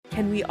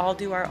Can we all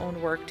do our own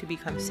work to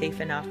become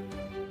safe enough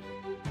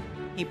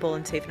people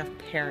and safe enough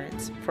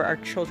parents for our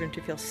children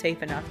to feel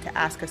safe enough to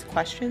ask us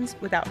questions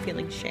without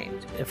feeling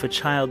shamed? If a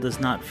child does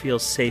not feel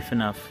safe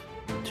enough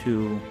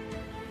to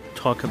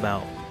talk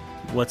about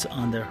what's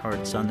on their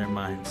hearts, on their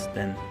minds,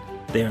 then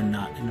they are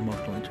not in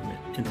emotional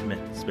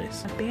intimate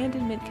space.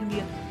 Abandonment can be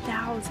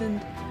 1,000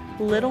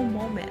 little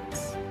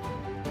moments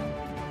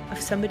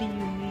of somebody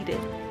you needed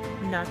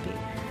not being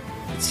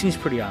there. It seems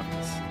pretty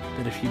obvious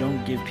that if you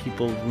don't give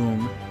people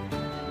room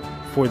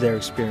for their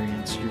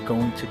experience, you're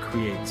going to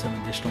create some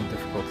additional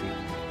difficulty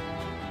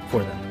for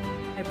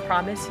them. I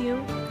promise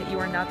you that you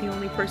are not the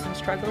only person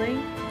struggling,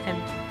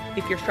 and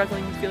if you're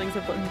struggling with feelings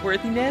of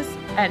unworthiness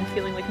and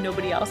feeling like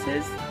nobody else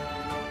is,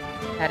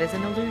 that is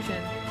an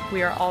illusion.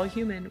 We are all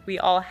human. We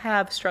all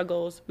have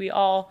struggles. We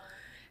all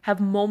have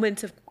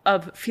moments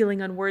of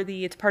feeling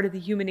unworthy. It's part of the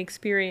human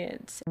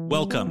experience.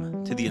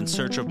 Welcome to the In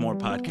Search of More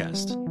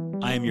podcast.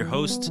 I am your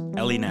host,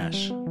 Ellie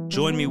Nash.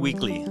 Join me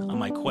weekly on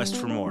my quest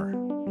for more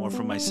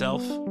from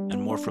myself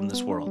and more from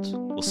this world.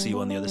 We'll see you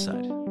on the other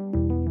side.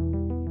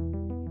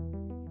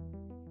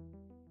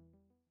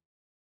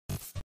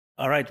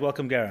 All right,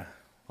 welcome, Gara.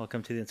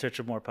 Welcome to the In Search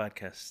of More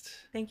podcast.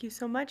 Thank you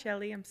so much,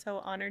 Ellie. I'm so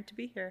honored to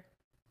be here.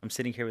 I'm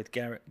sitting here with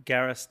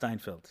Gara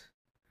Steinfeld,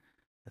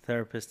 a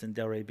therapist in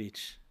Delray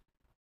Beach,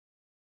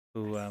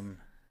 who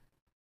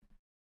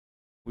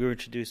we were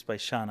introduced by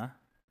Shauna.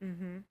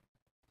 Mm-hmm.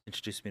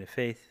 Introduced me to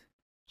Faith,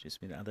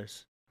 introduced me to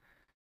others.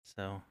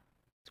 So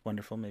it's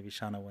wonderful. Maybe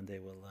Shauna one day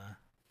will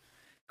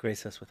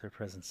grace us with her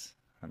presence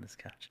on this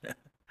couch.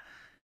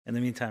 In the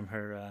meantime,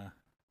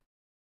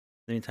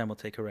 we'll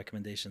take her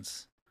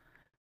recommendations.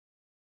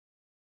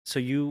 So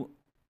you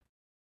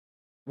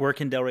work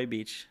in Delray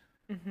Beach.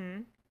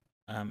 Mm-hmm.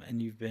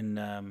 And you've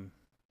been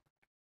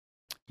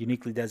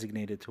uniquely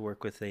designated to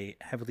work with a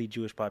heavily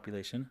Jewish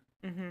population,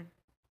 mm-hmm.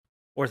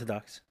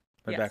 Orthodox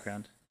by Yes.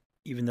 background,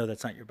 even though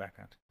that's not your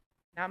background.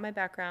 Not my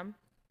background.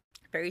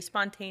 Very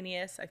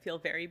spontaneous. I feel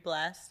very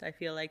blessed. I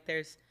feel like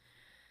there's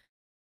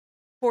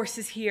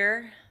forces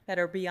here that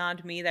are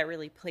beyond me that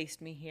really placed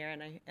me here,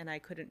 and I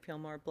couldn't feel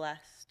more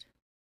blessed.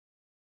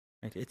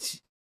 Right?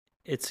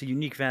 It's a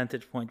unique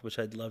vantage point, which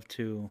I'd love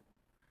to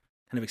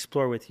kind of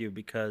explore with you,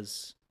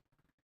 because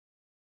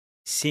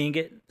seeing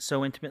it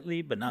so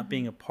intimately, but not mm-hmm.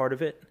 being a part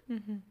of it,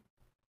 mm-hmm.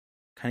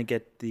 kind of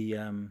get the,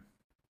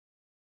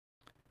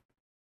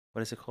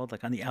 what is it called?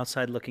 Like on the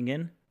outside looking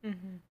in,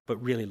 Mm-hmm. but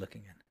really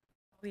looking in.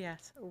 Oh,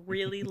 yes.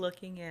 Really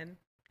looking in.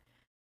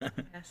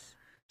 Yes.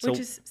 So, Which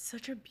is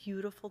such a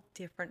beautiful,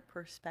 different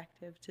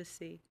perspective to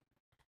see.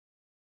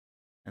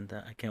 And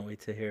I can't wait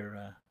to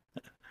hear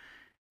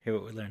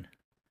what we learn.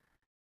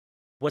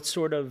 What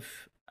sort of,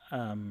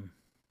 I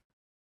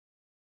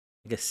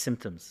guess,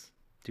 symptoms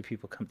do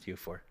people come to you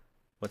for?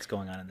 What's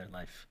going on in their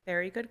life?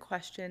 Very good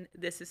question.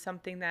 This is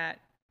something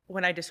that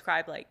when I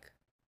describe, like,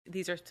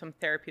 these are some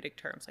therapeutic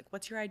terms, like,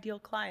 what's your ideal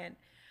client?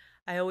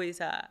 I always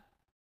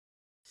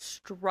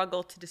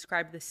struggle to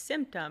describe the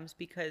symptoms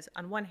because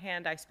on one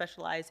hand, I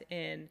specialize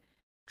in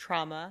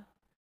trauma,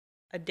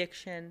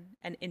 addiction,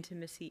 and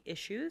intimacy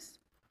issues.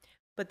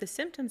 But the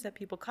symptoms that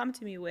people come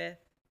to me with,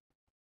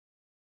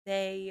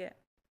 they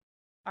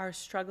are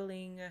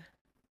struggling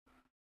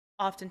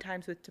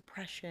oftentimes with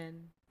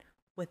depression,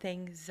 with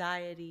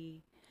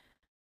anxiety.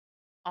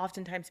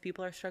 Oftentimes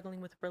people are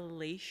struggling with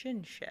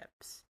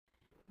relationships.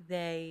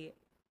 They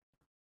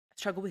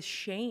struggle with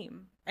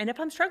shame. And if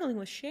I'm struggling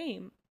with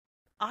shame,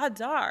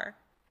 odds are,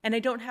 and I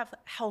don't have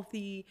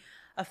healthy,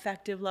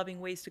 effective, loving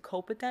ways to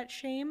cope with that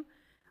shame,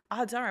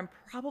 odds are I'm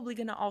probably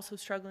going to also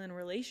struggle in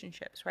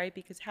relationships, right?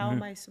 Because how mm-hmm.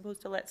 am I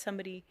supposed to let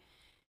somebody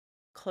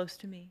close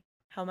to me?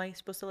 How am I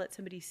supposed to let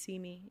somebody see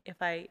me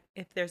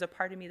if there's a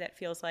part of me that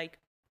feels like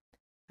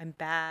I'm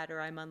bad or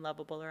I'm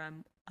unlovable or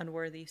I'm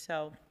unworthy?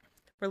 So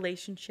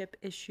relationship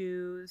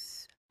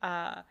issues,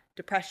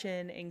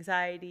 depression,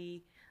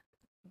 anxiety,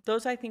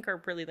 those I think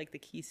are really like the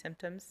key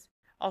symptoms.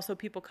 Also,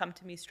 people come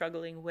to me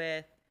struggling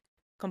with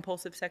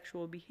compulsive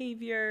sexual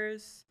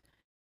behaviors.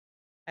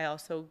 I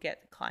also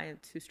get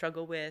clients who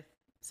struggle with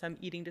some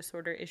eating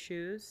disorder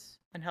issues,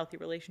 unhealthy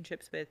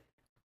relationships with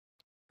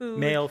food.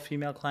 Male,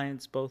 female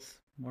clients, both,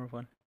 more of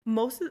one?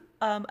 Most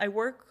of, I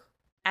work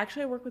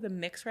with a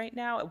mix right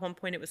now. At one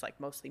point it was like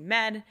mostly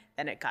men,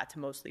 then it got to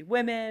mostly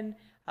women.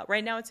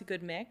 Right now it's a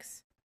good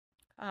mix.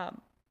 And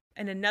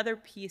another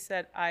piece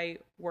that I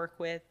work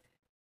with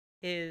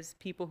is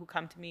people who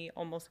come to me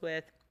almost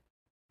with,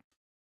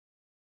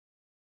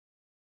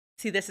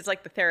 see, this is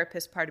like the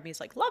therapist part of me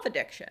is like love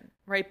addiction,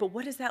 right? But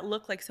what does that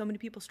look like? So many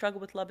people struggle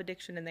with love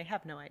addiction and they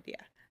have no idea.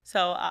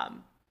 So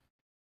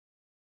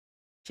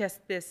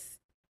just this,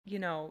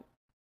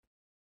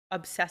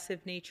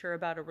 obsessive nature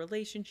about a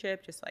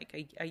relationship, just like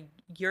a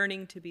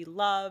yearning to be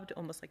loved,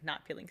 almost like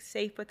not feeling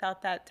safe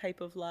without that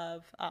type of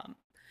love,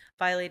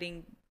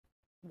 violating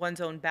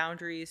one's own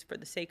boundaries for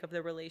the sake of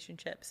the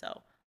relationship.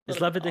 So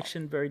is love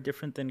addiction very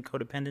different than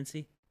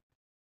codependency?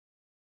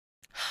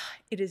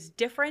 It is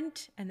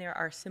different, and there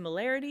are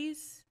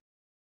similarities.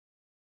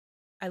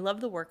 I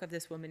love the work of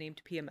this woman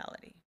named Pia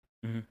Melody.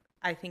 Mm-hmm.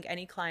 I think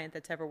any client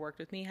that's ever worked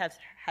with me has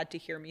had to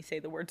hear me say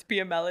the words Be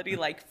a Melody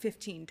like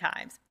 15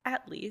 times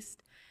at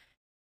least.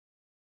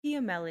 Be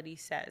a Melody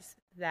says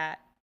that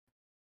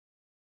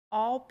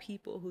all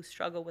people who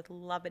struggle with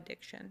love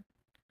addiction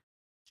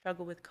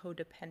struggle with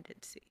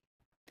codependency.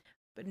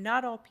 But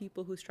not all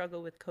people who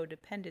struggle with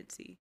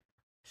codependency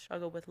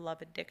struggle with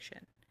love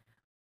addiction.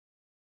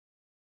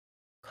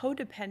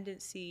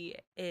 Codependency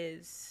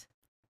is,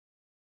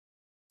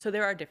 so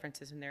there are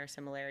differences and there are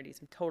similarities.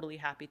 I'm totally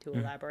happy to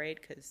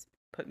elaborate, because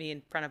put me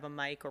in front of a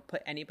mic or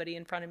put anybody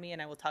in front of me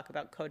and I will talk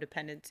about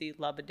codependency,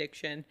 love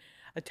addiction,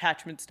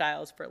 attachment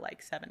styles for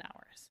like 7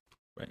 hours.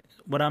 Right.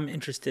 What I'm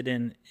interested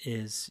in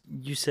is,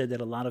 you said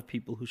that a lot of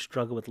people who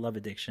struggle with love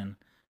addiction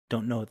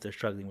don't know if they're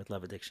struggling with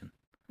love addiction.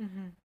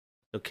 Mm-hmm.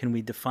 So can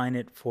we define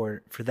it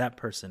for that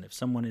person? If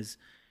someone is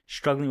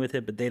struggling with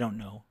it, but they don't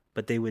know,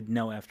 but they would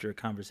know after a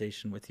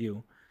conversation with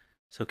you.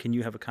 So can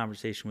you have a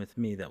conversation with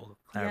me that will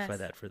clarify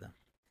that for them?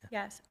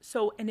 Yeah. Yes.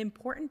 So an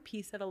important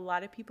piece that a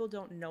lot of people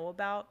don't know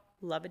about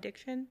love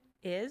addiction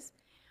is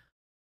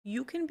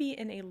you can be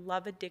in a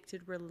love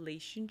addicted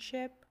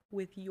relationship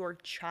with your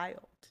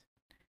child.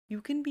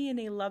 You can be in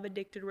a love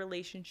addicted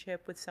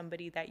relationship with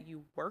somebody that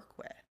you work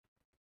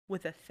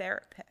with a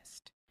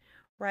therapist,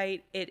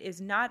 right? It is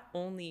not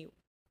only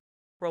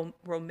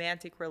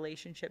romantic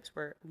relationships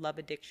where love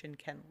addiction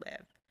can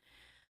live.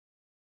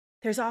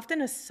 There's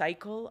often a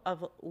cycle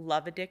of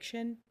love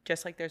addiction,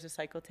 just like there's a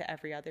cycle to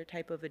every other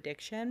type of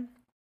addiction.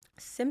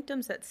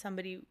 Symptoms that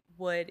somebody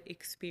would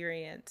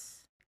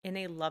experience in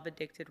a love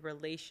addicted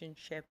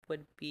relationship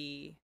would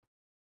be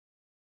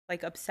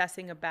like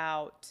obsessing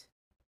about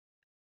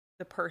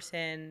the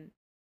person,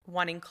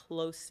 wanting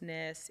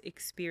closeness,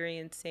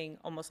 experiencing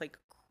almost like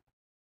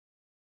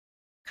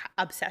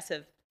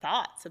obsessive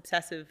thoughts,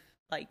 obsessive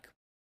like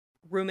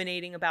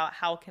ruminating about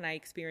how can I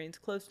experience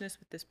closeness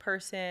with this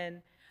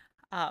person,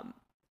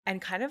 and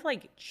kind of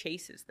like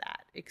chases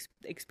that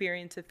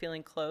experience of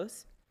feeling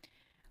close.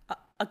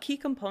 A key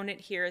component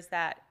here is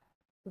that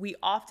we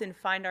often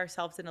find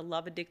ourselves in a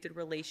love addicted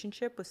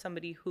relationship with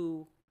somebody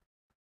who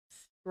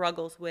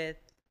struggles with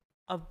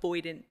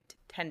avoidant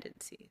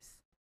tendencies.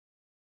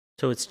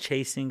 So it's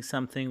chasing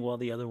something while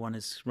the other one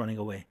is running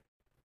away.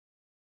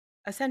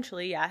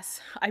 Essentially,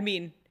 yes. I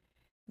mean,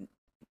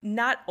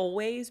 not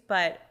always,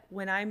 but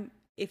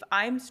if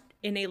I'm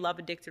in a love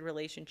addicted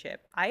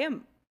relationship, I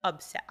am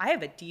upset. I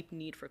have a deep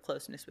need for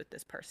closeness with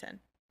this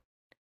person.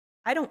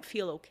 I don't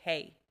feel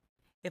okay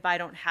if I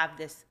don't have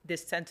this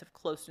sense of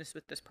closeness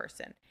with this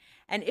person.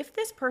 And if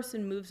this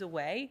person moves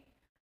away,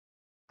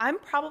 I'm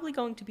probably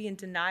going to be in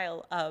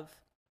denial of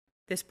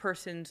this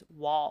person's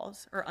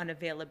walls or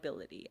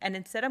unavailability. And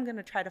instead, I'm going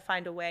to try to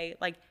find a way,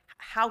 like,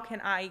 how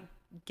can I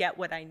get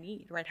what I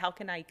need, right? How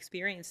can I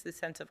experience this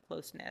sense of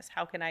closeness?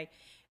 How can I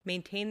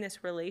maintain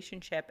this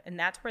relationship? And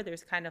that's where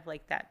there's kind of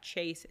like that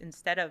chase.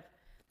 Instead of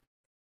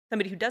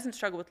somebody who doesn't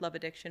struggle with love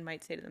addiction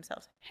might say to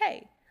themselves,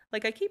 hey,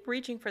 like I keep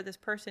reaching for this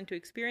person to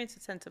experience a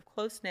sense of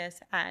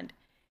closeness and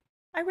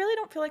I really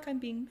don't feel like I'm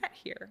being met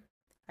here.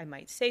 I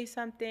might say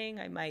something,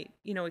 I might,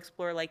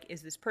 explore like,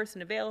 is this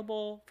person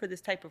available for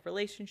this type of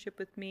relationship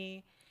with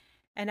me?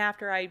 And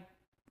after I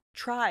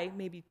try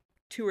maybe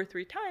 2 or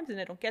 3 times and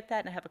I don't get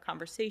that and I have a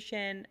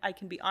conversation, I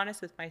can be honest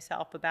with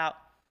myself about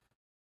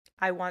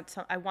I want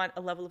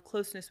a level of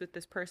closeness with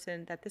this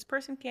person that this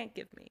person can't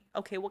give me.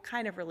 Okay, what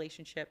kind of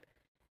relationship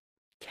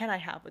can I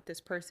have with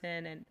this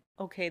person? And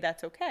okay,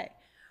 that's okay.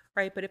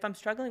 Right? But if I'm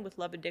struggling with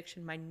love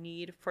addiction, my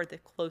need for the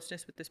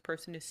closeness with this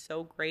person is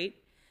so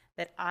great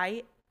that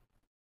I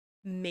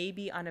may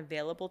be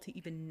unavailable to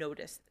even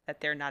notice that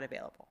they're not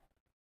available.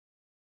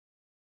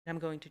 And I'm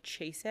going to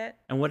chase it.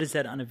 And what is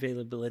that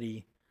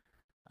unavailability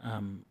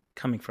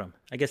coming from?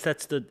 I guess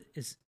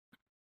is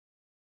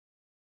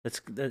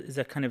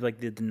that kind of like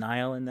the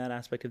denial in that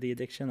aspect of the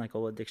addiction? Like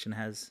all addiction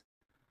has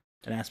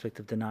an aspect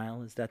of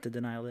denial. Is that the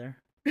denial there?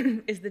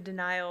 Is the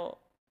denial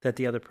that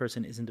the other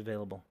person isn't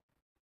available?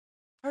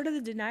 Part of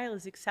the denial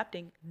is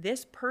accepting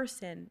this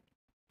person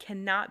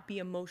cannot be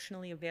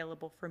emotionally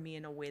available for me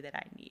in a way that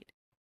I need.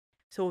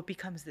 So it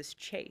becomes this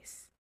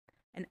chase.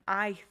 And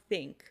I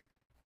think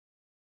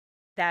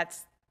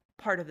that's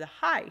part of the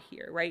high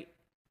here, right?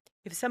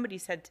 If somebody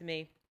said to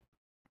me,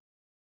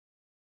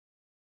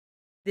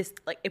 this,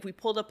 like if we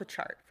pulled up a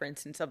chart, for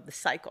instance, of the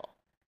cycle,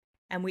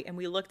 and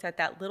we looked at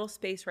that little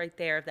space right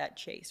there of that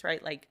chase,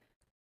 right? Like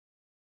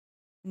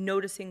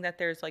noticing that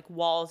there's like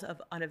walls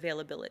of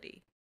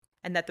unavailability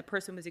and that the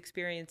person was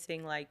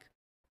experiencing like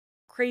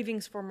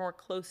cravings for more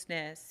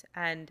closeness.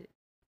 And,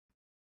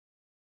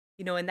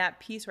 in that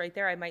piece right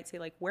there, I might say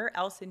like, where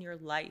else in your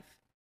life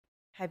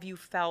have you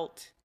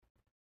felt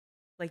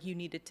like you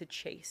needed to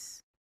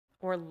chase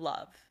or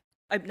love?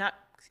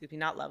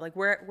 Not love. Like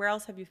where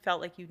else have you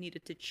felt like you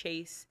needed to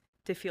chase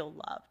to feel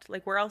loved?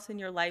 Like where else in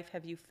your life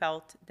have you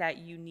felt that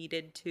you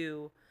needed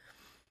to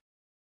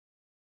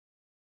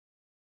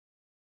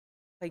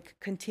like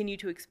continue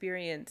to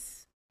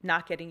experience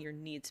not getting your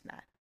needs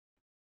met?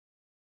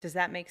 Does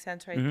that make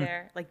sense right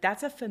there? Like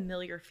that's a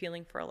familiar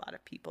feeling for a lot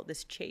of people,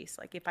 this chase.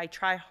 Like if I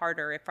try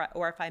harder, if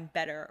I'm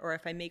better, or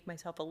if I make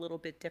myself a little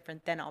bit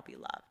different, then I'll be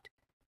loved.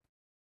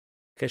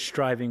 Because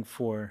striving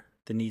for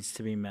the needs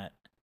to be met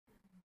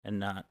and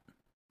not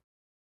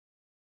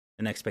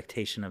an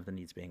expectation of the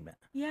needs being met.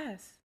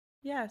 Yes.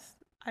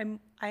 I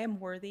am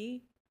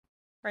worthy,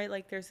 right?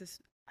 Like there's this,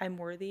 I'm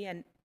worthy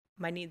and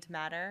my needs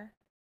matter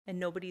and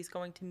nobody's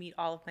going to meet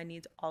all of my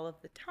needs all of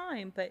the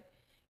time. But,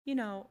 you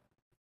know,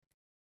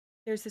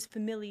 there's this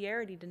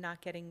familiarity to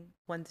not getting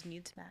one's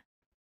needs met.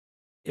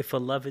 If a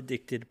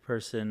love-addicted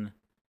person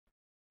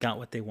got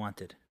what they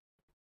wanted,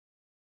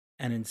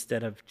 and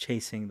instead of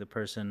chasing, the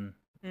person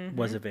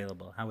was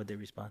available, how would they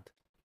respond?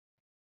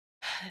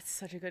 That's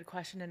such a good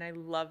question, and I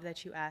love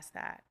that you asked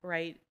that,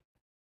 right?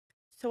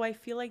 So I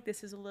feel like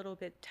this is a little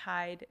bit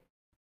tied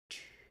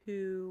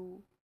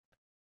to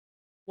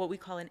what we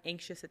call an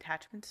anxious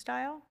attachment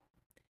style.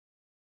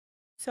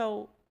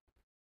 So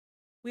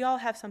we all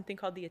have something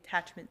called the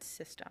attachment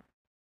system,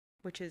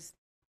 which is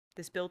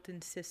this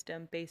built-in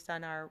system based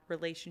on our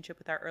relationship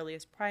with our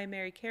earliest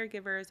primary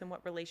caregivers and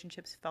what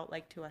relationships felt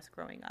like to us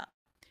growing up,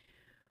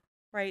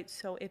 right?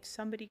 So if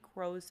somebody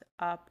grows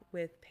up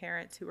with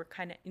parents who were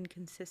kind of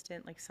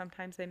inconsistent, like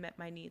sometimes they met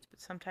my needs,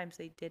 but sometimes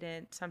they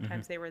didn't.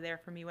 Sometimes they were there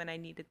for me when I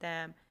needed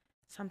them.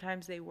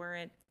 Sometimes they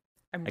weren't.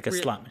 Like a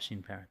slot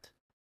machine parent.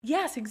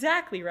 Yes,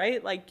 exactly,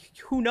 right? Like,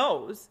 who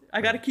knows?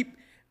 I got to keep,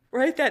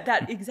 right?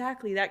 That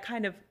exactly, that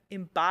kind of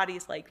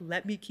embodies like,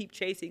 let me keep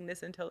chasing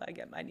this until I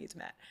get my needs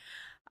met.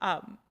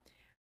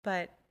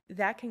 But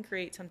that can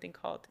create something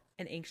called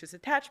an anxious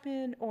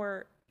attachment,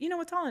 or, you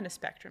know, it's all in a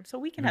spectrum. So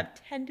we can have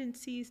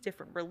tendencies,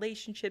 different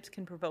relationships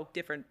can provoke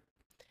different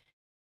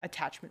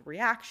attachment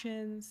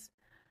reactions.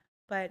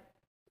 But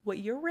what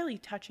you're really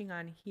touching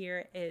on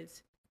here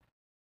is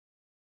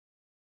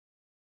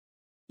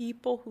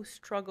people who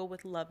struggle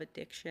with love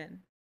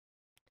addiction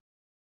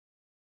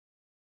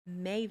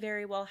may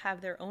very well have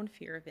their own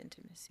fear of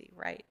intimacy,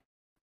 right?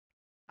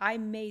 I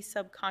may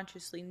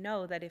subconsciously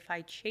know that if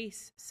I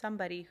chase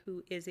somebody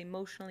who is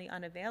emotionally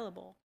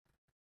unavailable,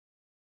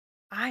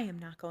 I am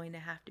not going to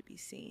have to be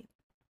seen,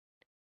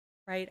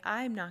 right?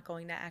 I'm not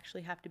going to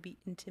actually have to be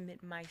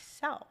intimate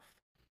myself.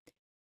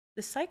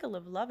 The cycle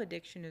of love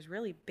addiction is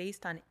really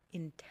based on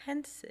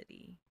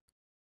intensity,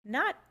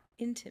 not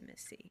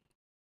intimacy.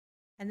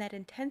 And that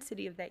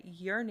intensity of that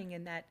yearning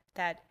and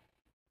that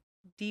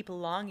deep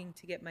longing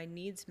to get my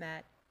needs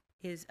met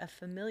is a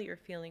familiar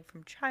feeling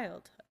from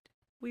childhood.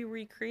 We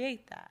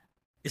recreate that.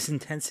 Is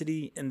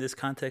intensity in this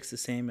context the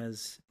same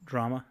as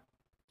drama?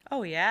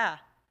 Oh, yeah.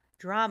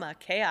 Drama,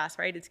 chaos,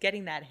 right? It's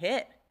getting that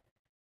hit.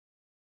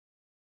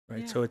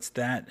 Right. Yeah. So it's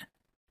that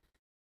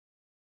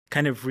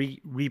kind of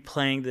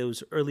replaying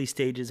those early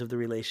stages of the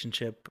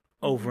relationship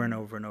over and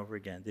over and over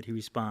again. Did he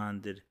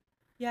respond?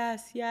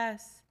 Yes.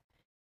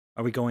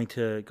 Are we going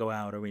to go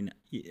out? Are we?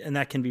 And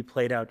that can be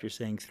played out, you're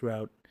saying,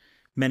 throughout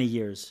many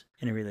years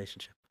in a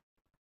relationship.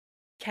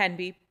 Can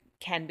be,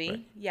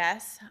 right.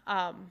 Yes.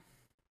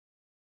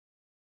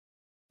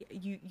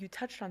 You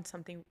touched on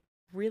something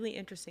really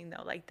interesting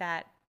though, like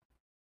that.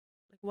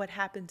 Like what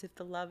happens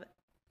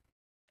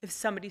if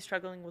somebody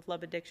struggling with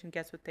love addiction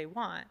gets what they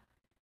want?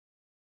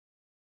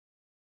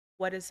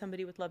 What does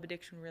somebody with love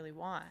addiction really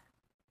want?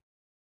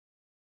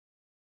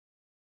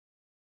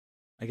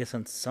 I guess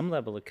on some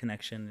level of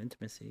connection,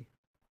 intimacy,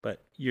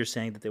 but you're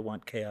saying that they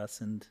want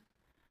chaos and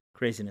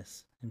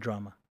craziness and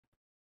drama.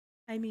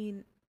 I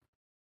mean,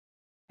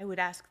 I would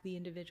ask the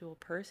individual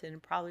person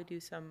and probably do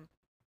some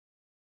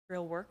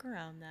real work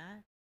around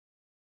that,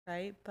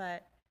 right?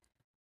 But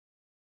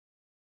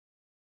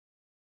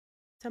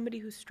somebody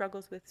who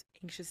struggles with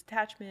anxious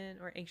attachment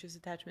or anxious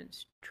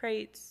attachment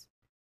traits,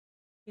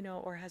 you know,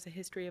 or has a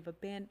history of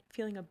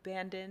feeling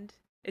abandoned.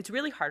 It's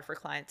really hard for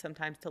clients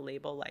sometimes to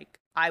label like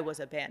I was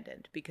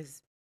abandoned,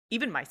 because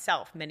even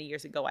myself many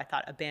years ago, I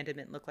thought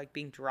abandonment looked like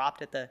being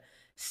dropped at the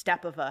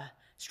step of a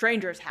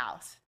stranger's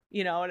house.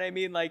 You know what I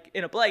mean? Like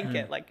in a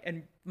blanket, like,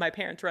 and my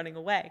parents running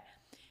away.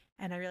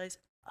 And I realized,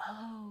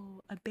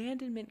 oh,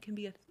 abandonment can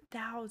be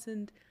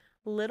 1,000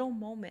 little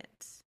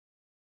moments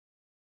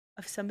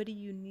of somebody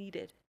you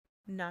needed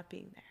not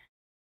being there.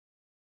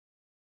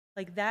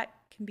 Like that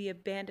can be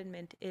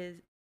abandonment.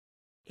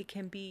 It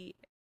can be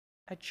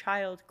a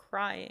child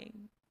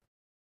crying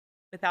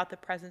without the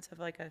presence of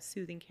like a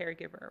soothing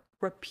caregiver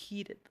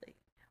repeatedly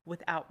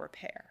without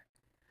repair.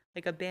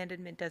 Like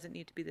abandonment doesn't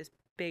need to be this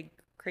big,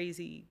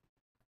 crazy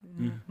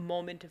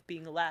moment of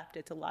being left.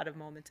 It's a lot of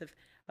moments of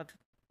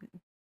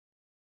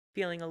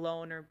feeling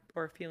alone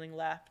or feeling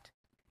left.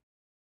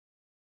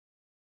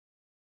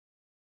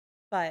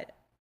 But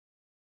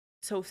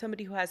so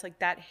somebody who has like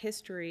that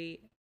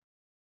history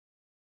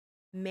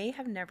may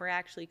have never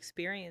actually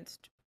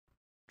experienced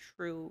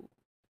true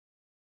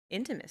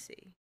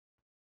intimacy,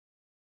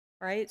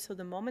 right? So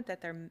the moment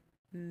that they're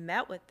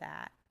met with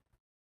that,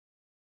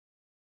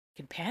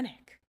 can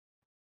panic,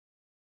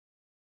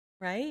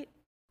 right?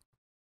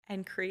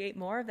 And create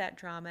more of that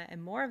drama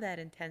and more of that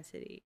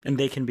intensity. And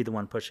they can be the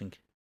one pushing.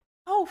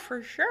 Oh,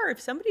 for sure. If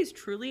somebody's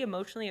truly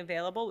emotionally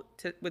available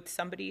with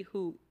somebody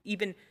who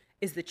even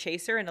is the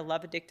chaser in a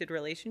love addicted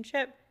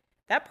relationship,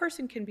 that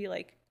person can be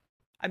like,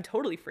 I'm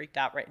totally freaked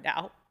out right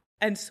now,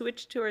 and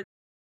switch to her.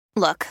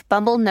 Look,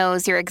 Bumble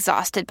knows you're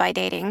exhausted by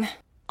dating.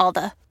 All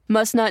the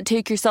must not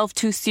take yourself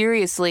too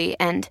seriously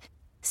and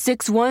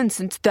 6'1"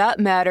 since that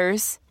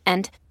matters.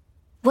 And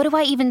what do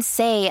I even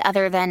say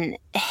other than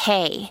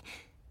hey?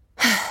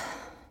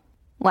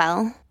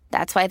 Well,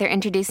 that's why they're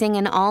introducing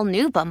an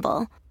all-new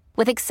Bumble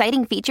with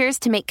exciting features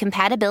to make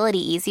compatibility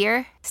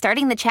easier,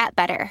 starting the chat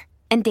better,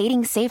 and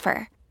dating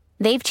safer.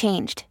 They've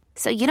changed,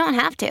 so you don't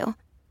have to.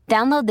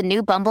 Download the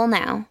new Bumble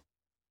now.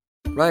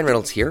 Ryan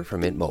Reynolds here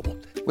from Mint Mobile.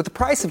 With the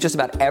price of just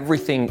about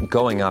everything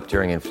going up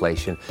during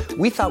inflation,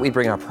 we thought we'd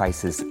bring our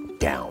prices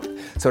down.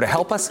 So to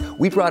help us,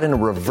 we brought in a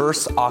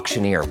reverse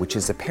auctioneer, which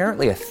is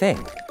apparently a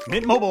thing.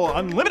 Mint Mobile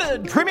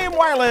Unlimited Premium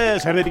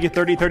Wireless. How to get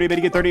 30, 30, bit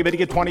to get 30, bit to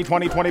get 20,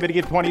 20, 20, bit to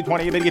get 20,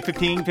 20, bit to get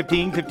 15,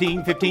 15,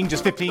 15, 15,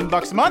 just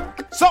 $15 a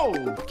month?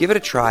 Sold! Give it a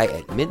try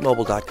at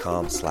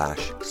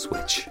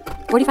mintmobile.com/switch.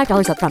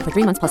 $45 up front for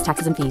 3 months plus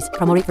taxes and fees.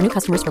 Promo rate for new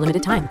customers for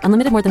limited time.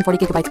 Unlimited more than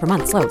 40 gigabytes per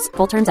month. Slows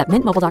full terms at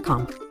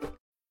mintmobile.com.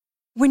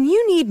 When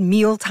you need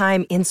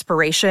mealtime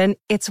inspiration,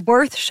 it's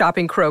worth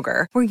shopping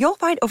Kroger, where you'll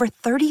find over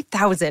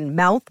 30,000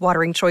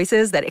 mouth-watering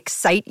choices that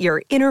excite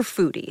your inner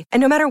foodie. And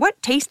no matter what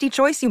tasty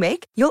choice you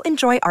make, you'll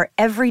enjoy our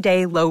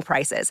everyday low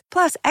prices,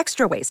 plus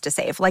extra ways to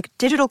save, like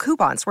digital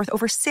coupons worth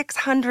over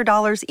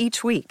 $600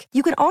 each week.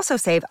 You can also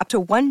save up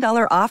to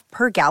 $1 off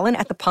per gallon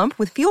at the pump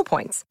with fuel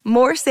points.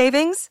 More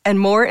savings and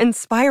more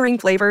inspiring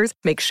flavors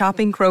make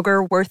shopping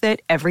Kroger worth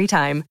it every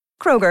time.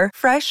 Kroger,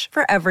 fresh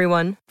for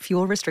everyone.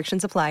 Fuel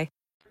restrictions apply.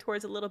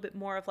 Towards a little bit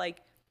more of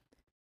like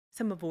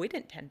some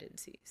avoidant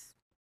tendencies.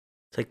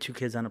 It's like two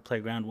kids on a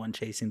playground, one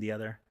chasing the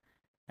other,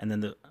 and then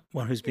the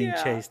one who's being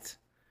chased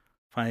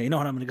finally, you know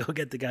what, I'm going to go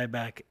get the guy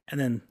back, and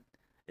then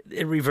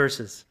it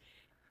reverses.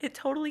 It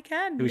totally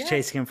can. He was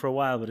chasing him for a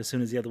while, but as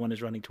soon as the other one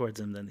is running towards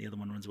him, then the other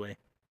one runs away.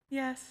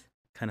 Yes.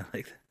 Kind of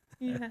like that.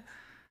 Yeah.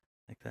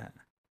 Like that.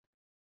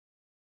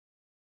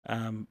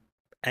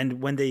 And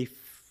when a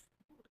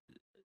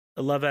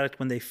love addict,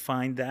 when they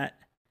find that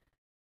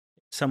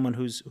someone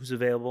who's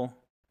available,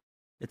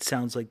 it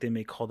sounds like they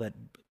may call that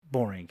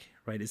boring,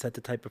 right? Is that the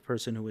type of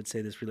person who would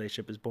say this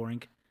relationship is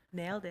boring?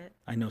 Nailed it.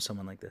 I know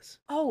someone like this.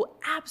 Oh,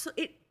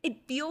 absolutely.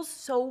 It feels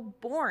so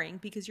boring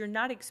because you're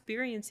not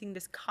experiencing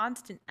this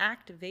constant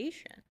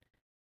activation.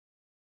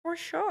 For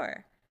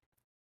sure.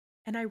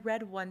 And I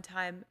read one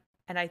time,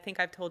 and I think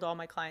I've told all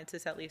my clients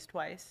this at least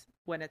twice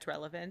when it's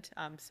relevant.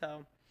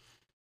 So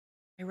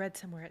I read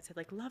somewhere it said,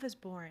 like, love is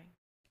boring.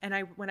 And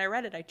when I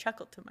read it, I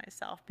chuckled to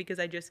myself because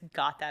I just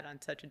got that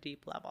on such a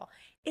deep level.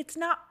 It's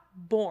not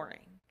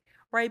boring,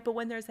 right? But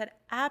when there's that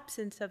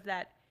absence of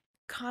that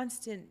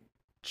constant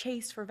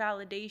chase for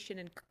validation,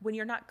 and when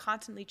you're not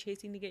constantly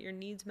chasing to get your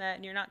needs met,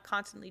 and you're not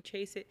constantly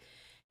chasing,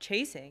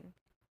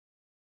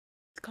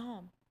 it's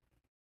calm.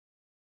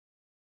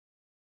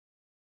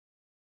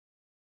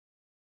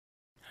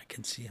 I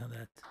can see how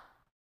that.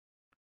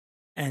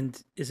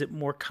 And is it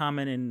more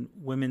common in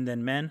women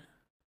than men?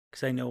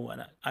 Because I know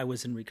when I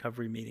was in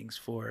recovery meetings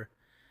for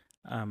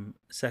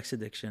sex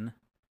addiction,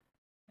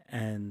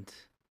 and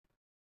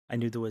I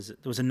knew there was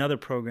another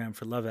program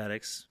for love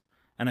addicts,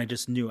 and I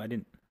just knew I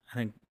didn't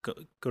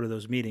go to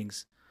those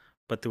meetings,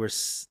 but there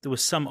was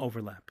some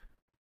overlap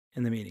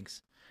in the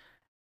meetings,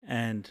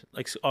 and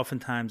like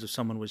oftentimes if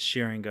someone was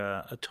sharing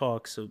a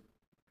talk, so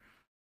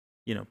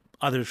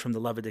others from the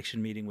love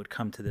addiction meeting would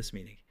come to this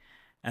meeting,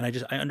 and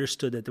I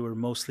understood that there were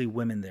mostly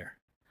women there,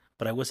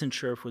 but I wasn't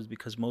sure if it was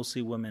because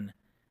mostly women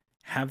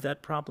have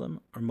that problem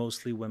or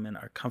mostly women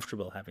are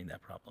comfortable having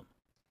that problem.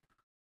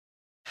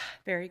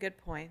 Very good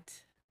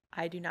point.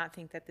 I do not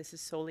think that this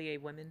is solely a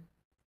women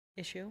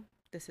issue.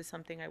 This is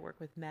something I work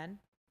with men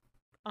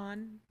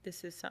on.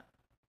 This is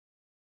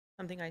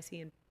something I see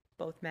in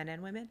both men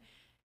and women.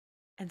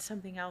 And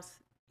something else,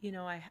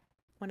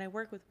 when I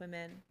work with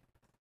women,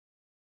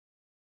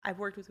 I've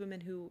worked with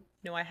women who,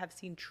 I have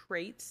seen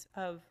traits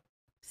of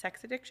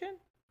sex addiction.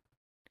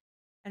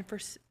 And for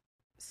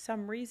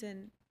some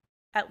reason,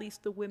 at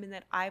least the women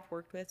that I've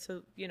worked with,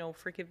 so,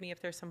 forgive me if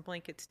there's some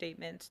blanket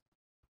statements.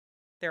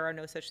 There are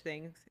no such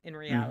things in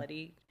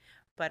reality.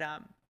 But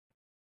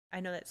I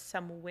know that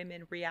some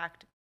women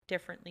react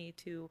differently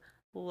to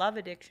love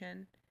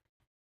addiction,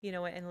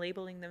 and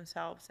labeling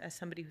themselves as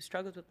somebody who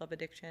struggles with love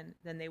addiction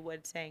than they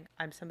would saying,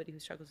 I'm somebody who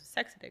struggles with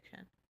sex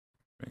addiction.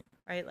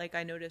 Right? Like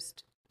I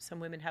noticed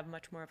some women have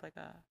much more of like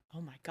a,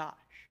 oh my gosh,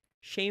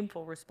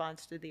 shameful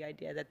response to the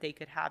idea that they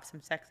could have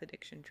some sex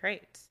addiction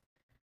traits.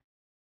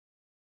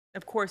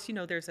 Of course,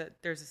 there's a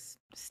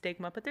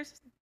stigma, but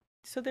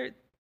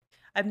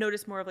I've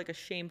noticed more of like a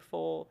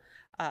shameful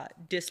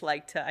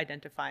dislike to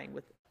identifying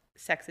with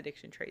sex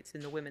addiction traits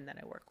in the women that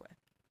I work with.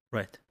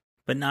 Right.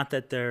 But not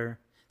that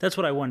that's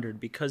what I wondered,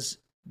 because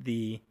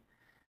the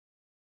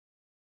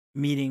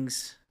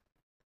meetings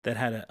that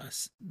had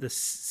the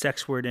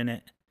sex word in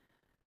it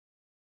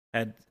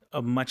had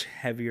a much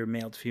heavier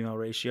male to female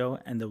ratio,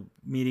 and the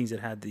meetings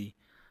that had the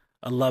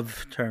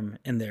love term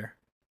in there,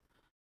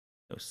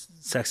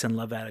 Sex and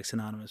Love Addicts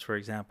Anonymous, for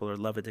example, or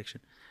love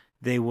addiction,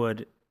 they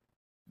would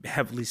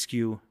heavily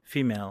skew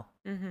female.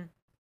 Mm-hmm.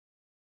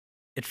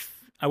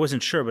 I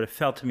wasn't sure, but it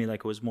felt to me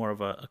like it was more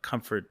of a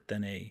comfort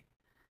than a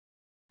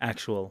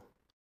actual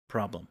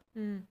problem.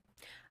 Mm.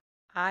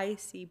 I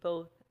see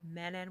both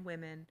men and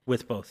women.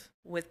 With both.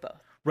 With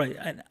both. Right.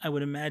 I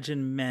would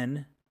imagine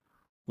men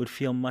would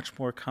feel much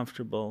more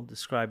comfortable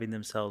describing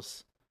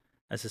themselves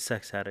as a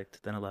sex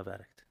addict than a love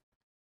addict.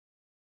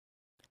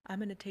 I'm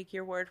going to take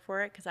your word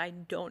for it because I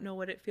don't know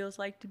what it feels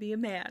like to be a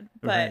man.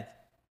 But, right.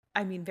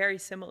 I mean, very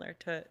similar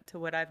to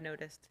what I've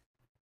noticed.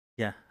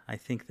 Yeah, I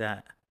think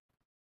that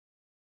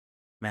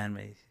man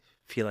may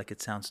feel like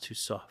it sounds too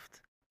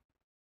soft.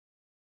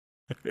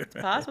 It's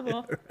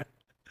possible.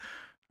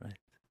 Right.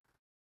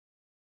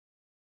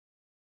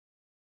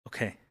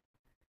 Okay.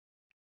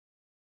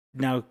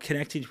 Now,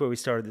 connecting to where we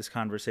started this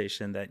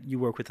conversation, that you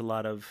work with a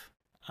lot of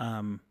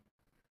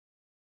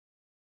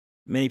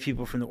many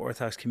people from the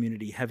Orthodox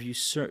community. Have you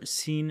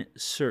seen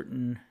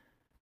certain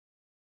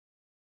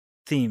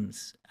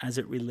themes as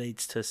it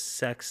relates to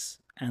sex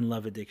and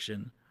love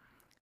addiction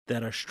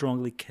that are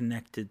strongly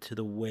connected to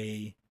the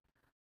way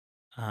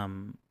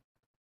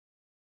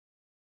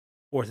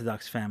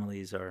Orthodox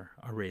families are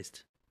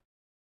raised?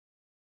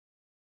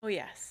 Oh,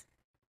 yes.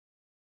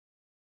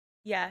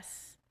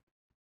 Yes.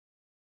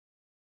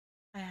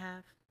 I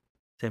have.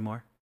 Say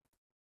more.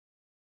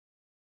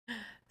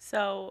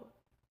 So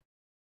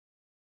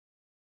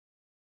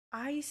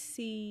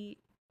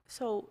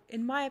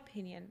in my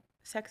opinion,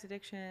 sex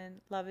addiction,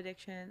 love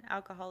addiction,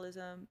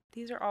 alcoholism,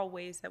 these are all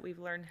ways that we've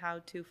learned how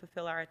to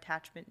fulfill our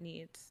attachment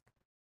needs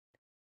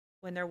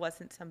when there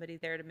wasn't somebody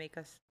there to make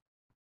us,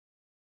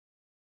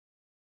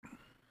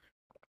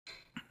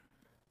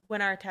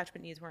 when our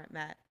attachment needs weren't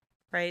met,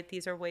 right?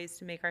 These are ways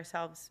to make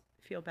ourselves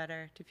feel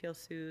better, to feel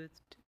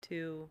soothed,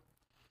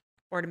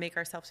 or to make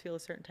ourselves feel a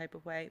certain type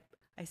of way.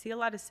 I see a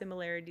lot of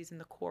similarities in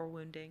the core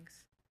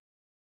woundings.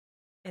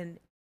 And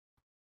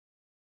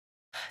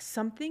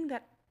something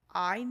that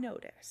I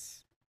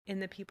notice in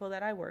the people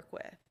that I work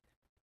with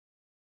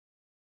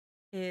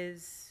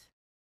is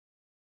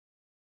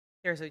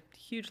there's a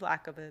huge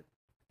lack of a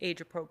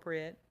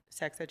age-appropriate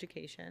sex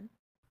education.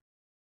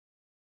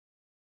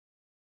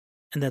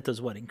 And that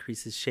does what?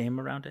 Increases shame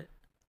around it?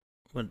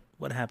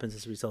 What happens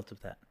as a result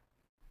of that?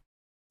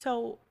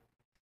 So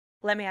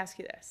let me ask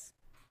you this.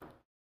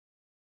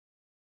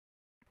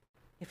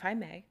 If I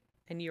may,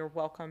 and you're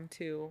welcome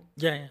to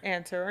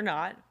answer or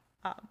not.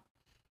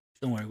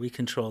 Don't worry, we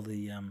control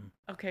the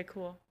okay,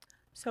 cool.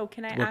 So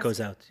can I what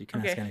goes out? You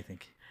can ask anything.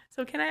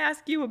 So can I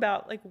ask you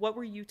about, like, what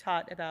were you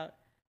taught about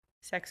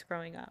sex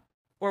growing up?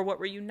 Or what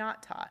were you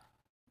not taught?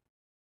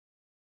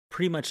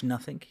 Pretty much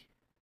nothing.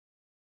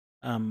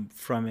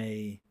 From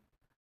a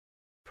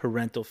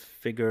parental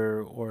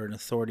figure or an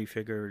authority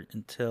figure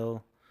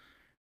until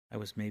I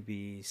was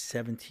maybe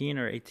 17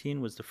 or 18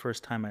 was the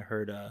first time I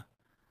heard a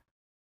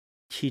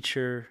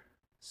teacher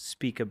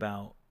speak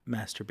about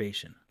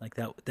masturbation. Like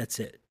that's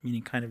it.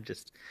 Meaning kind of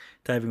just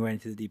diving right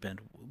into the deep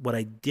end. What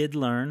I did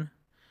learn,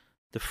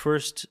 the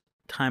first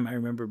time I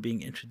remember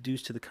being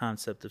introduced to the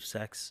concept of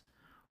sex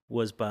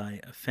was by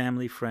a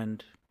family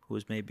friend who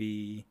was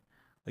maybe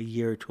a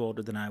year or two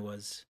older than I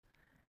was.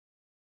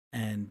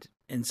 And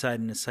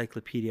inside an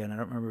encyclopedia, and I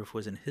don't remember if it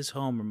was in his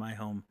home or my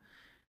home,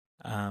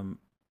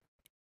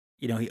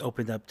 he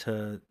opened up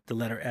to the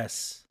letter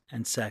S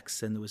and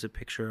sex, and there was a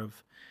picture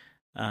of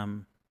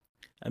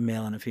a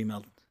male and a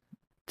female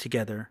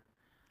together.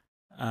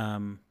 I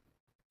don't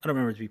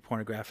remember it to be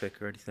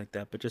pornographic or anything like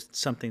that, but just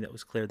something that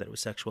was clear that it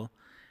was sexual.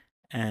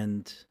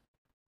 And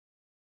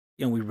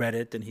we read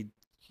it, and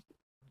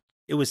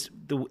it was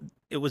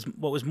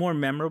what was more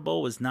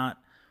memorable was not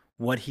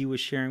what he was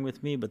sharing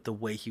with me, but the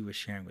way he was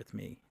sharing with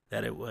me,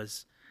 that it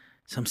was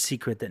some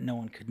secret that no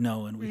one could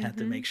know, and we had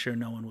to make sure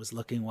no one was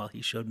looking while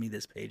he showed me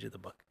this page of the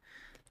book.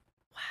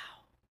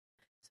 Wow.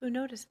 So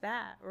notice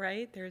that,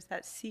 right? There's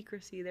that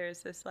secrecy.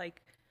 There's this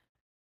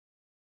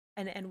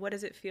and what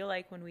does it feel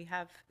like when we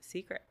have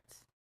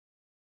secrets?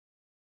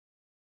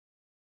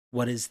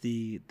 What is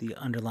the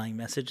underlying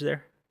message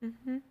there?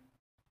 Mm-hmm.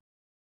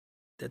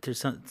 That there's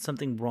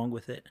something wrong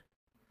with it.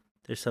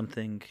 There's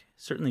something,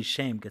 certainly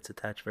shame gets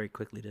attached very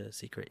quickly to a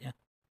secret, yeah.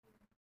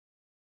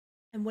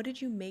 And what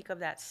did you make of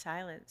that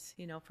silence,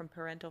 from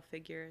parental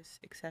figures,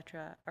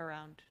 etc.,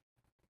 around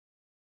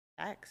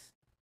sex?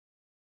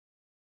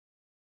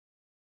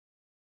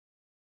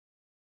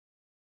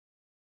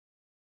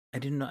 I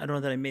don't know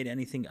that I made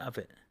anything of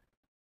it.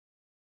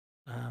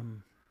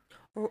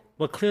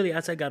 Well, clearly,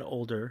 as I got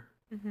older,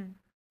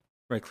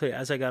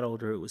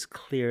 it was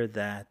clear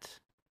that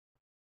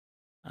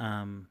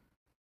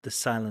the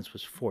silence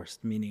was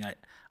forced, meaning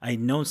I'd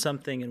known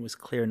something and it was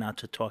clear not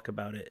to talk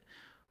about it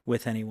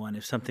with anyone.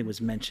 If something was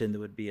mentioned,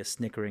 there would be a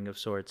snickering of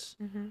sorts.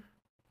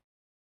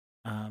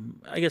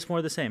 I guess more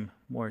of the same,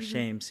 more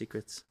shame,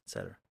 secrets,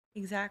 etc.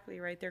 Exactly,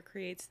 right? There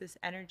creates this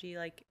energy,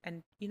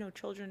 and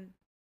children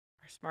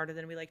are smarter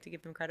than we like to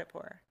give them credit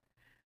for.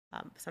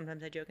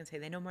 Sometimes I joke and say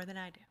they know more than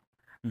I do,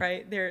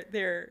 right?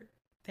 They're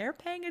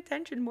paying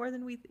attention more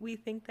than we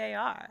think they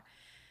are.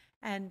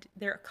 And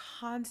they're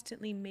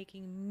constantly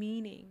making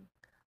meaning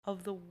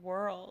of the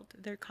world.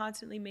 They're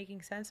constantly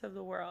making sense of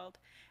the world.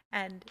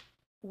 And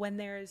when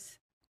there's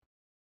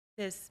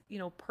this,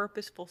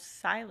 purposeful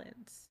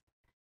silence,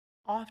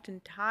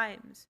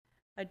 oftentimes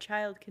a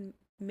child can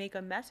make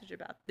a message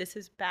about this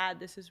is bad,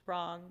 this is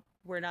wrong,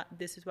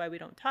 this is why we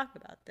don't talk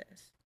about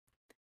this,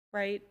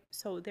 right?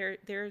 So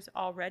there's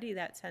already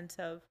that sense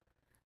of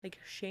like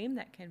shame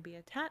that can be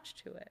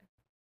attached to it.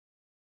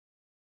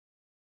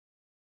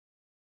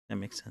 That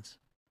makes sense.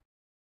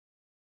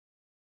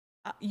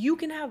 You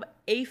can have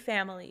a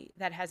family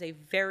that has a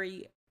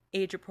very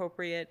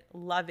age-appropriate,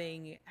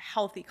 loving,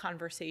 healthy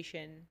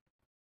conversation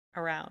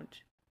around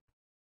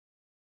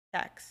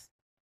sex.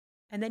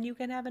 And then you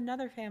can have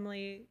another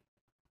family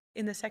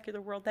in the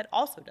secular world that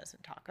also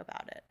doesn't talk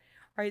about it,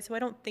 right? So I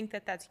don't think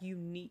that that's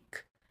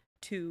unique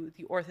to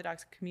the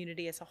Orthodox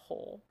community as a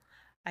whole.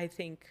 I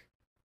think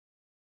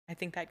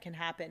that can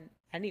happen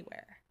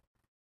anywhere.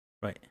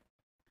 Right.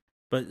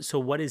 But so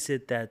what is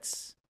it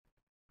that's,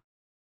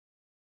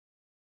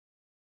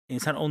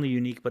 it's not only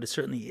unique, but it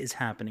certainly is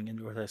happening in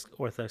the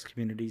Orthodox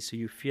community. So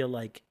you feel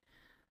like,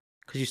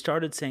 because you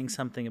started saying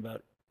something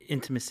about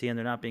intimacy and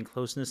there not being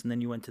closeness, and then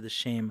you went to the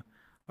shame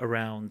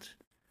around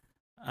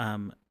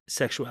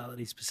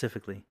sexuality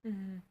specifically.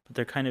 Mm-hmm. But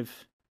they're kind of,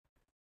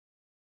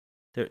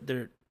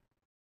 they're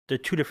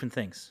two different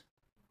things.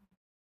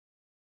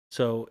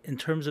 So in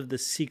terms of the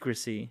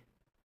secrecy,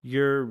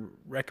 your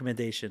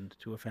recommendation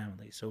to a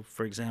family. So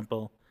for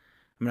example,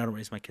 I don't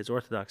raise my kids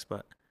Orthodox,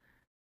 but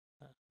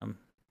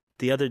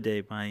the other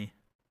day my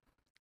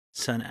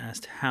son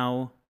asked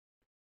how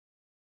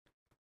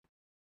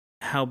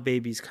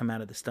babies come out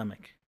of the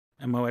stomach.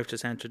 And my wife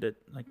just answered it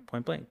like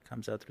point blank,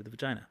 comes out through the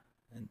vagina.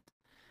 And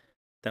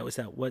that was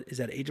that. What is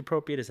that, age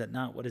appropriate? Is that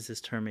not? What is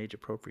this term age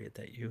appropriate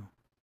that you?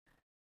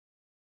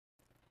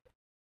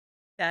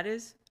 That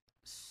is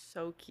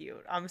so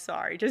cute. I'm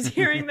sorry. Just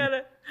hearing that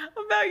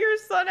about your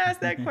son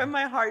ask that question,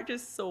 my heart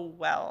just so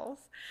wells.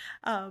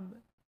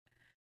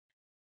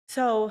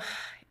 So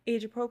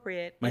age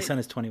appropriate. My son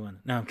is 21.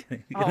 No, I'm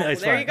kidding. Oh, no,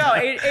 there you go.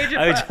 Age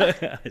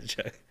appropriate.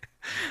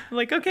 I'm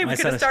like, okay, we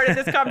could have started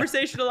this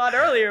conversation a lot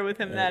earlier with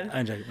him then.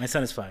 I'm joking. My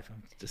son is 5.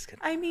 I'm just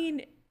kidding. I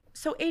mean,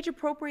 so age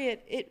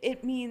appropriate,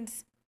 it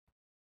means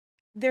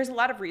there's a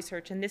lot of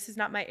research, and this is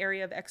not my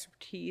area of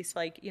expertise,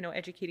 like,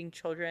 educating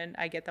children.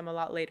 I get them a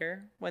lot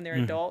later when they're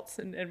adults,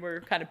 and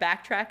we're kind of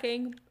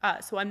backtracking.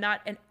 So I'm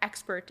not an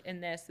expert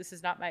in this. This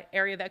is not my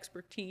area of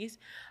expertise.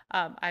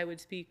 I would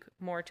speak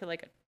more to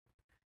like a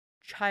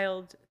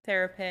child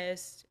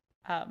therapist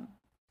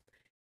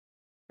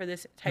for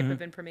this type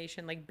of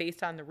information, like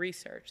based on the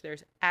research.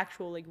 There's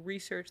actual like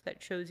research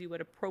that shows you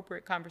what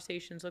appropriate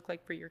conversations look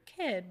like for your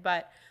kid.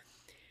 But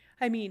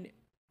I mean,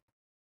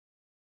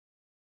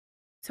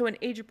 so an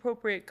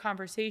age-appropriate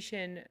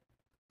conversation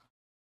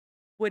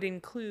would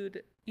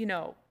include,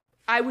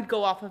 I would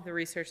go off of the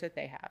research that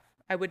they have.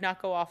 I would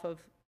not go off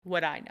of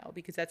what I know,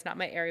 because that's not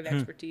my area of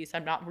expertise.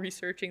 I'm not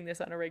researching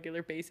this on a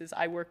regular basis.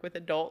 I work with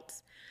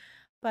adults.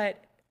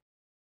 But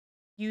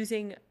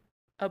using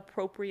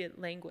appropriate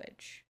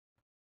language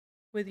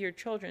with your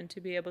children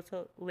to be able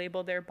to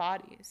label their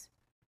bodies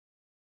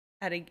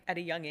at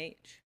a young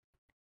age,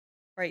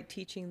 right?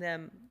 Teaching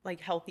them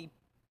like healthy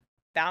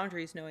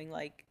boundaries, knowing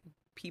like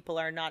people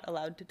are not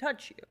allowed to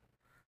touch you,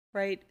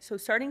 right? So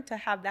starting to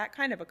have that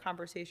kind of a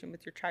conversation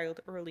with your child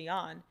early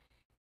on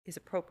is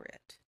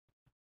appropriate.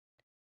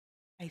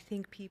 I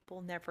think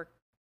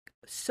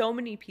so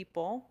many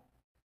people,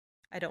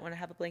 I don't want to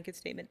have a blanket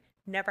statement,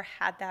 never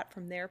had that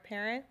from their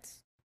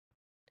parents,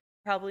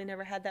 probably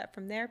never had that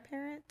from their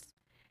parents,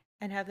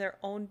 and have their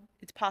own,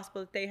 it's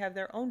possible that they have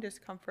their own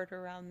discomfort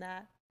around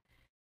that.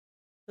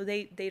 So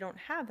they don't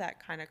have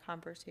that kind of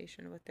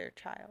conversation with their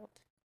child.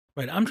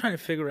 Right. I'm trying to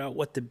figure out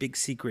what the big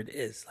secret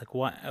is. Like,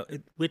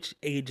 which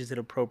age is it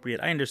appropriate?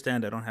 I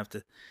understand I don't have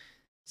to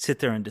sit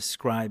there and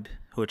describe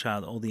to a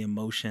child all the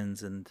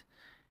emotions and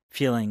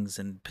feelings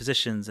and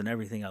positions and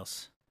everything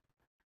else.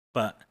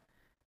 But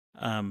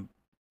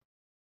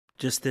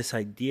just this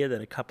idea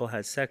that a couple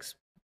has sex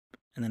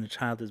and then a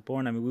child is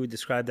born. I mean, we would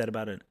describe that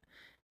about an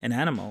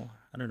animal.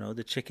 I don't know,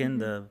 the chicken,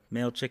 the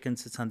male chicken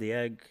sits on the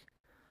egg,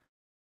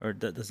 or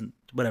doesn't,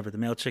 whatever. The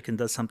male chicken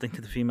does something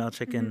to the female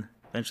chicken.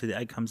 Eventually the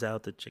egg comes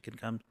out, the chicken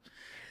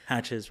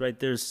hatches, right?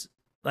 There's,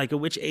 like, at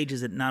which age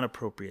is it not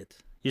appropriate?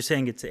 You're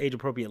saying it's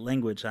age-appropriate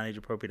language, not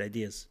age-appropriate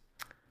ideas.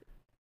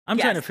 I'm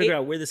trying to figure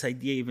out where this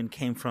idea even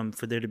came from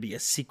for there to be a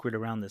secret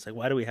around this. Like,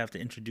 why do we have to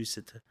introduce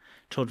it to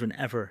children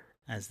ever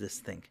as this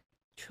thing?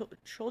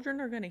 Children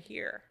are going to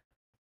hear,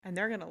 and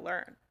they're going to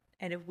learn.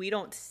 And if we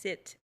don't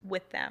sit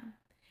with them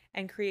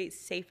and create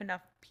safe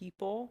enough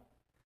people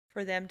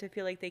for them to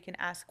feel like they can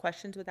ask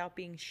questions without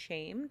being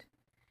shamed,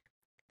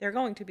 they're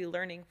going to be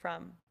learning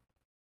from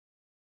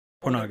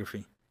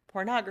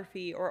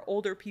pornography or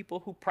older people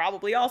who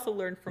probably also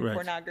learned from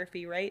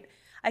pornography, right?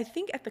 I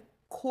think at the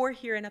core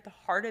here and at the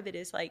heart of it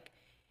is like,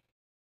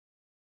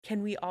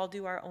 can we all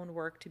do our own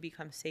work to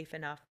become safe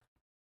enough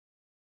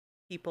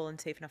people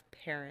and safe enough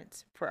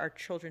parents for our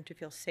children to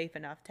feel safe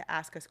enough to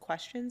ask us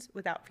questions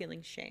without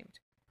feeling shamed.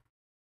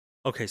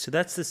 Okay, so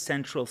that's the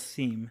central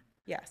theme.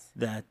 Yes.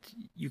 That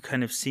you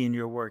kind of see in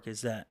your work, is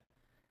that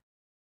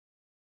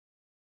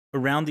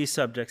around these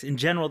subjects, in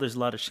general, there's a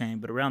lot of shame,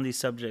 but around these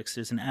subjects,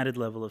 there's an added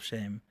level of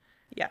shame.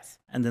 Yes.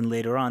 And then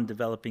later on,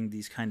 developing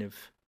these kind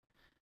of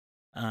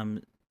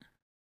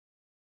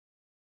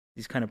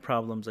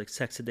problems like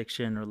sex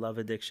addiction or love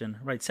addiction.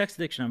 Right, sex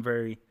addiction,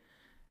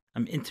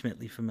 I'm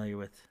intimately familiar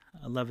with.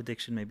 Love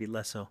addiction, maybe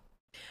less so.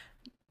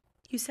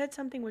 You said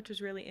something which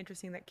was really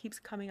interesting that keeps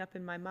coming up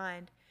in my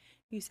mind.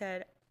 You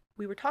said,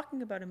 we were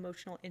talking about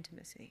emotional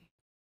intimacy,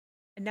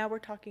 and now we're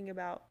talking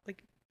about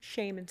like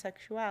shame and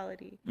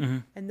sexuality,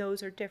 and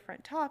those are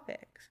different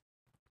topics.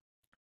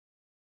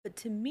 But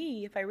to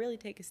me, if I really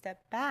take a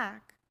step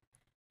back,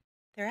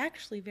 they're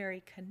actually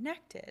very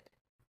connected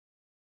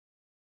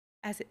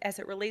as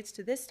it relates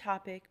to this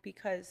topic,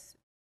 because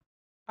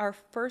our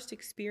first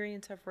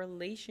experience of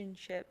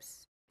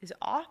relationships is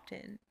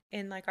often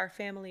in like our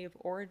family of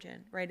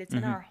origin, right? It's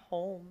in our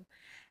home.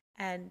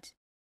 And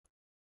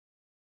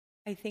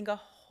I think a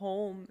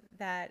home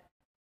that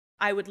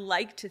I would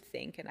like to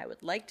think, and I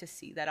would like to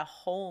see, that a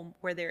home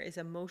where there is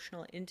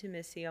emotional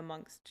intimacy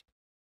amongst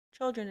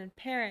children and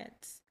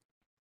parents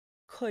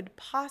could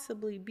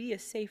possibly be a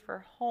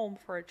safer home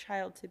for a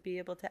child to be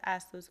able to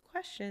ask those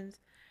questions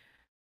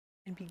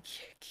and be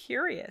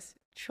curious.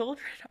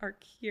 Children are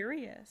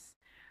curious,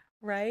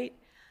 right?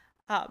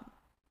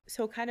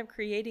 So kind of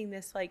creating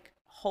this like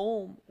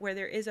home where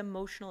there is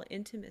emotional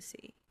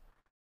intimacy.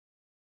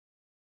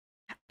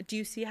 Do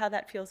you see how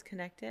that feels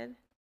connected?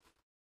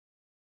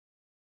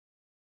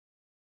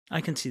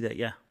 I can see that,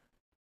 yeah.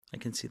 I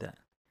can see that.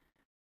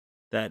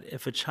 That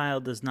if a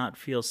child does not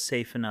feel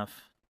safe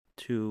enough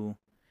to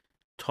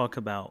talk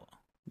about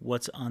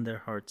what's on their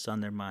hearts, on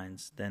their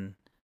minds, then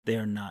they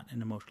are not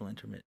in emotional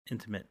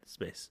intimate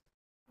space.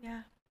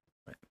 Yeah.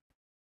 Right.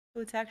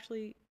 So it's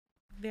actually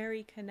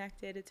very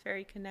connected. It's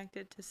very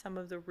connected to some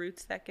of the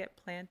roots that get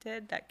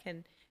planted that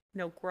can,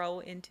 grow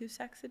into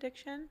sex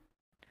addiction,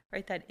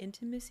 right? That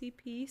intimacy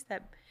piece,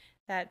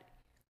 that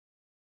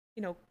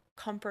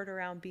comfort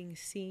around being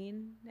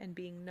seen and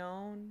being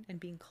known and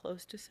being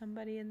close to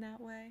somebody in that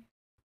way.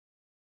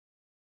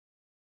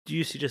 Do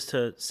you see, just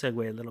to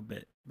segue a little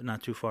bit, but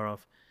not too far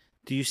off,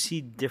 do you see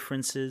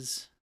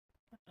differences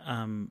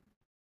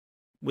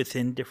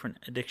within different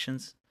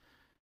addictions?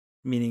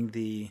 Meaning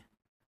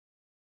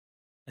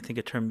I think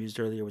a term used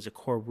earlier was a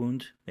core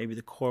wound. Maybe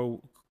the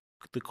core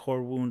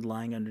wound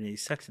lying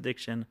underneath sex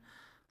addiction,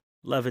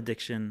 love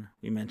addiction.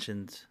 We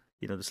mentioned,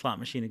 the slot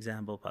machine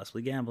example,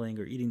 possibly gambling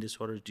or eating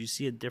disorders. Do you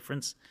see a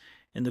difference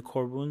in the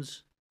core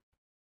wounds,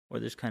 or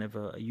there's kind of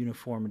a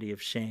uniformity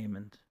of shame,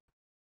 and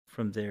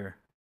from there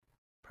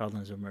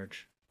problems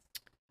emerge?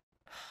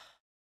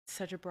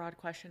 Such a broad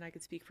question. I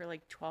could speak for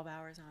like 12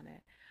 hours on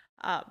it.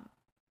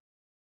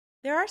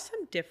 There are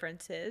some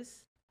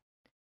differences.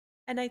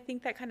 And I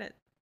think that kind of,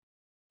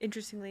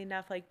 interestingly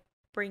enough, like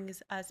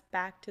brings us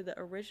back to the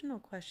original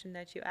question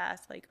that you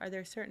asked. Like, are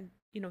there certain,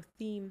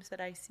 themes that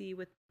I see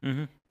with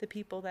the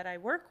people that I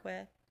work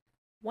with?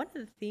 One of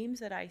the themes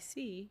that I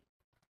see,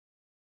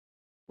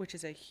 which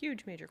is a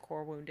huge major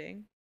core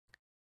wounding,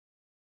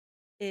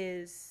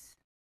 is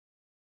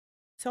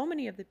so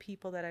many of the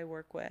people that I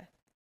work with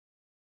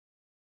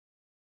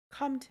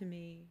come to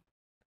me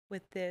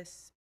with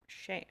this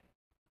shame,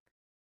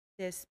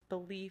 this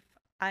belief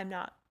I'm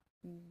not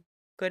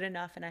good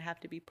enough and I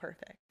have to be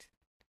perfect,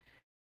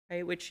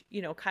 right? Which,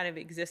 kind of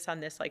exists on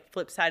this like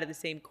flip side of the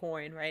same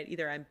coin, right?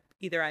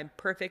 Either I'm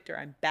perfect or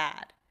I'm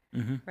bad,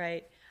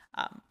 right?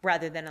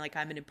 Rather than like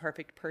I'm an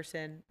imperfect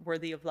person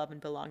worthy of love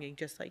and belonging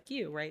just like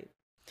you, right?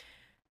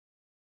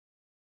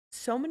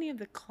 So many of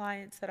the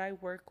clients that I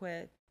work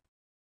with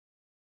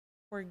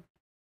were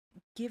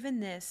given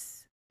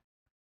this,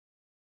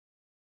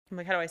 I'm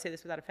like, how do I say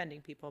this without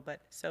offending people?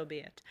 But so be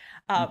it.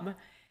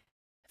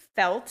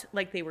 Felt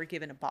like they were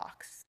given a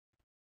box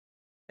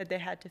that they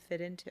had to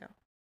fit into.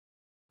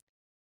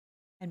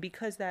 And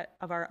because that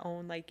of our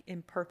own like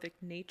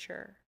imperfect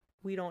nature,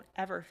 we don't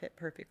ever fit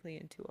perfectly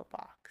into a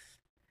box,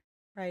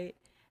 right?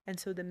 And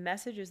so the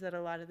messages that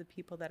a lot of the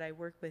people that I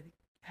work with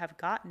have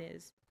gotten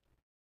is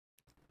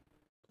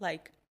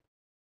like,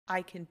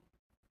 I can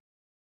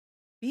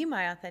be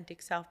my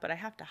authentic self, but I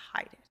have to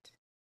hide it,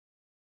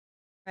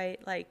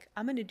 right? Like,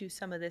 I'm going to do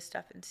some of this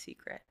stuff in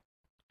secret.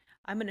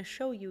 I'm going to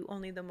show you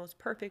only the most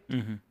perfect,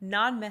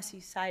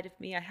 non-messy side of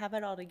me. I have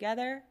it all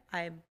together.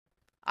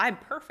 I'm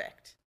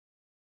perfect,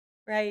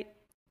 right?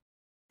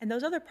 And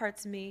those other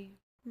parts of me,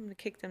 I'm going to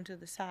kick them to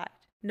the side.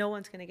 No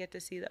one's going to get to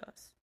see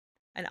those.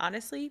 And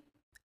honestly,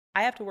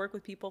 I have to work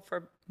with people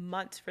for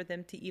months for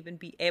them to even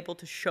be able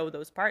to show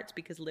those parts,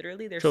 because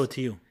literally they're show it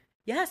to you.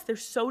 Yes, they're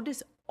so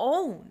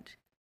disowned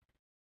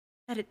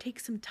that it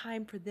takes some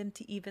time for them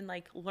to even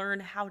like learn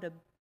how to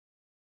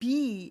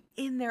be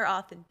in their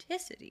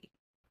authenticity,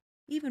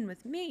 even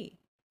with me.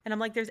 And I'm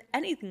like, there's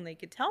anything they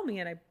could tell me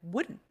and I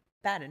wouldn't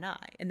bat an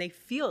eye. And they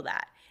feel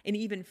that. And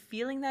even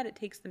feeling that, it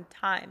takes them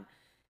time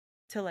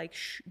to like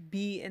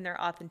be in their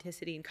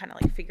authenticity and kind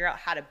of like figure out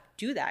how to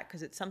do that,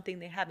 because it's something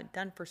they haven't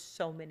done for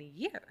so many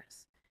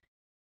years.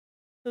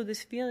 So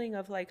this feeling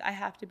of like, I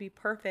have to be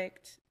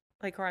perfect,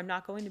 like, or I'm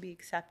not going to be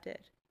accepted.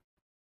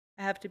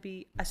 I have to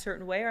be a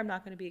certain way or I'm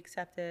not going to be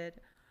accepted,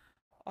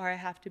 or I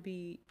have to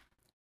be,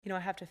 I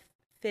have to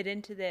fit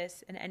into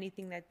this, and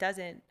anything that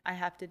doesn't, I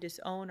have to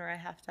disown, or I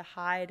have to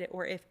hide,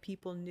 or if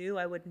people knew,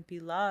 I wouldn't be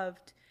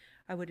loved,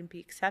 I wouldn't be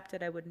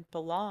accepted, I wouldn't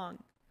belong.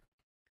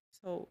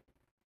 So,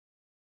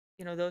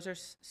 those are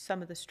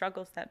some of the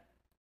struggles that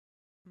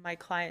my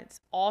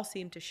clients all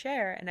seem to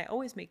share. And I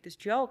always make this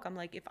joke. I'm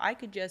like, if I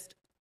could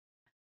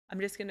I'm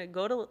just going to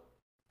go to,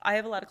 I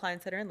have a lot of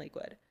clients that are in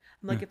Lakewood.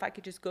 I'm like, if I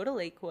could just go to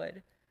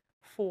Lakewood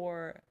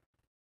for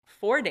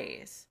 4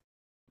 days,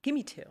 give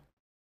me 2,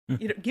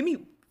 give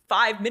me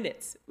 5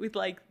 minutes with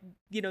like,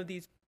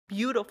 these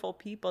beautiful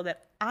people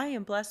that I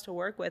am blessed to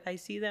work with. I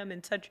see them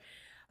in such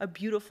a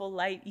beautiful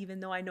light, even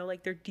though I know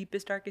like their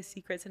deepest, darkest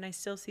secrets, and I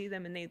still see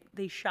them, and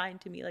they shine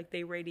to me, like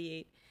they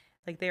radiate,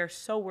 like they are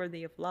so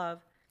worthy of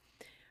love,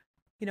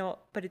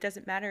 but it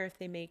doesn't matter if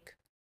they make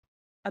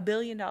 $1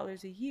 billion a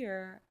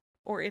year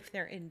or if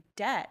they're in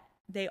debt.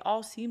 They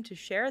all seem to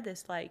share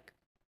this, like,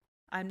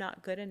 I'm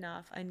not good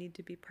enough, I need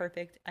to be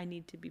perfect, I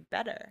need to be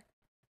better.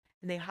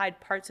 And they hide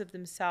parts of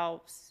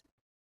themselves,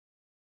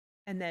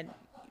 and then,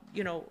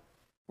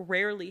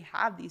 rarely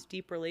have these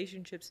deep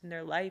relationships in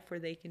their life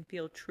where they can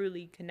feel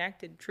truly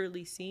connected,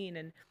 truly seen,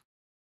 and,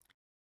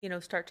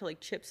 start to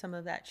like chip some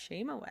of that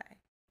shame away.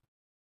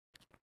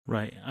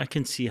 Right. I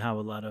can see how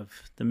a lot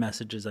of the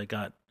messages I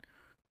got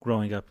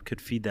growing up could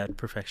feed that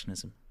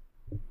perfectionism.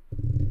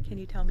 Can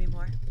you tell me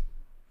more?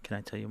 Can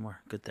I tell you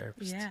more? Good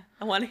therapist. Yeah,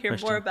 I want to hear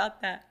more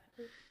about that.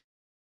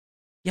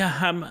 Yeah,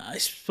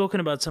 I've spoken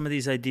about some of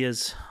these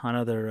ideas on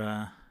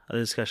other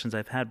discussions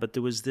I've had, but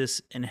there was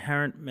this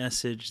inherent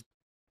message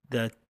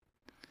that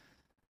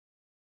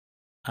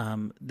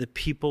the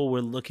people we're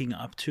looking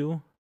up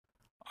to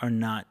are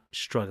not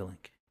struggling.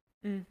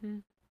 Mm-hmm.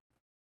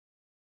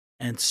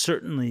 And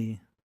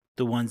certainly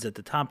the ones at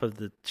the top of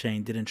the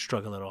chain didn't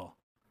struggle at all.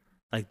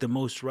 Like the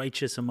most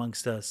righteous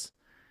amongst us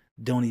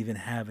don't even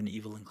have an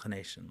evil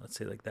inclination, let's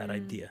say, like that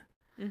idea,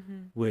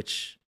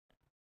 which,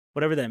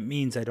 whatever that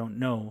means, I don't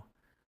know.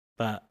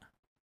 But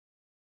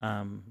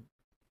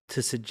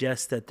to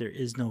suggest that there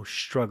is no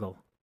struggle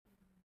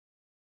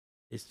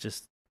is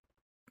just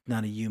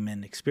not a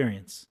human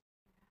experience.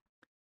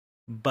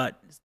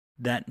 But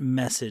that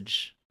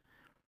message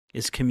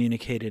is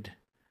communicated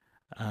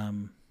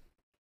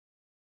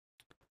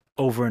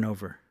over and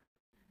over.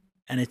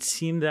 And it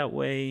seemed that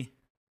way.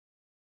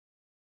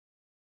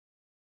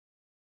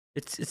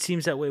 It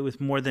seems that way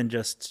with more than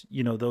just,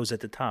 those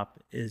at the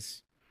top.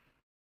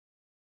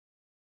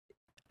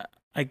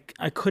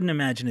 I couldn't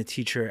imagine a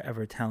teacher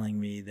ever telling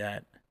me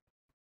that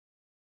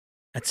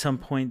at some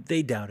point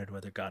they doubted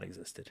whether God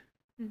existed.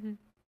 Mm-hmm.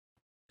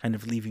 Kind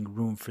of leaving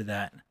room for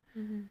that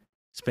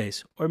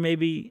space. Or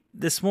maybe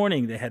this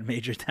morning they had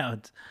major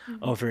doubts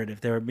over it,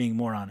 if they were being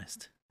more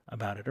honest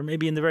about it. Or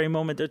maybe in the very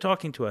moment they're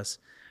talking to us,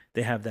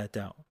 they have that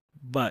doubt.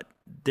 But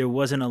there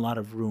wasn't a lot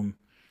of room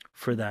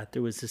for that.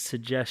 There was a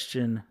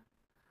suggestion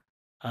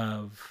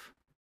of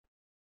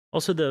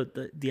also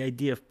the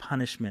idea of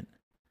punishment,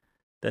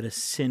 that a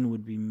sin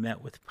would be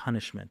met with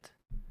punishment.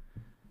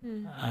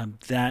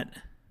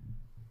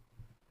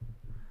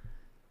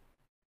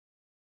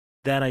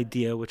 That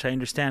idea, which I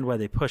understand why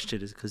they pushed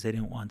it, is because they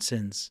didn't want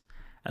sins,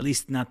 at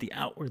least not the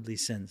outwardly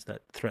sins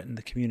that threaten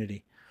the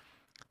community.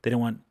 They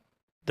don't want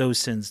those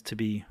sins to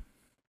be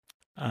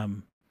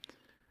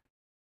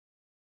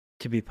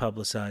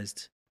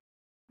publicized.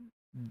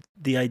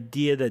 The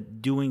idea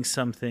that doing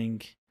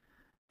something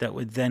that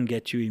would then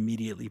get you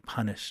immediately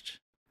punished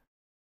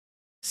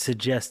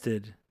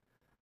suggested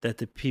that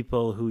the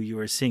people who you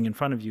were seeing in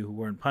front of you who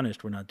weren't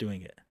punished were not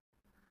doing it.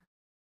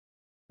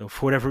 So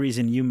for whatever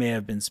reason, you may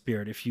have been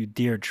spared if you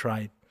dared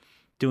try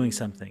doing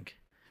something.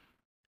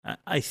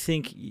 I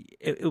think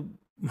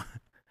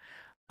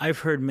I've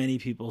heard many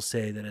people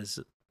say that as,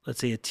 let's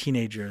say, a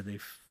teenager,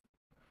 they've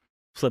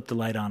flipped the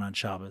light on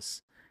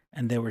Shabbos,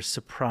 and they were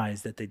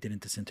surprised that they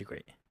didn't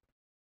disintegrate.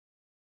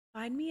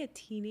 Find me a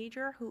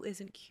teenager who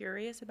isn't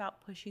curious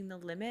about pushing the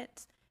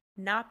limits,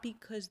 not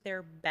because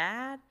they're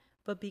bad,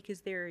 but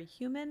because they're a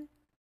human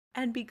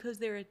and because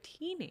they're a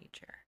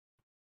teenager.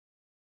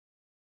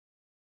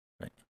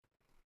 Right.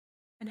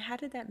 And how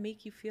did that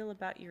make you feel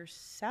about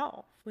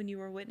yourself when you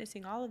were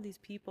witnessing all of these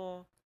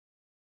people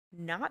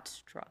not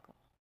struggle,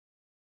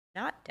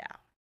 not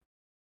doubt?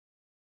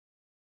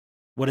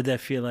 What did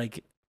that feel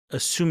like,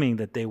 assuming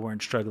that they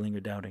weren't struggling or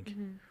doubting?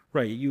 Mm-hmm.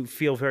 Right. You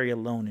feel very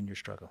alone in your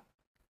struggle.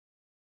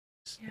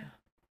 Yeah.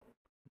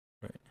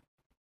 Right.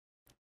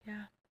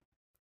 Yeah.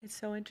 It's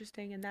so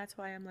interesting. And that's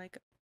why I'm like,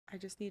 I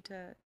just need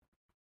to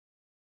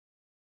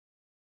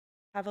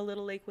have a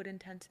little Lakewood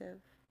intensive,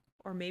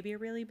 or maybe a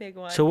really big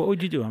one. So what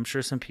would you do? I'm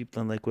sure some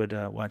people in Lakewood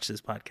watch this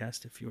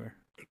podcast if you were,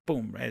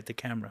 boom, right at the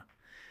camera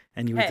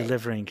and you were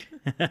delivering.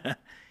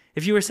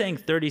 If you were saying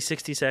 30,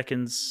 60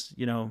 seconds,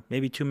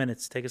 maybe 2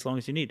 minutes, take as long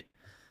as you need.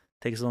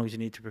 Take as long as you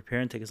need to prepare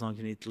and take as long as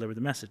you need to deliver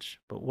the message.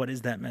 But what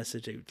is that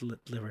message that you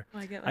deliver?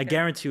 Well, I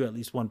guarantee you at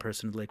least one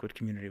person in the Lakewood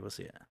community will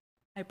see it.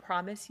 I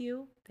promise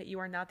you that you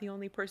are not the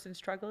only person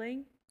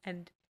struggling.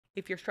 And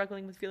if you're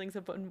struggling with feelings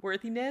of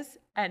unworthiness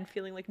and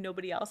feeling like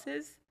nobody else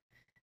is,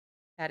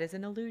 that is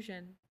an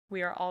illusion.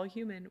 We are all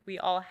human. We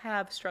all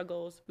have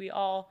struggles. We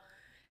all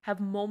have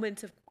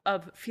moments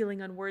of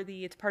feeling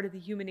unworthy. It's part of the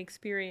human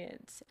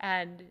experience.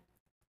 And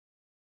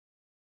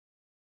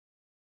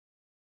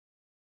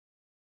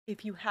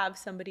if you have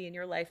somebody in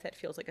your life that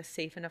feels like a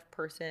safe enough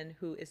person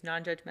who is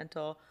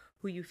non-judgmental,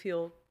 who you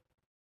feel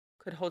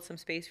could hold some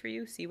space for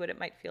you, see what it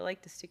might feel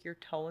like to stick your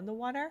toe in the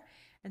water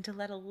and to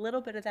let a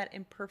little bit of that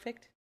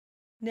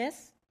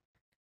imperfectness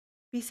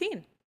be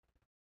seen.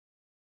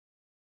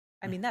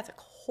 I mean, that's a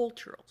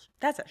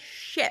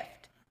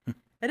shift.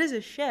 That is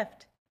a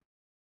shift.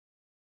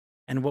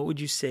 And what would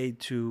you say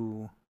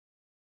to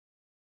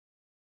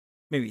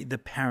maybe the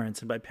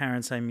parents? And by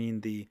parents, I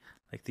mean the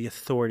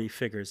authority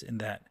figures in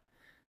that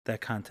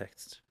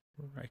context,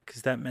 right?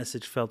 Because that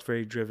message felt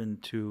very driven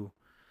to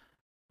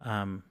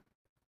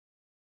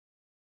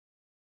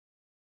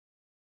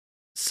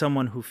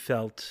someone who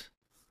felt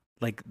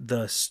like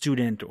the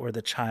student or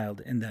the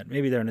child in that.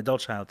 Maybe they're an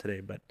adult child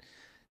today, but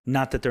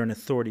not that they're an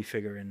authority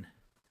figure in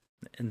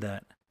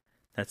that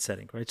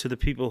setting, right? So the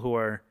people who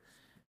are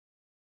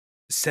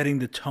setting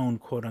the tone,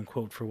 quote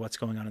unquote, for what's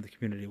going on in the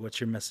community, what's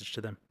your message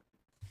to them?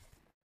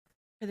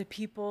 For the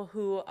people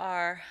who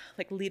are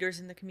like leaders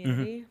in the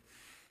community,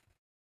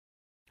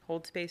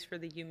 hold space for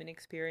the human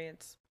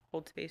experience,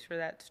 hold space for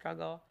that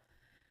struggle.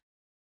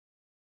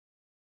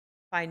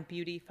 Find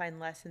beauty, find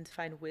lessons,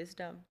 find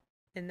wisdom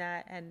in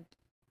that. And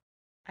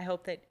I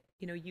hope that,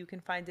 you can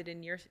find it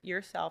in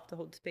yourself to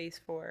hold space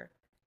for,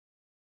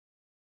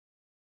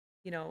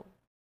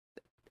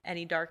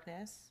 any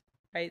darkness,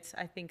 right? So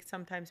I think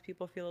sometimes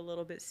people feel a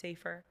little bit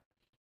safer,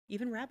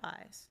 even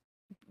rabbis,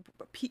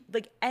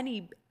 like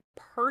any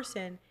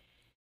person,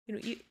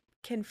 you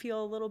can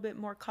feel a little bit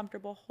more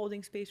comfortable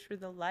holding space for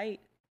the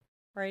light,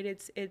 right?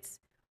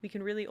 We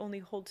can really only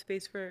hold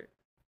space for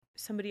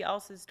somebody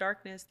else's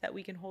darkness that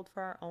we can hold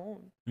for our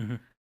own,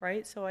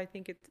 right? So I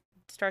think it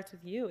starts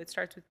with you. It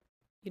starts with,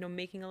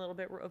 making a little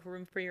bit of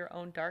room for your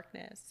own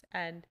darkness.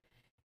 And,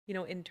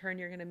 in turn,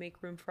 you're going to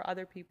make room for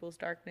other people's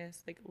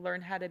darkness. Like,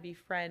 learn how to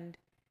befriend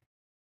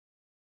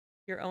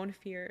your own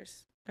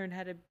fears. Learn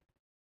how to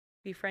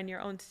befriend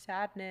your own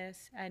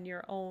sadness and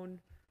your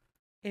own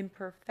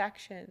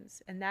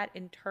imperfections. And that,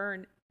 in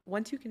turn,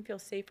 once you can feel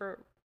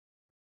safer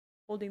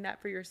holding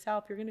that for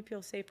yourself, you're going to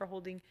feel safer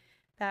holding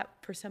that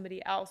for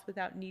somebody else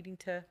without needing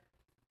to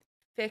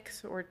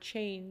fix or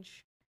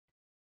change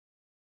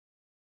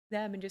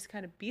them, and just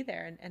kind of be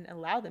there and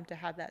allow them to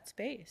have that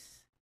space.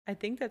 I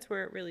think that's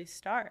where it really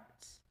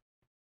starts.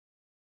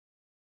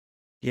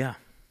 Yeah.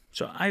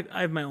 So I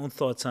have my own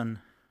thoughts on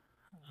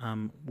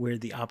where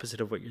the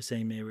opposite of what you're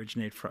saying may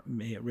originate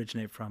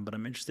from, but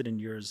I'm interested in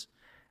yours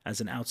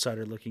as an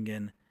outsider looking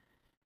in.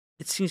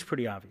 It seems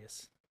pretty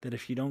obvious that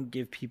if you don't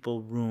give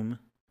people room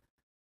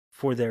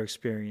for their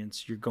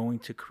experience, you're going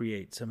to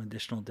create some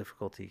additional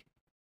difficulty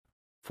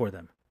for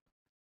them.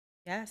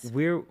 Yes.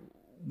 Where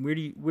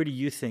do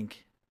you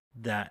think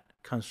that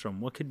comes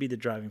from? What could be the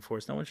driving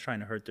force? No one's trying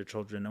to hurt their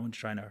children. No one's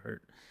trying to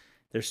hurt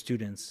their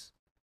students.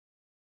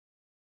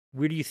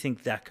 Where do you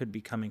think that could be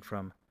coming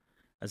from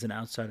as an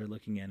outsider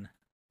looking in?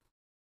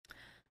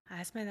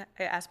 I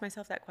ask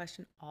myself that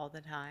question all the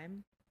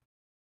time.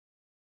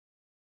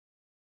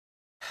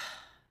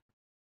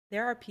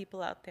 There are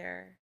people out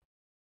there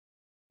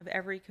of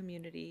every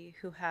community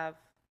who have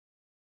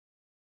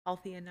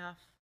healthy enough,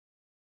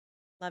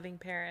 loving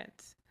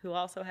parents who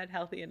also had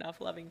healthy enough,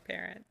 loving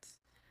parents.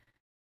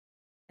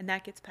 And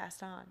that gets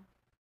passed on.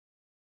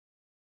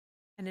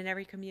 And in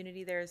every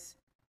community, there's,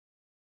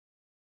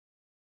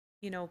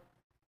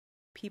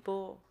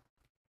 people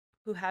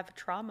who have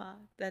trauma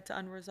that's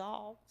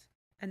unresolved,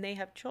 and they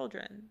have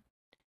children,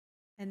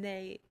 and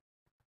they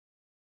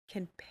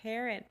can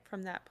parent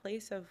from that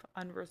place of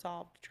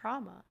unresolved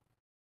trauma,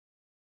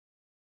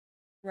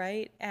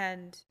 right?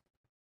 And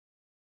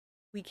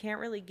we can't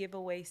really give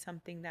away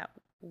something that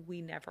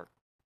we never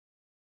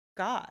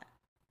got.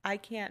 I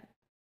can't,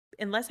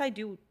 unless I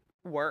do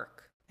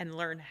work and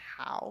learn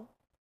how,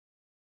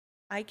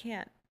 I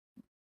can't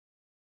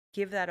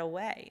give that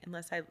away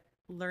unless I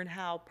learn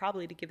how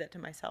probably to give that to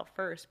myself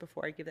first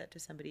before I give that to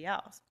somebody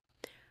else.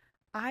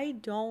 I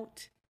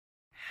don't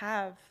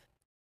have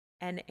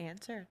an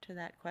answer to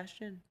that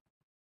question.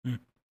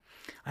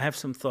 I have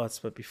some thoughts,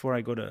 but before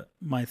I go to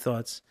my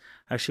thoughts,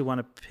 I actually want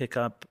to pick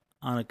up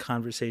on a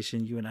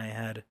conversation you and I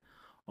had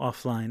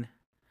offline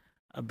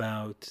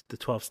about the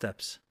 12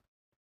 steps.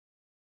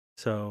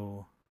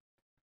 So,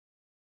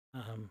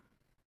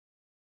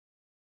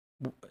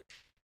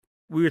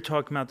 we were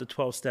talking about the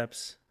 12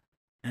 steps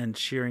and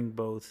sharing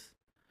both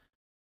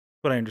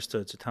what I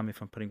understood. So tell me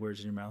if I'm putting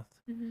words in your mouth.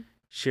 Mm-hmm.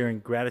 Sharing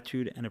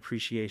gratitude and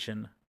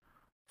appreciation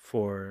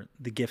for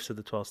the gifts of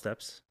the 12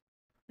 steps.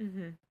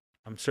 Mm-hmm.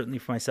 Certainly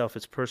for myself,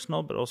 it's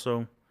personal, but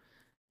also,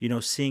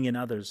 seeing in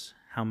others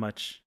how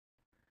much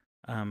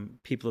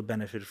people have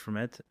benefited from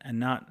it, and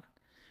not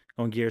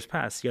going years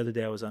past. The other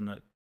day I was on a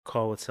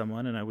call with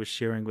someone, and I was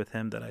sharing with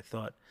him that I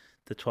thought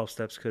the 12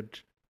 steps could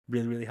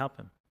really, really help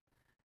him.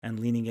 And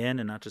leaning in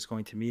and not just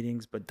going to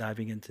meetings, but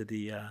diving into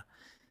the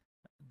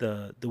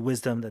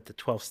wisdom that the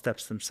 12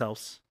 steps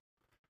themselves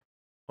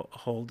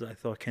hold, I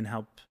thought can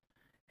help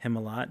him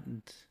a lot.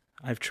 And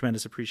I have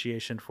tremendous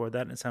appreciation for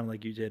that. And it sounded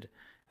like you did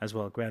as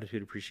well.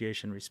 Gratitude,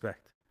 appreciation,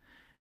 respect.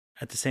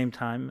 At the same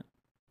time,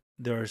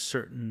 there are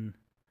certain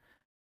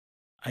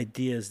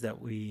ideas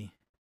that we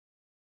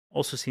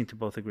also seem to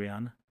both agree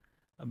on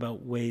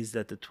about ways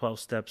that the 12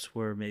 steps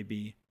were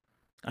maybe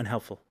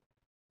unhelpful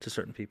to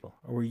certain people,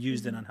 or were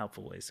used in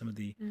unhelpful ways, some of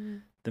the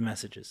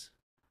messages.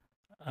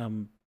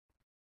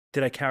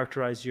 Did I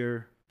characterize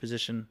your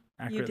position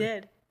accurately? You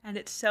did. And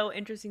it's so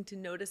interesting to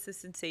notice the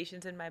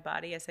sensations in my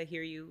body as I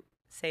hear you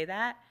say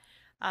that.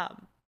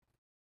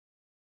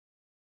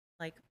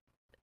 Like,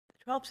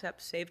 the 12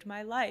 steps saved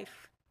my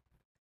life.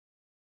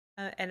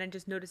 And I'm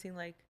just noticing,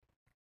 like,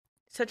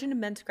 such an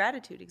immense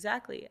gratitude,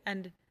 exactly.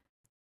 And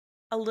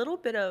a little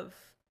bit of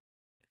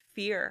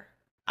fear.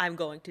 I'm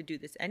going to do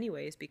this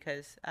anyways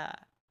because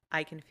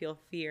I can feel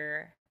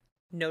fear,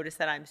 notice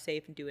that I'm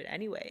safe, and do it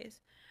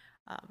anyways.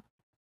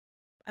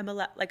 I'm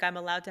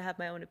allowed to have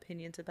my own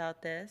opinions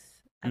about this.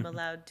 I'm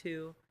allowed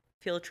to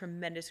feel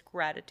tremendous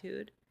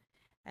gratitude,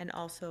 and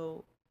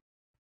also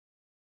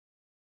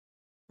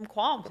some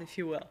qualms, if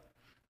you will.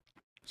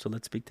 So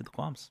let's speak to the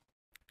qualms.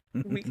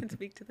 We can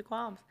speak to the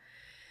qualms.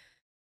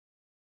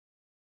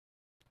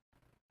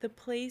 The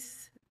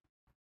place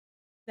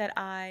that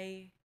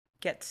I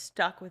get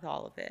stuck with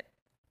all of it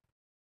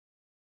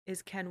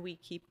is, can we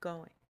keep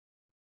going?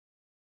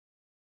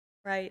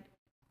 Right?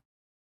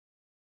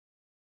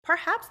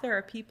 Perhaps there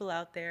are people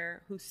out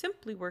there who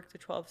simply work the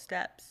 12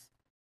 steps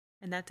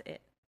and that's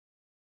it.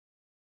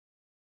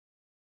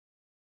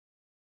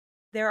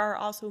 There are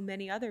also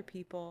many other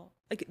people,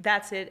 like,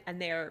 that's it,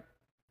 and they're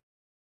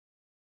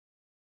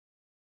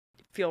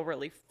feel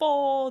really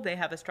full, they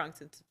have a strong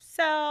sense of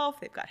self,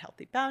 they've got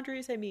healthy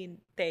boundaries. I mean,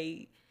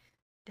 they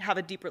have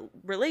a deeper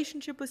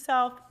relationship with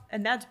self,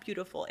 and that's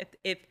beautiful.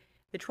 If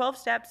the 12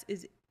 steps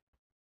is,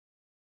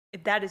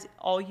 if that is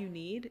all you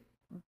need,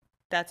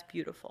 that's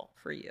beautiful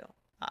for you.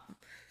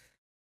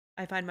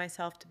 I find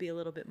myself to be a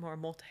little bit more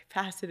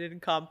multifaceted and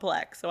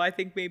complex, so I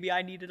think maybe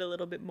I needed a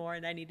little bit more,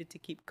 and I needed to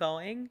keep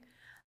going.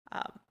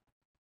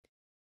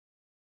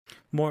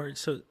 More,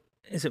 so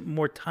is it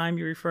more time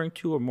you're referring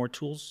to, or more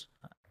tools?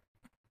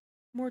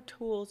 More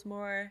tools,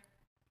 more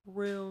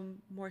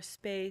room, more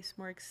space,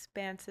 more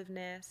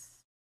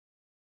expansiveness,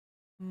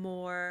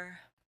 more.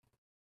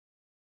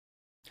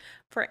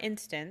 For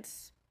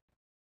instance,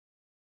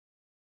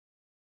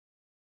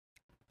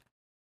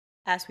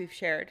 as we've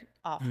shared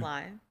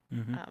offline,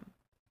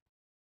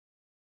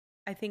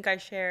 I think I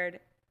shared,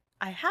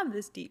 I have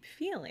this deep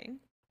feeling.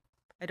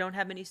 I don't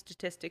have any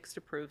statistics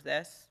to prove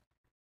this,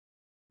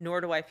 nor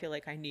do I feel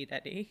like I need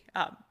any.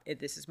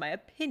 This is my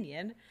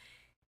opinion,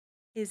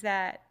 is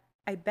that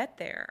I bet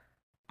there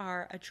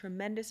are a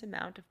tremendous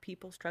amount of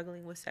people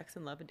struggling with sex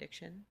and love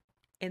addiction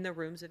in the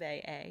rooms of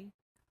AA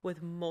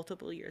with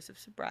multiple years of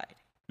sobriety.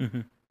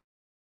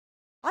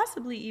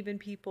 Possibly even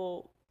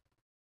people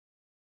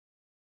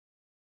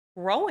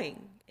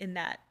growing in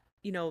that,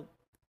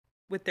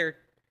 with their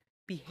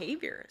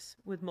behaviors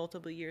with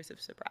multiple years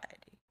of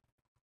sobriety.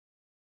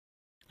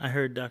 I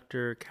heard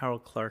Dr. Carol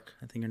Clark,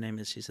 I think her name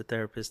is, she's a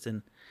therapist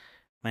in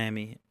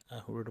Miami,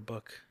 who wrote a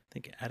book, I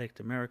think Addict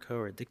America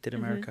or Addicted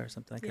America or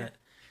something like that.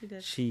 She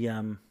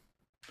did.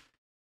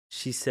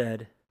 She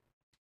said, it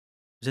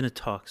was in a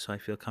talk, so I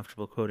feel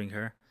comfortable quoting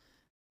her,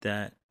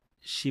 that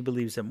she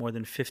believes that more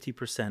than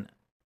 50%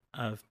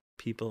 of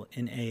people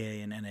in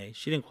AA and NA,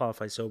 she didn't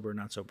qualify sober or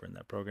not sober in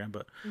that program,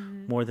 but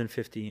more than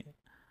 50%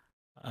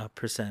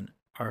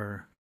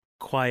 are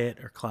quiet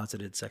or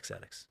closeted sex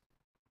addicts.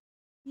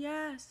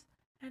 Yes,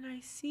 and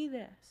I see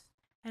this,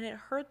 and it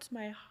hurts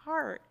my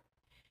heart,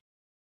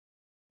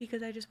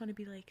 because I just want to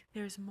be like,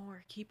 there's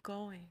more, keep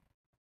going.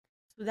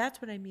 So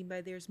that's what I mean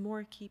by there's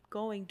more, keep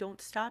going,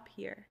 don't stop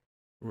here.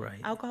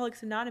 Right.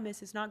 Alcoholics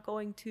Anonymous is not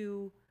going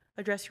to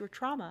address your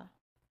trauma.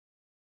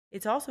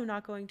 It's also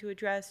not going to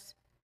address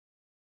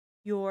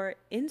your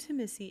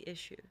intimacy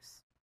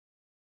issues.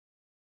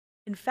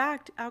 In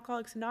fact,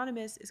 Alcoholics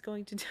Anonymous is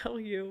going to tell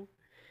you,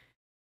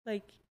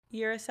 like,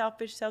 you're a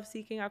selfish,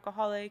 self-seeking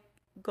alcoholic,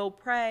 go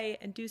pray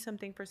and do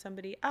something for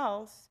somebody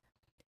else.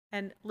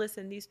 And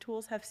listen, these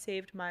tools have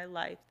saved my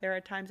life. There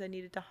are times I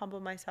needed to humble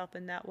myself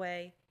in that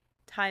way,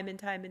 time and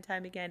time and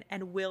time again,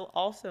 and will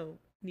also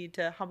need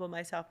to humble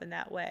myself in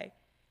that way.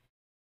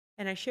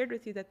 And I shared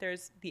with you that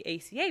there's the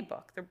ACA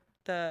book,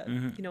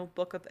 the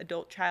book of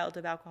adult child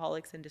of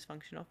alcoholics and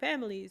dysfunctional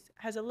families,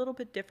 has a little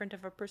bit different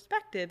of a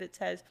perspective. It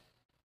says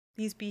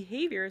these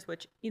behaviors,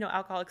 which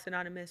Alcoholics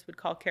Anonymous would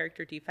call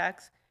character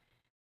defects,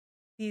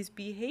 these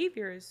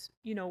behaviors,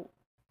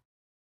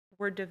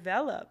 were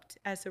developed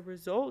as a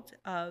result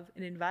of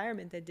an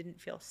environment that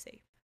didn't feel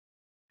safe,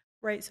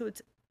 right? So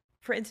it's,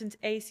 for instance,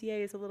 ACA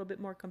is a little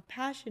bit more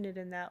compassionate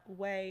in that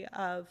way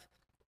of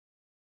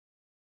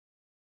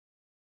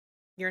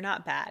you're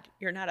not bad.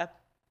 You're not a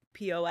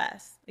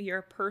POS. You're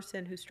a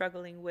person who's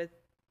struggling with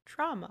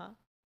trauma.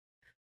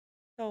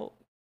 So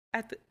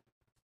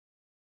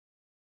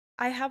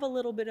I have a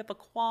little bit of a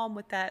qualm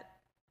with that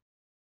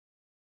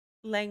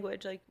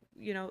language, like,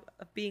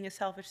 of being a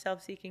selfish,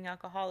 self-seeking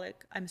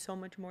alcoholic. I'm so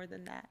much more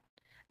than that.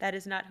 That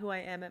is not who I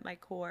am at my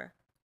core.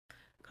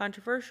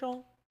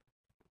 Controversial?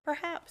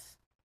 Perhaps.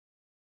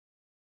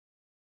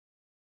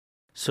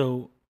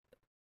 So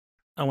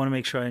I want to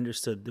make sure I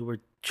understood. There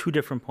were two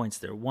different points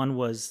there. One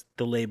was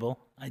the label,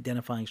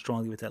 identifying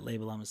strongly with that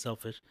label. I'm a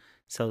selfish,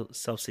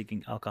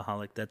 self-seeking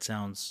alcoholic. That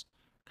sounds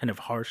kind of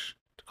harsh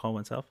to call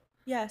oneself.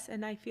 Yes,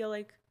 and I feel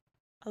like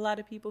a lot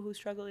of people who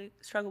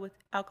struggle with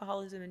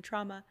alcoholism and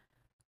trauma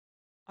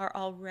are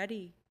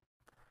already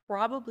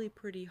probably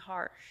pretty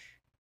harsh.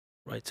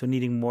 Right, so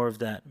needing more of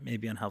that may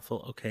be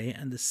unhelpful. Okay,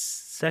 and the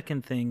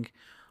second thing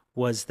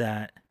was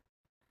that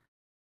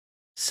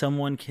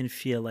someone can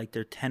feel like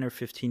they're 10 or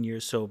 15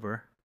 years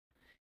sober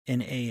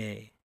in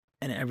AA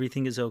and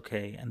everything is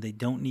okay and they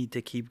don't need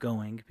to keep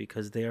going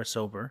because they are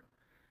sober,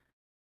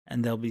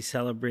 and they'll be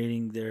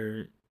celebrating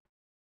their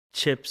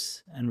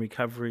chips and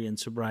recovery and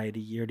sobriety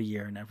year to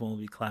year, and everyone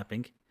will be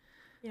clapping.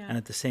 Yeah. And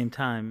at the same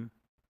time,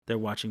 they're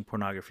watching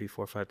pornography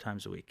 4 or 5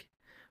 times a week.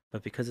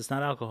 But because it's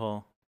not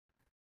alcohol,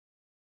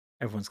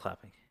 everyone's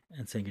clapping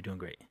and saying you're doing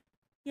great.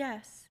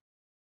 Yes.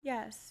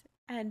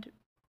 And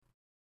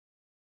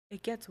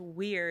it gets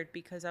weird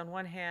because on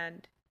one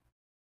hand,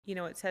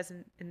 it says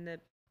in the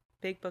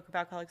big book of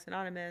Alcoholics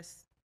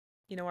Anonymous,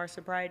 our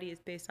sobriety is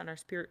based on our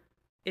spirit.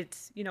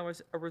 It's,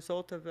 as a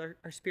result of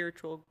our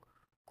spiritual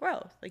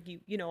growth. Like,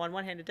 on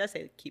one hand, it does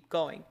say keep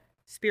going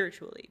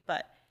spiritually.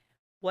 But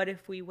what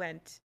if we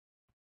went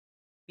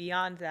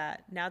beyond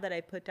that? Now that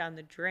I put down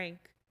the drink,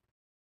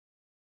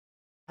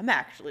 I'm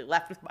actually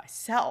left with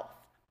myself.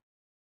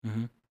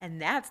 Mm-hmm.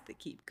 And that's the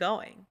keep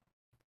going.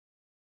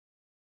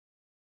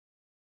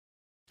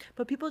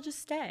 But people just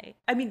stay.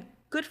 I mean,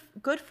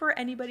 good for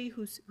anybody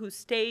who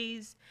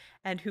stays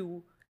and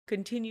who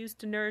continues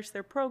to nourish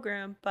their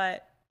program,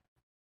 but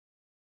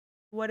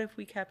what if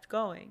we kept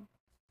going?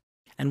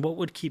 And what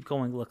would keep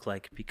going look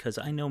like? Because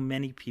I know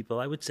many people,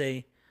 I would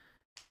say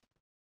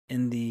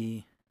in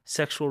the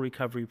sexual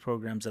recovery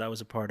programs that I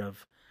was a part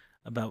of,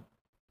 about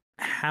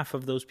half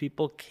of those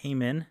people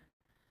came in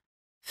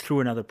through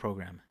another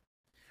program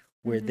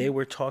where they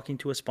were talking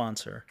to a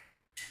sponsor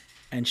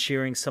and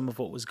sharing some of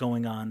what was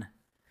going on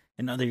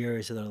in other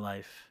areas of their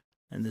life.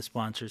 And the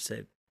sponsor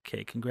said,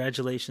 okay,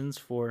 congratulations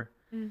for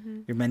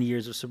your many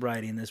years of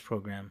sobriety in this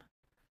program,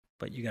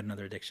 but you got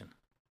another addiction.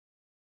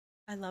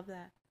 I love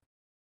that.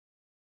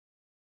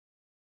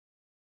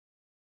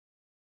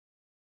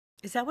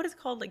 Is that what it's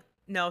called? Like,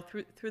 no,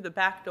 through the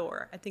back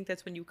door. I think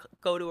that's when you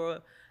go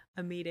to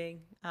a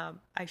meeting.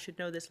 I should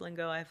know this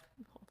lingo. I've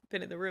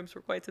been in the rooms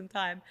for quite some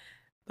time,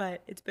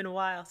 but it's been a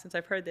while since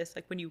I've heard this.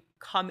 Like when you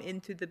come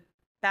into the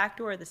back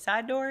door or the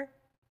side door.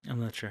 I'm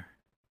not sure.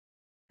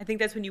 I think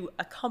that's when you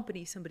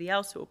accompany somebody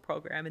else to a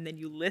program and then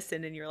you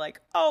listen and you're like,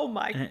 oh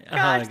my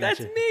gosh, that's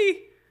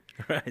me.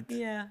 Right.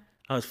 Yeah.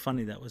 Oh, it's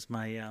funny. That was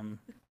my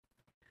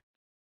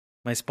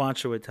my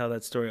sponsor would tell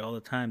that story all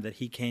the time, that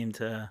he came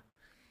to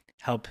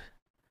help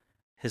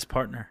his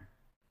partner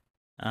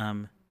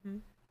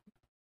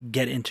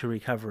get into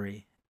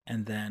recovery,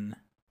 and then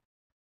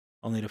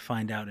only to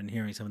find out and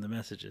hearing some of the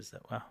messages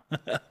that, wow,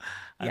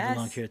 I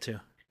belong here too.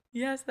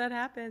 Yes, that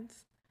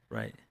happens.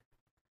 Right.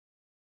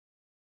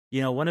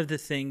 One of the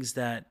things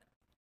that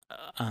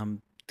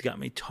got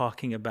me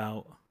talking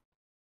about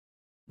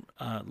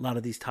a lot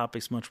of these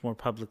topics much more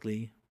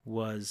publicly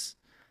was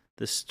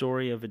the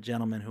story of a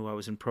gentleman who I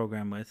was in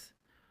program with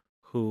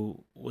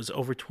who was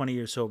over 20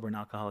 years sober in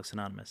Alcoholics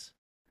Anonymous.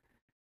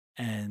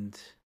 And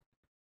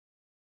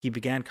he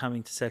began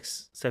coming to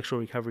sexual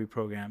recovery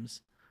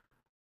programs,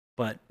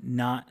 but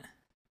not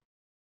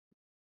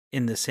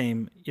in the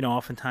same,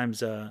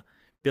 oftentimes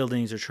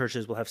buildings or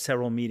churches will have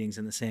several meetings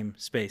in the same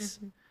space.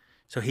 Mm-hmm.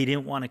 So he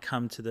didn't want to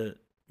come to the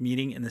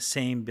meeting in the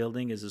same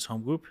building as his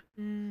home group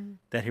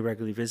that he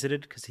regularly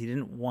visited, because he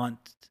didn't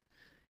want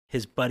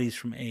his buddies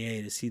from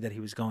AA to see that he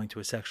was going to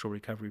a sexual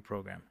recovery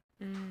program.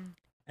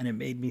 And it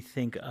made me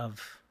think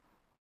of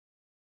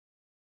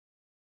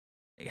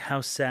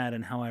how sad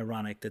and how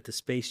ironic that the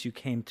space you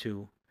came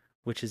to,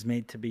 which is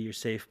made to be your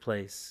safe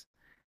place,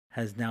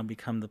 has now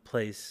become the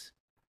place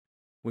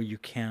where you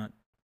can't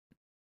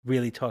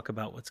really talk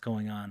about what's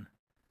going on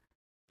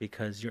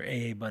because your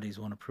AA buddies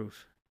won't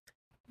approve.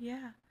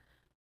 Yeah.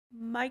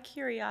 My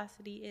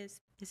curiosity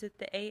is it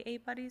the AA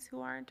buddies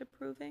who aren't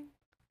approving?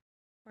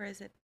 Or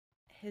is it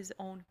his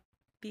own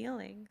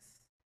feelings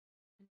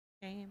and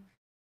shame?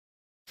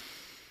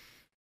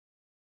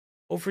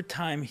 Over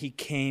time,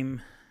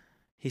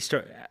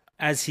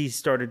 as he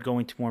started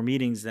going to more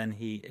meetings, then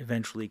he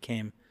eventually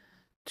came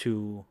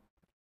to,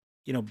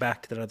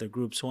 back to that other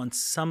group. So on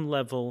some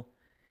level,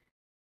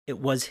 it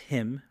was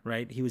him,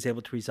 right? He was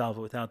able to resolve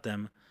it without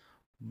them,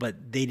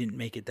 but they didn't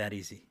make it that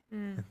easy.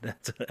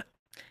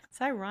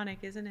 It's ironic,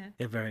 isn't it?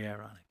 Yeah, very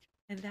ironic.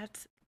 And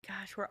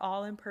gosh, we're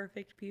all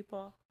imperfect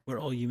people. We're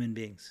all human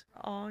beings.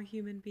 All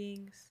human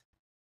beings.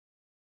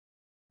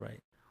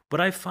 Right.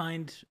 What I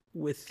find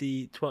with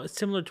the 12,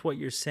 similar to what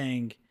you're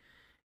saying,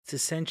 it's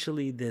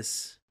essentially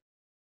this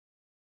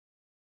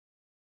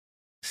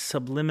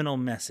subliminal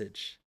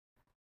message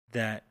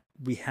that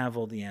we have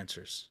all the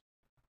answers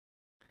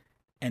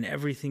and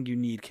everything you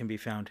need can be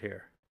found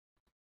here.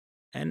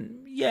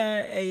 And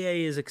yeah,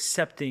 AA is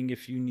accepting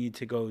if you need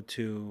to go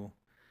to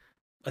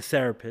a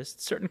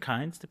therapist, certain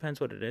kinds, depends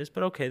what it is,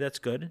 but okay, that's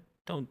good.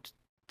 Don't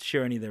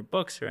share any of their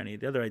books or any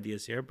of the other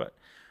ideas here, but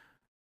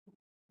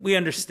we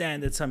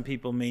understand that some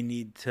people may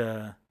need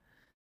to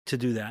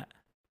do that.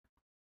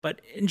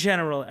 But in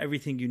general,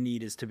 everything you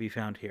need is to be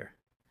found here.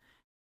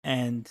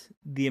 And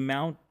the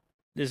amount,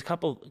 there's a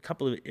couple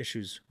of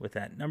issues with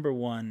that. Number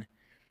one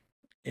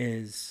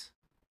is,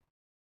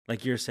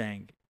 like you're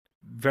saying,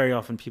 very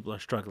often people are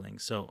struggling,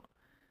 so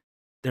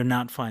they're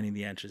not finding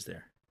the answers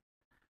there.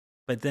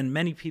 But then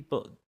many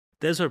people,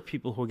 those are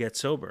people who get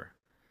sober.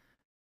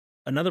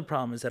 Another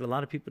problem is that a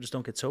lot of people just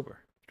don't get sober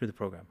through the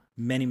program.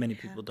 Many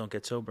people don't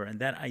get sober. And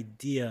that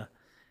idea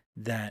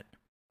that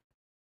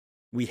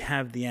we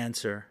have the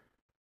answer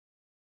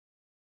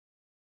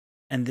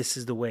and this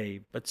is the way,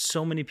 but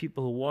so many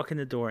people who walk in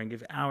the door and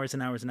give hours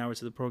and hours and hours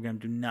to the program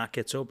do not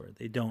get sober.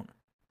 They don't.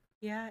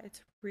 Yeah,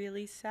 it's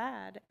really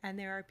sad. And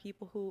there are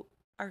people who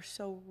are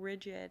so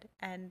rigid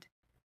and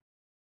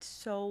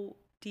so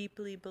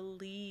deeply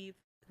believe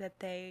that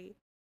they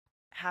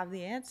have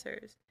the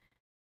answers.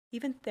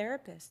 Even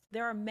therapists.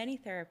 There are many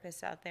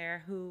therapists out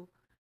there who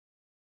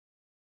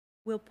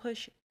will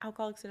push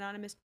Alcoholics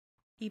Anonymous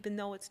even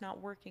though it's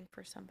not working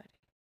for somebody.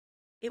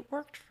 It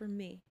worked for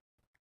me.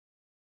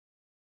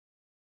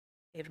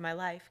 Saved my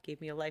life, gave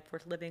me a life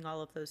worth living,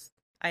 all of those.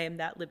 I am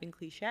that living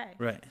cliche.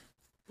 Right.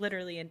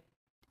 Literally.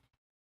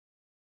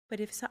 But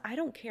I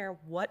don't care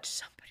what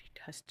somebody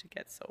does to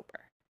get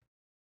sober.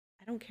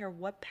 I don't care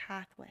what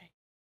pathway.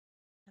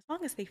 As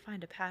long as they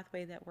find a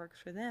pathway that works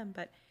for them,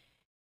 but,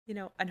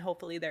 and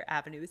hopefully their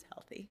avenue is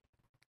healthy.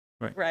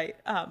 Right. Right.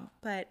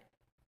 But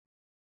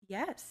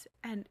yes,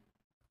 and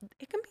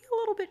it can be a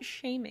little bit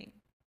shaming.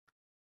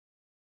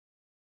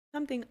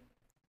 Something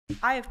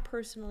I have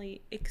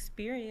personally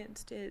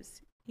experienced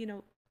is,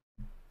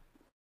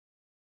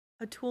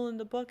 a tool in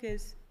the book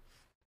is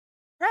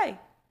pray.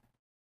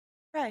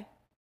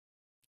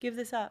 Give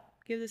this up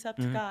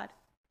to God.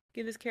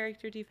 Give this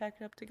character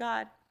defect up to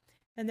God.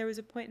 And there was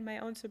a point in my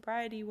own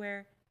sobriety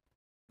where,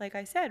 like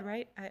I said,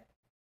 right,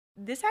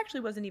 this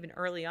actually wasn't even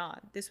early on.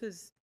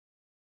 It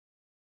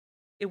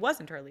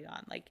wasn't early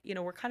on. Like,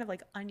 we're kind of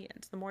like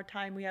onions. The more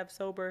time we have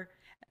sober,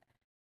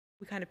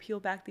 we kind of peel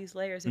back these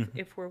layers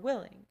if we're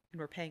willing and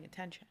we're paying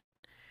attention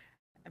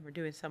and we're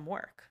doing some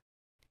work,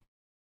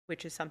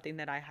 which is something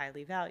that I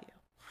highly value.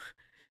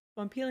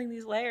 So I'm peeling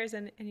these layers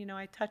and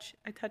I touch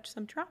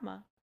some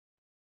trauma,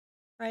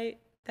 right?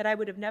 That I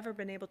would have never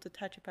been able to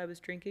touch if I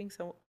was drinking.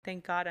 So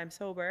thank God I'm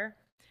sober.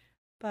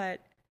 But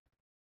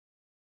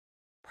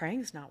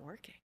praying's not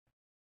working,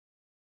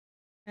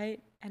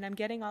 right? And I'm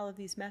getting all of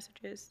these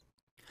messages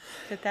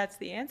that that's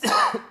the answer,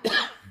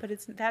 but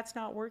that's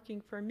not working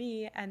for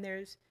me. And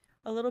there's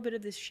a little bit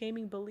of this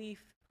shaming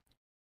belief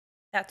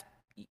that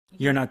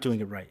you're not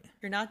doing it right.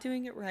 You're not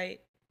doing it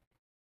right.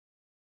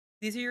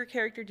 These are your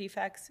character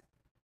defects.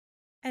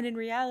 And in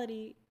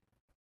reality,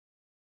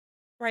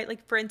 right,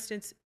 like for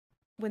instance,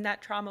 when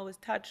that trauma was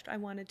touched,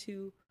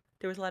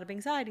 there was a lot of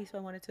anxiety, so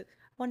I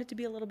wanted to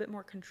be a little bit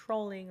more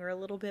controlling or a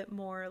little bit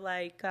more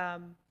like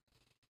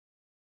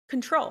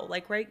control,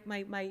 like, right,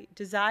 my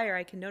desire,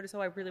 I can notice,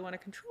 I really want to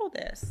control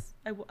this.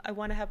 I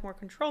want to have more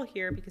control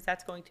here because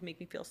that's going to make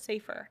me feel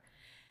safer.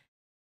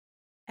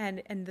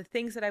 And the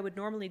things that I would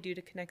normally do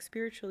to connect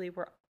spiritually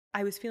were,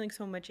 I was feeling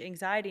so much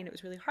anxiety and it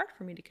was really hard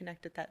for me to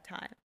connect at that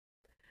time.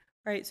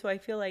 Right. So I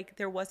feel like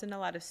there wasn't a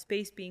lot of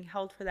space being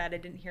held for that. I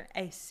didn't hear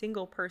a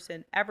single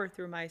person ever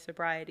through my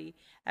sobriety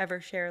ever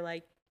share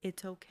like,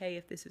 it's okay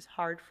if this is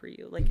hard for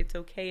you. Like, it's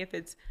okay if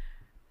it's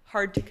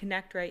hard to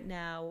connect right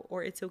now,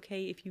 or it's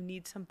okay if you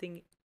need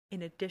something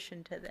in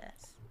addition to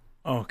this.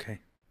 Oh, okay.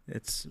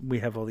 We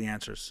have all the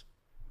answers.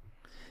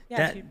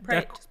 Yeah,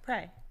 just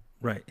pray.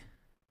 Right.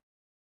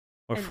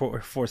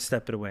 Or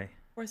step it away.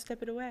 Or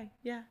step it away.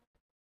 Yeah.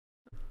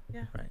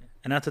 Yeah. Right.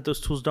 And not that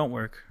those tools don't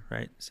work,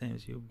 right? Same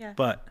as you. Yeah.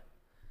 But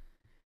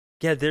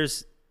yeah, I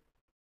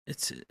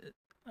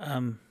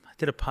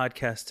did a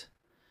podcast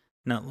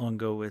not long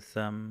ago with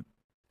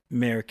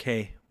Mayor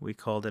Kay. We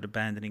called it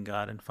Abandoning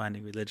God and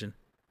Finding Religion.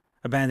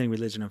 Abandoning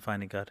Religion and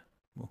Finding God.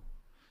 Well,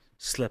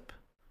 slip.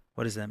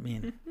 What does that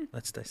mean?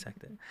 Let's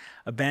dissect it.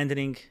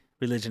 Abandoning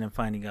Religion and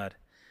Finding God.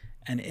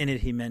 And in it,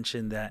 he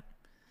mentioned that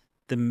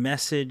the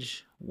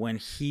message when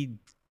he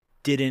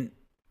didn't,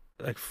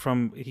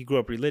 he grew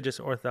up religious,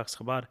 Orthodox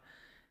Chabad,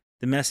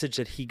 the message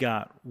that he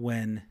got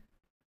when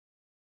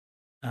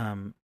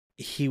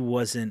he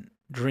wasn't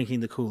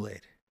drinking the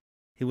Kool-Aid,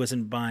 he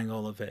wasn't buying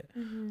all of it,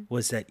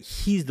 was that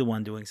he's the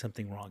one doing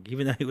something wrong.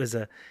 Even though he was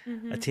a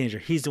teenager,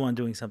 he's the one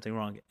doing something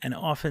wrong. And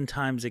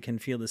oftentimes it can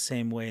feel the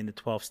same way in the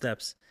 12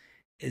 steps,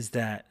 is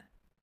that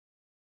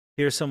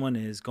here someone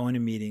is going to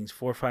meetings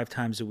 4 or 5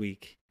 times a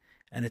week,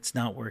 and it's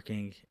not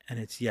working, and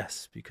it's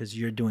yes, because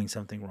you're doing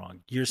something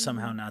wrong. You're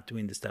somehow not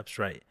doing the steps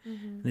right.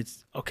 And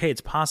it's okay,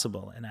 it's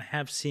possible. And I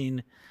have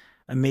seen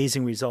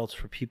amazing results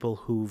for people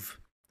who've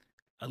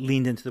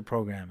leaned into the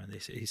program, and they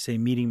say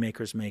meeting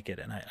makers make it.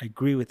 And I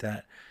agree with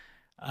that.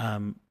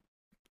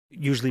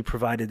 Usually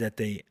provided that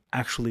they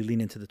actually lean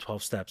into the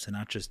 12 steps and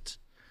not just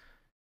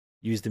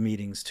use the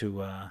meetings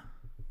to,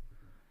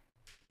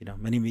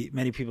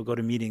 many people go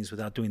to meetings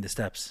without doing the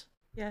steps.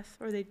 Yes,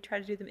 or they try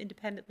to do them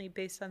independently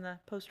based on the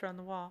poster on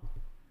the wall.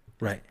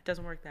 Right. It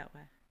doesn't work that way.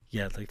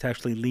 Yeah, like to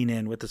actually lean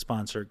in with the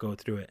sponsor, go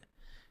through it.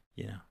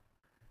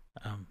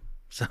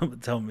 Someone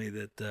told me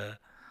that the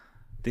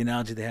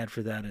analogy they had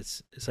for that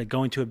is it's like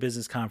going to a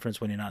business conference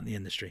when you're not in the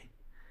industry.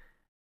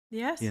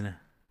 Yes. Yes.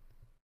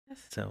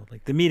 So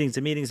like the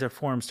meetings are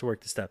forums to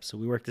work the steps. So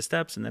we work the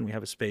steps, and then we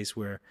have a space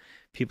where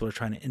people are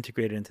trying to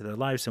integrate it into their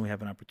lives, and we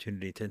have an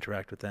opportunity to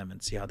interact with them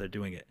and see how they're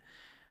doing it.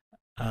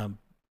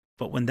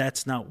 But when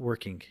that's not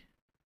working,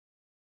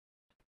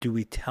 do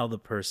we tell the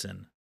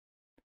person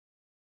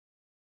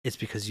it's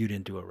because you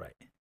didn't do it right?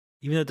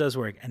 Even though it does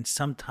work. And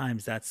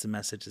sometimes that's the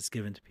message that's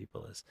given to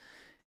people is.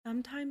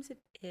 Sometimes it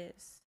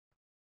is.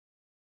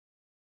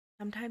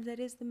 Sometimes that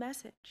is the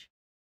message.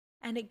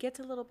 And it gets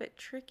a little bit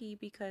tricky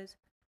because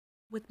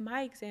with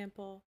my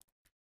example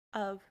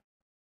of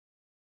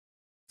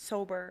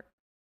sober,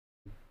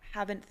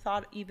 haven't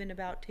thought even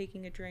about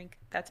taking a drink,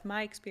 that's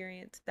my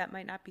experience. That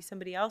might not be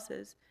somebody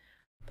else's.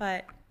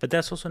 But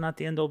that's also not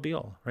the end all be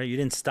all, right? You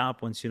didn't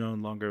stop once you're no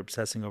longer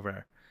obsessing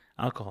over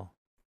alcohol.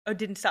 Oh,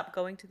 didn't stop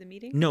going to the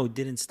meeting? No,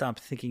 didn't stop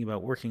thinking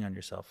about working on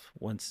yourself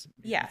once.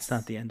 Yes. It's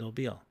not the end all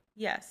be all.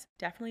 Yes,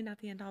 definitely not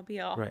the end all be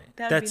all. Right.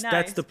 That'd be nice,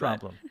 that's the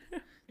problem.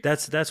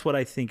 That's what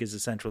I think is the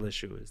central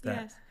issue is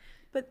that. Yes.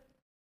 But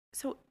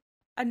so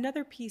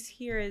another piece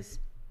here is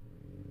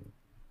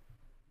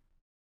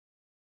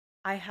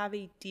I have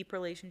a deep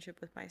relationship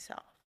with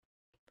myself.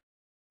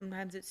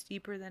 Sometimes it's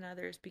deeper than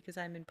others because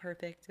I'm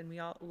imperfect and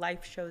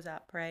life shows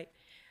up, right?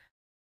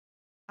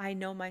 I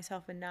know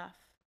myself enough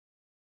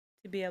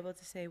to be able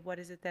to say, what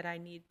is it that I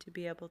need to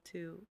be able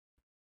to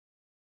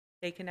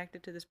stay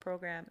connected to this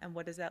program, and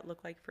what does that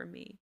look like for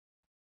me?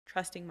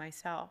 Trusting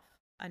myself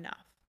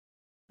enough.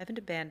 I haven't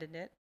abandoned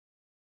it.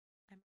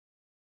 I'm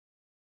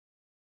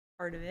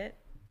part of it.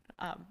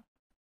 I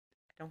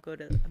don't go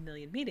to a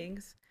million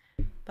meetings,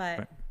 but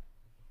right.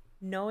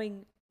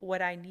 Knowing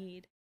what I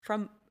need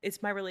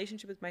it's my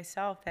relationship with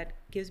myself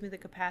that gives me the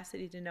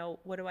capacity to know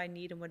what do I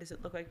need and what does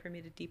it look like for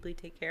me to deeply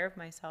take care of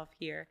myself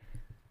here.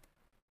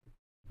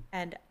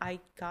 And I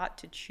got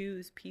to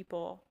choose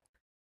people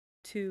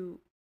to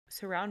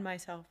surround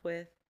myself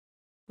with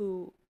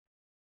who,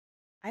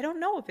 I don't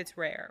know if it's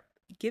rare,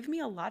 give me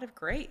a lot of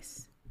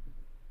grace.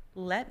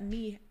 Let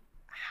me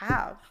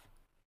have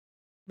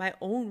my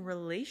own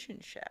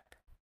relationship.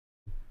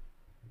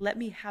 Let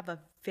me have a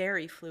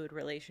very fluid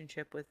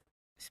relationship with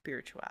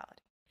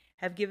spirituality.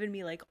 Have given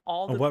me like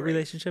all the what grace.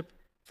 Relationship?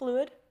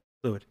 Fluid,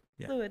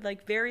 yeah. Fluid,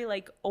 like very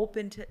like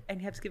open to,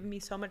 and has given me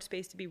so much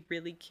space to be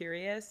really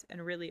curious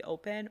and really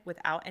open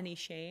without any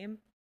shame.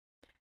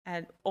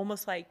 And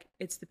almost like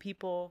it's the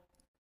people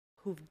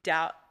who've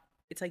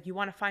it's like you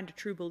want to find a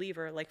true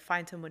believer, like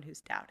find someone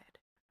who's doubted,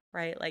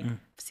 right? Like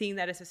seeing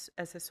that as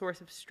a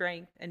source of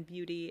strength and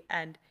beauty,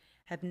 and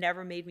have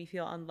never made me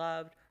feel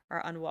unloved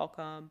or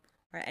unwelcome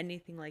or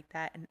anything like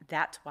that. And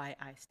that's why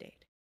I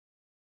stayed.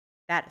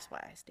 That is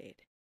why I stayed.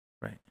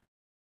 Right.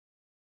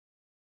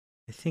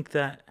 I think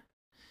that,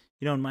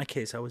 in my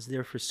case, I was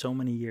there for so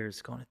many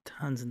years, going to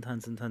tons and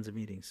tons and tons of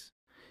meetings.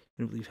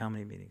 You don't believe how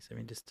many meetings. I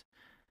mean, it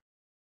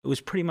was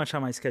pretty much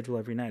on my schedule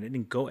every night. I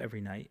didn't go every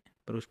night,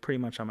 but it was pretty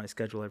much on my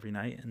schedule every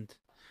night. And,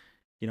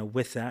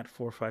 with that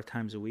 4 or 5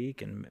 times a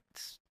week and,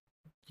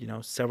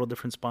 several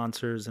different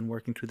sponsors and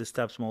working through the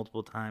steps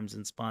multiple times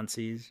and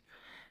sponsees.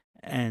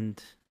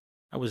 And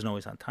I wasn't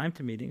always on time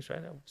to meetings,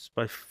 right? I was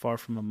by far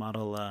from a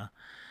model.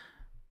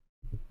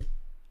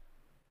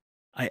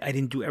 I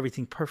didn't do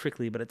everything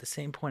perfectly, but at the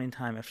same point in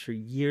time, after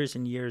years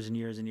and years and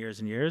years and years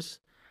and years,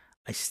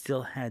 I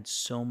still had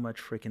so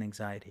much freaking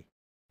anxiety.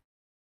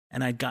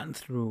 And I'd gotten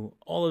through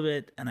all of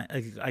it, and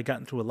I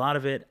gotten through a lot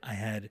of it. I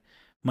had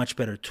much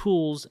better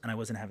tools, and I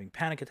wasn't having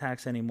panic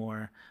attacks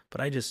anymore.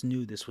 But I just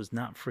knew this was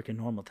not freaking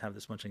normal to have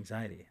this much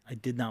anxiety. I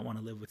did not want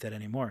to live with it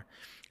anymore.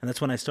 And that's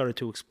when I started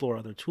to explore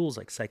other tools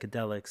like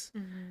psychedelics,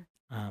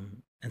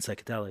 and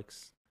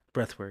psychedelics,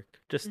 breath work,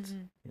 just,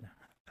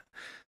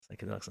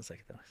 psychedelics and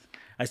psychedelics.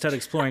 I started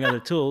exploring other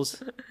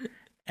tools,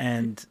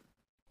 and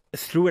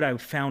through it I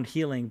found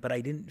healing, but I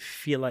didn't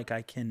feel like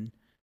I can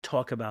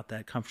talk about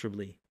that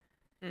comfortably.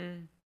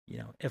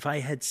 If I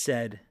had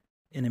said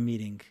in a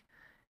meeting,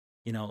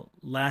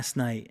 last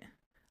night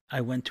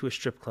I went to a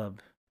strip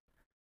club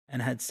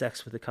and had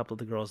sex with a couple of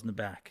the girls in the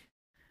back,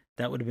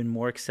 that would have been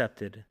more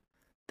accepted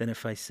than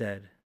if I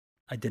said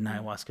I did an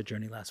ayahuasca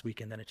journey last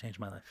weekend and it changed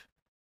my life.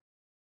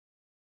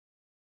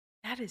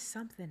 That is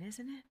something,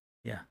 isn't it?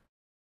 Yeah.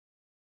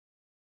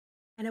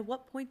 And at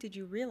what point did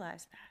you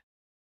realize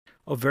that?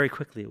 Oh, very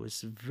quickly. It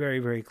was very,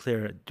 very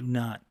clear. Do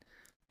not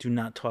do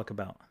not talk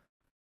about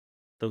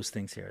those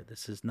things here.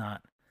 This is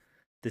not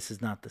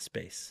the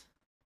space.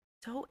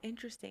 So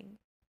interesting.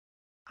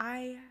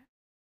 I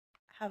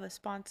have a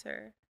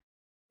sponsor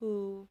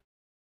who,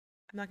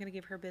 I'm not going to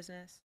give her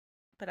business,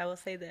 but I will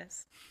say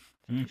this.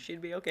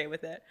 She'd be okay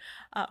with it.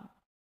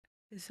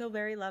 Is so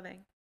very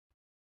loving.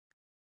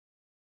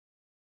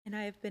 And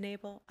I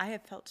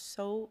have felt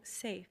so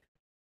safe.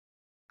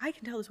 I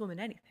can tell this woman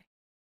anything.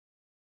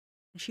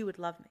 And she would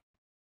love me.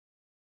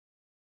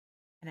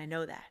 And I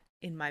know that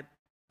in my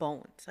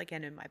bones, like,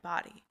 and in my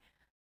body.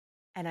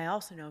 And I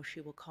also know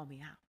she will call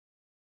me out.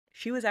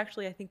 She was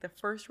actually, I think, the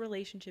first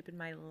relationship in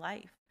my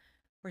life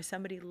where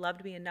somebody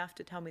loved me enough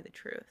to tell me the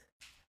truth.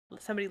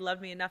 Somebody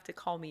loved me enough to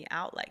call me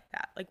out like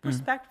that, like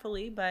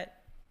respectfully, but,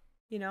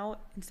 you know,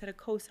 instead of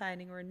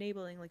co-signing or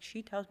enabling, like,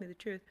 she tells me the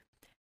truth.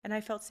 And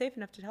I felt safe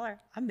enough to tell her,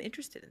 I'm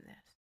interested in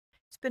this.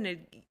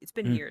 It's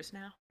been years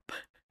now,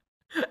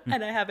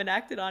 and I haven't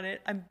acted on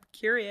it. I'm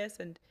curious,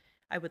 and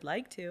I would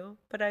like to,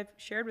 but I've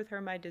shared with her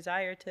my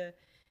desire to,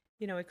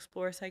 you know,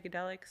 explore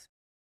psychedelics,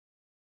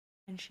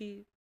 and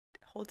she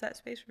holds that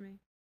space for me.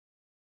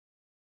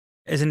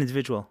 As an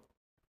individual,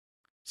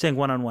 saying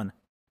one-on-one.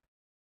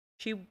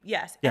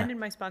 Yes, yeah. And in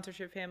my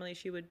sponsorship family,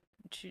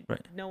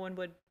 right. No one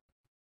would.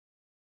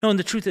 No, and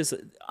the truth is,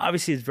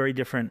 obviously, it's very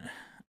different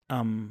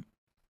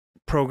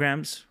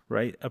programs,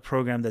 right? A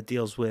program that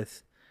deals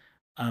with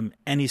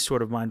any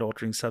sort of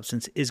mind-altering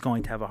substance is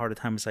going to have a harder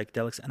time with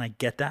psychedelics, and I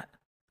get that.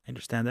 I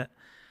understand that.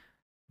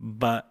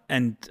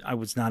 And I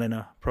was not in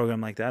a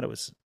program like that. It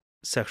was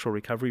a sexual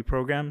recovery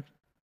program,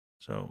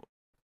 so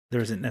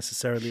there isn't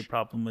necessarily a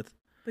problem with.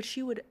 But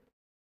she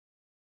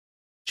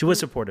was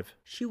supportive.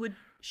 She would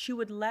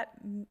let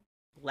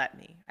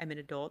me. I'm an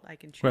adult. I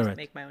can choose right. to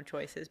make my own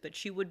choices. But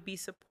she would be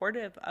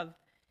supportive of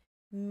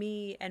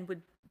me and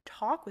would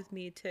talk with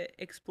me to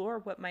explore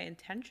what my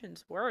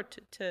intentions were.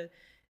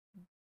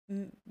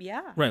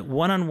 Right.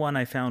 One-on-one,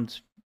 I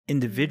found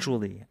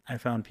individually, I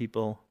found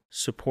people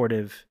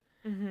supportive,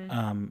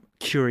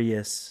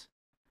 curious,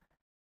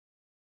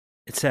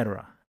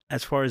 etc.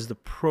 As far as the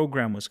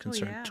program was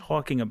concerned,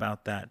 talking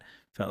about that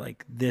felt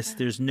like this.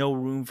 There's no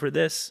room for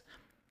this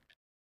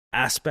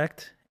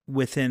aspect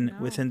within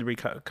the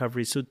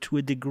recovery. So to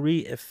a degree,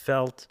 it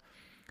felt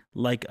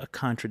like a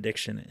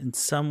contradiction. In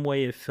some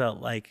way, it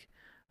felt like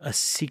a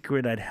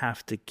secret I'd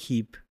have to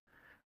keep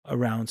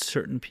around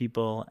certain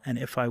people, and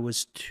if I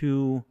was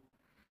too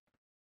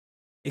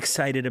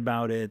excited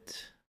about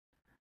it,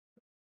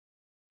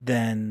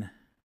 then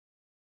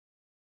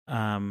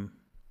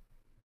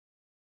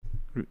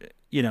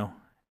you know,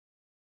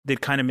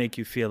 they'd kind of make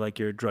you feel like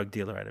you're a drug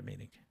dealer at a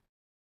meeting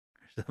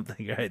or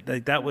something, right?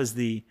 Like that was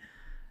the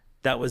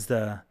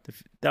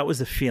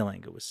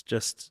feeling. It was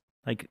just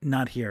like,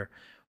 not here.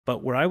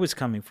 But where I was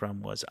coming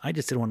from was I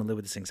just didn't want to live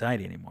with this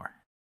anxiety anymore.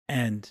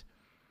 And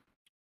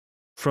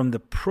from the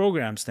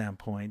program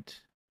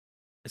standpoint,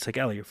 it's like,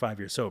 Ellie, you're 5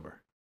 years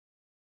sober.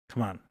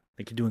 Come on,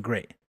 like, you're doing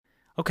great.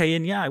 Okay,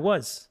 and yeah, I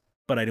was,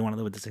 but I didn't want to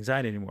live with this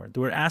anxiety anymore.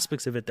 There were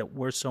aspects of it that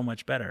were so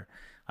much better.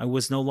 I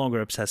was no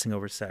longer obsessing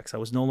over sex. I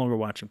was no longer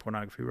watching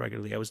pornography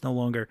regularly. I was no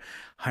longer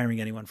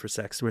hiring anyone for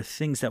sex. There were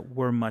things that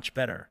were much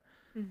better.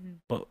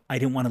 But I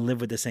didn't want to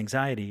live with this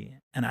anxiety.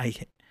 And I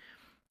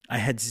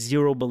had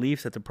zero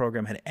belief that the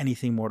program had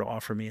anything more to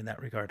offer me in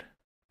that regard.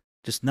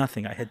 Just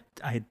nothing. I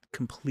had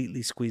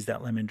completely squeezed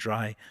that lemon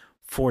dry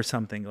for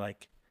something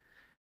like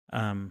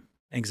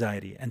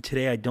anxiety. And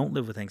today I don't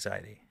live with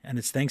anxiety. And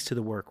it's thanks to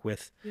the work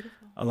with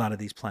a lot of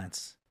these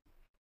plants.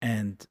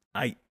 And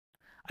I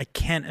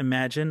can't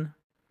imagine,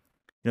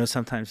 you know,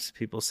 sometimes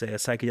people say a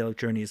psychedelic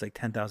journey is like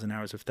 10,000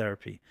 hours of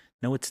therapy.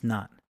 No, it's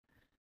not.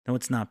 No,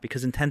 it's not.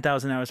 Because in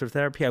 10,000 hours of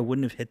therapy, I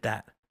wouldn't have hit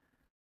that.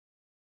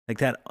 Like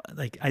that,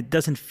 like, it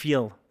doesn't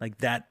feel like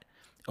that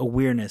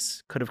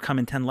awareness could have come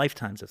in 10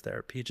 lifetimes of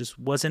therapy. It just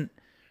wasn't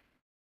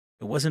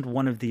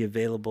one of the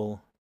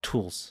available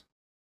tools.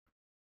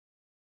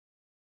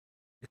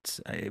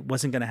 It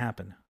wasn't going to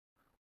happen.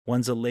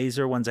 One's a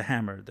laser, one's a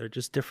hammer. They're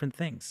just different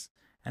things.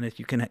 And if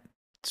you can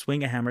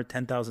swing a hammer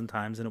 10,000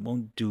 times and it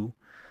won't do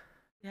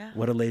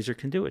what a laser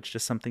can do, it's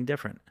just something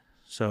different.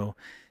 So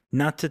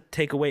not to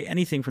take away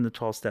anything from the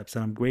 12 steps,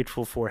 and I'm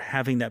grateful for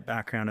having that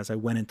background as I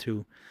went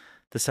into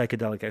the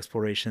psychedelic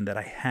exploration, that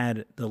I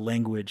had the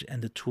language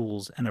and the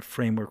tools and a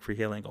framework for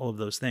healing, all of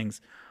those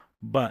things.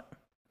 But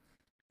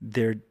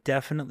there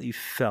definitely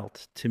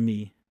felt to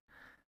me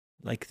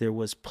like there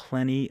was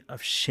plenty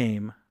of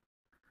shame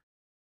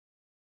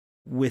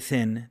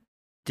within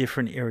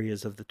different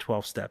areas of the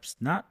 12 steps,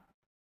 not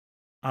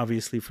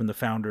obviously from the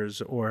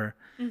founders or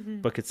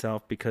book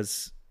itself,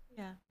 because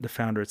the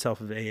founder itself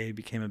of AA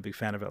became a big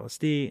fan of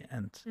LSD,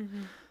 and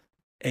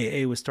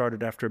AA was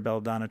started after a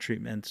belladonna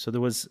treatment. So there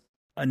was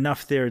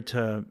enough there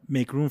to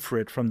make room for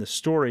it from the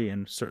story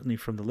and certainly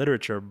from the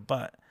literature.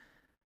 But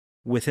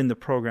within the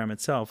program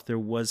itself, there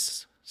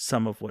was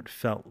some of what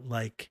felt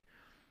like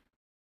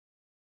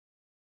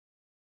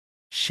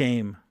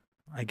shame,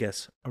 I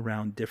guess,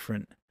 around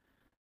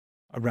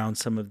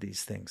some of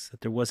these things,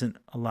 that there wasn't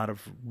a lot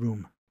of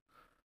room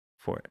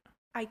for it.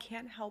 I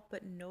can't help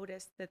but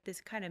notice that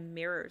this kind of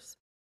mirrors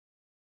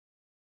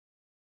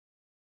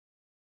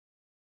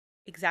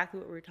exactly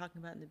what we were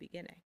talking about in the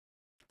beginning.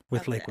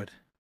 With liquid.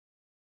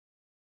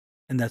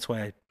 And that's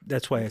why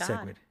I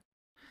segued.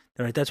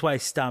 All right, that's why I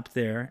stopped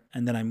there,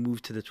 and then I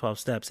moved to the 12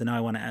 steps. And now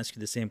I want to ask you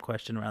the same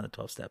question around the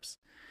 12 steps.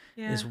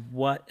 Yeah.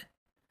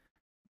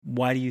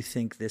 Why do you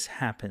think this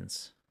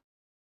happens?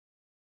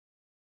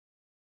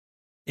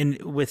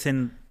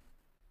 When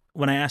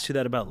I asked you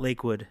that about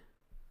Lakewood,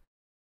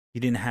 you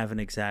didn't have an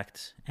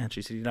exact answer.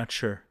 You said you're not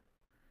sure.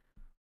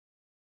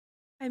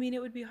 I mean,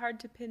 it would be hard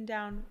to pin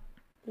down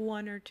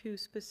one or two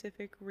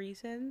specific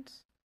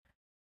reasons.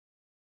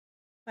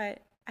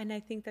 And I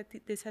think that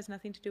this has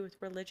nothing to do with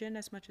religion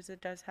as much as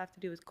it does have to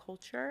do with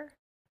culture,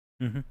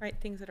 right?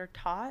 Things that are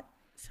taught,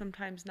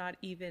 sometimes not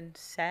even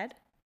said,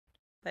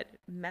 but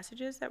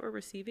messages that we're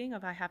receiving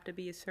of I have to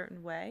be a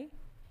certain way.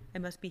 I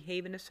must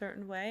behave in a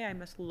certain way. I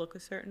must look a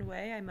certain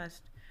way. I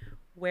must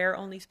wear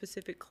only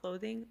specific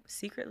clothing.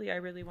 Secretly, I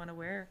really want to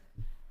wear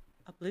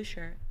a blue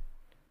shirt.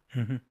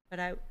 But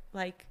I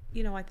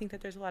think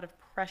that there's a lot of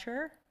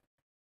pressure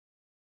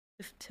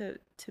to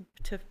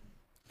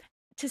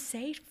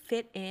say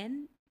fit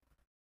in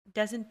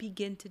doesn't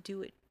begin to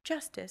do it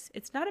justice.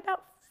 It's not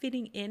about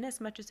fitting in as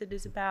much as it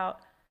is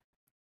about,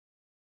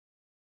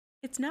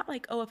 it's not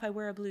like, oh, if I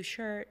wear a blue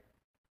shirt,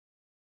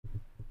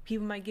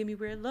 people might give me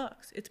weird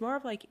looks. It's more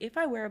of like, if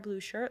I wear a blue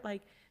shirt,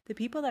 like the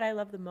people that I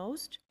love the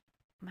most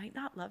might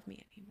not love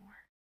me anymore.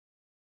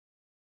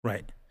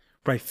 Right.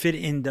 Fit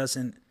in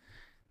doesn't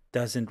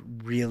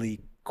really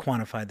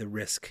quantify the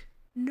risk.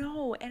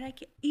 No, and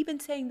even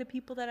saying the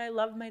people that I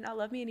love might not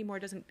love me anymore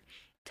doesn't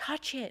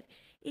touch it.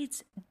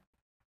 It's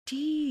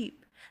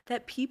deep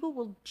that people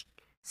will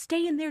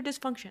stay in their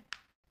dysfunction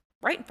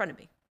right in front of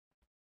me.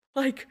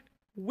 Like,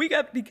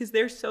 because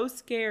they're so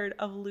scared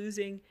of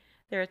losing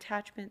their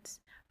attachments,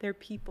 their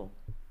people.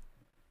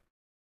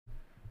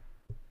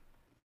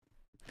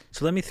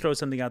 So let me throw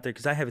something out there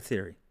because I have a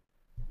theory.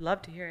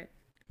 Love to hear it.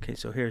 Okay,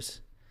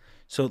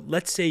 so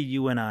let's say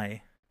you and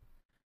I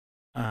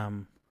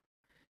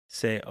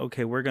say,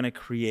 okay, we're going to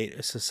create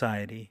a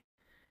society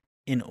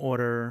in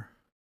order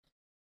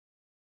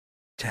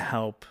to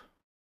help,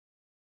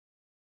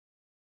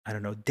 I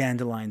don't know,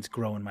 dandelions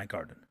grow in my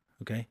garden,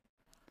 okay?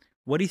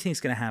 What do you think is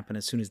going to happen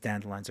as soon as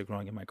dandelions are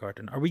growing in my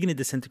garden? Are we going to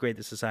disintegrate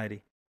the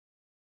society?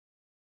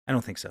 I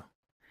don't think so.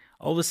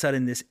 All of a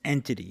sudden, this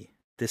entity,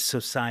 this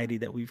society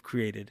that we've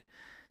created,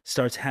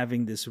 starts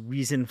having this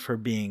reason for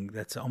being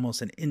that's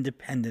almost an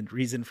independent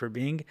reason for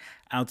being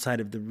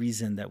outside of the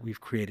reason that we've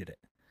created it.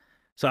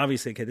 So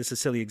obviously, okay, this is a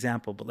silly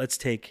example, but let's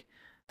take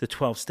the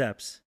 12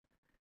 steps.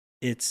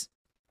 It's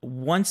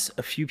once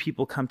a few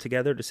people come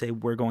together to say,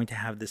 we're going to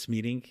have this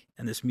meeting,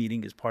 and this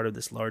meeting is part of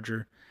this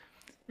larger,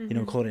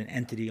 call it an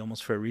entity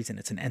almost for a reason.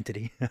 It's an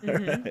entity.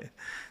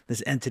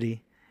 This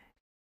entity.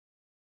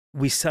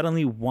 We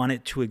suddenly want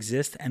it to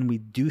exist, and we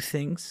do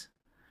things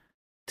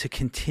to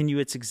continue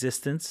its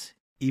existence,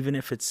 even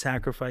if it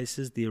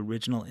sacrifices the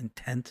original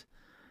intent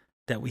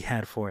that we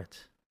had for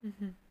it.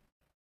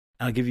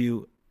 I'll give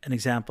you an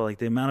example, like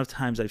the amount of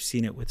times I've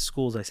seen it with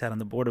schools. I sat on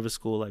the board of a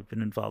school. I've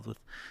been involved with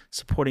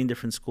supporting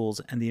different schools,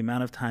 and the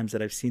amount of times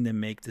that I've seen them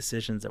make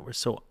decisions that were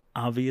so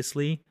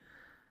obviously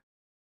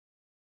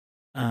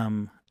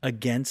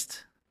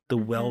against the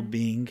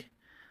well-being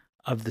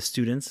of the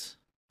students.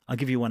 I'll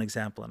give you one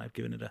example, and I've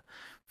given it a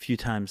few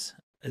times.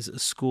 As a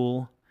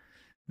school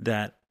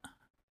that,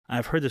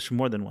 I've heard this from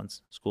more than one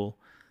school,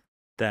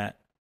 that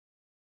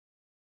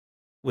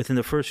within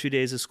the first few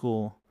days of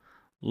school,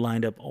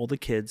 lined up all the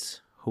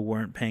kids who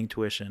weren't paying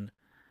tuition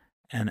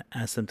and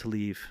asked them to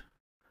leave,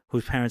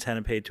 whose parents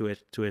hadn't paid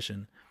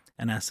tuition,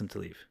 and asked them to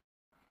leave.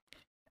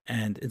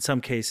 And in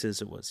some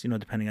cases, it was,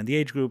 depending on the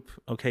age group,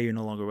 okay, you're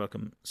no longer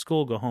welcome to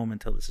school, go home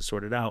until this is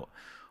sorted out.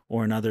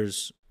 Or in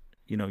others,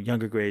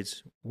 younger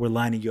grades, we're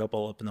lining you up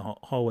all up in the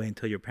hallway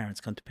until your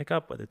parents come to pick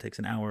up, whether it takes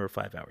an hour or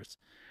 5 hours,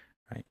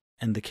 right?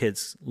 And the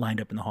kids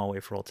lined up in the hallway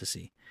for all to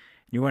see.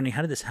 And you're wondering,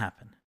 how did this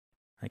happen?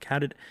 Like, how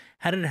did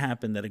it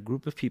happen that a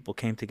group of people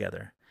came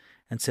together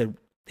and said,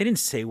 they didn't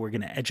say we're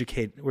going to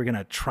educate, we're going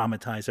to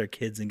traumatize our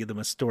kids and give them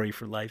a story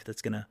for life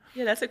that's going to...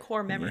 Yeah, that's a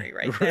core memory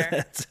right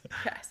there.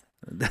 Yes.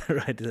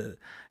 Right.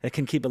 It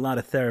can keep a lot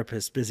of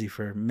therapists busy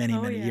for many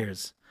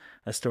years,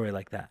 a story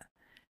like that.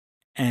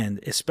 And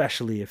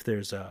especially if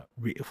if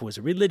it was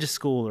a religious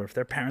school, or if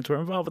their parents were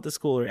involved with the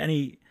school, or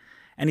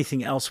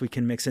anything else we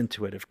can mix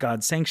into it. If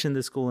God sanctioned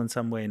the school in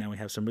some way, now we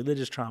have some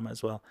religious trauma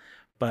as well.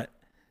 But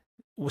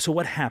so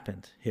what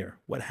happened here?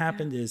 What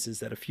happened is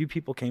that a few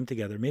people came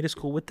together, made a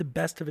school with the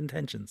best of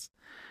intentions,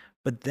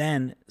 but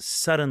then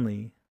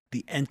suddenly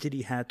the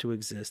entity had to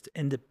exist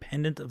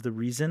independent of the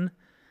reason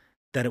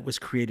that it was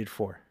created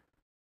for.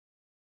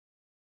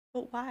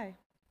 But why?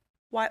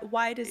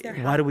 Why does there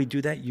happen? Why do we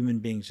do that? Human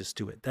beings just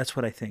do it. That's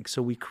what I think.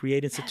 So we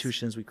create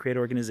institutions, we create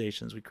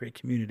organizations, we create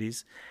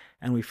communities,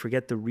 and we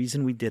forget the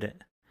reason we did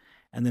it.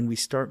 And then we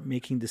start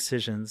making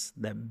decisions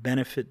that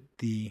benefit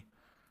the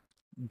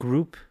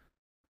group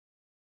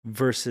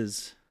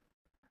versus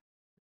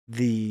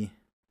the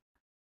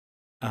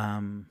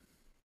the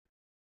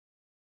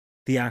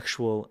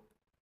actual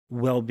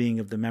well-being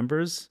of the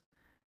members.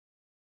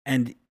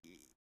 And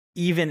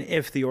even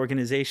if the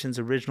organization's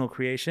original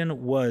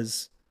creation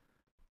was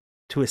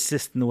to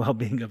assist in the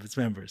well-being of its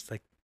members.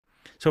 Like,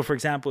 so for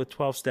example, with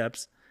 12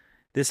 steps,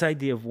 this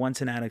idea of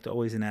once an addict,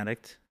 always an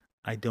addict,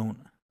 I don't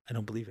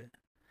believe it.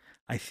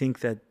 I think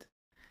that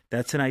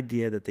that's an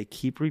idea that they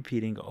keep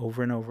repeating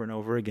over and over and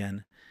over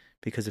again,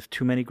 because if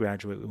too many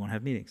graduate, we won't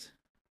have meetings.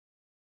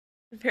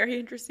 Very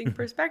interesting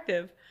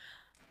perspective.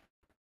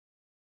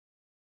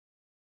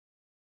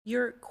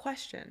 Your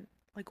question,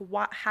 like,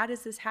 how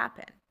does this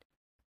happen?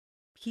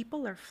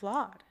 People are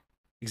flawed.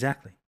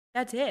 Exactly.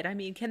 That's it. I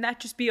mean, can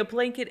that just be a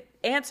blanket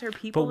answer?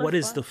 People. But what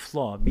is the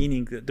flaw?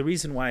 Meaning, the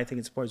reason why I think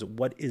it's important is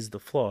what is the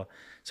flaw?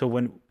 So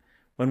when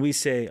we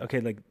say, okay,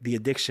 like the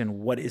addiction,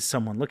 what is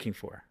someone looking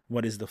for?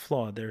 What is the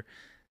flaw?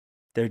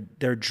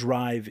 Their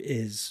drive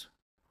is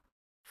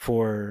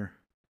for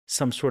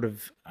some sort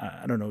of,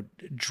 I don't know,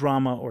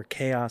 drama or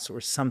chaos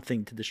or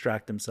something to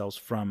distract themselves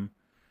from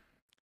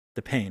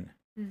the pain.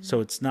 Mm-hmm. So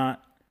it's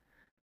not,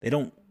 they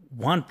don't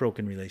want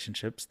broken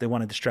relationships, they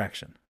want a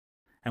distraction.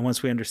 And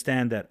once we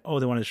understand that,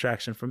 they want a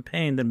distraction from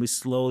pain, then we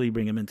slowly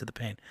bring them into the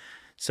pain.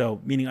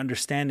 So meaning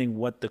understanding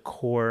what the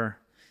core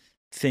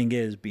thing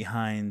is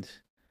behind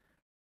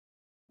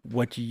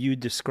what you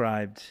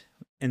described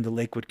in the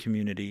Lakewood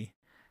community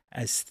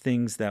as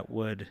things that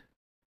would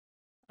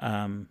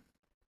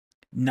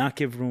not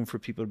give room for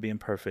people to be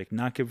imperfect,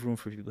 not give room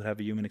for people to have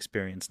a human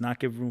experience, not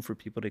give room for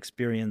people to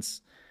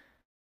experience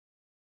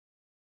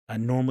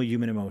normal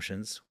human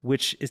emotions,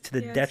 which is to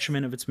the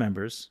detriment of its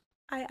members.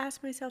 I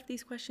ask myself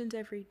these questions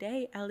every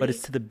day, Ellie. But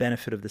it's to the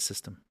benefit of the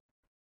system.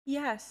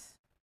 Yes.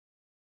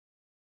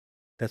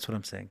 That's what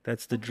I'm saying.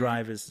 That's the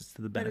drive is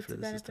to the benefit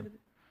of the system.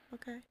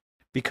 Okay.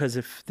 Because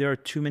if there are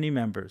too many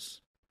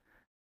members,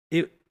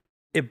 it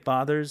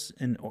bothers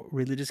in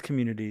religious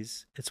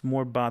communities. It's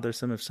more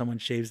bothersome if someone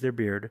shaves their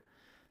beard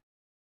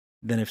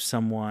than if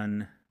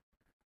someone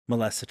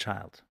molests a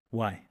child.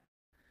 Why?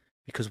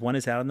 Because one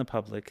is out in the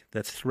public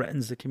that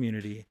threatens the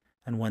community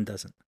and one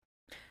doesn't.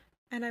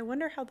 And I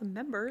wonder how the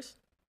members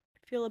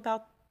feel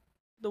about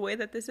the way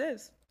that this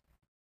is.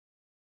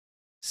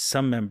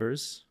 Some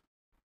members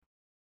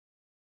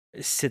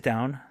sit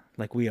down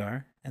like we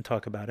are and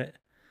talk about it.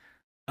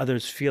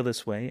 Others feel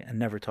this way and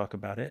never talk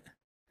about it.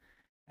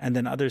 And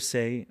then others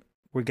say,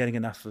 we're getting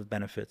enough of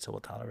benefit, so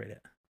we'll tolerate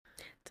it.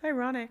 It's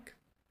ironic.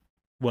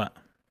 What?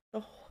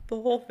 The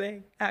whole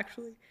thing,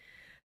 actually.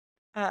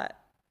 Does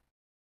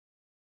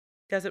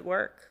it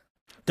work?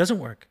 Doesn't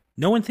work.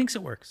 No one thinks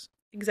it works.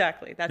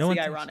 Exactly. That's the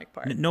ironic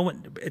part.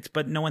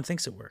 But no one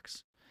thinks it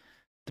works.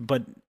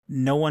 But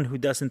no one who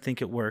doesn't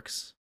think it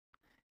works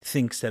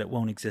thinks that it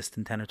won't exist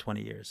in 10 or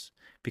 20 years,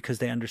 because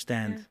they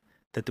understand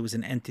that there was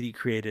an entity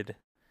created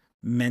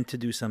meant to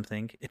do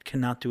something. It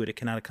cannot do it. It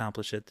cannot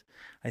accomplish it.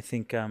 I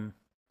think,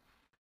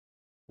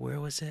 where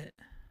was it?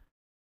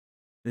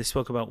 They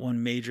spoke about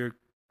one major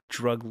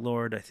drug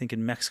lord, I think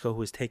in Mexico, who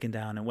was taken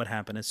down. And what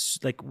happened is,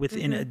 like,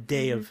 within a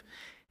day of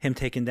him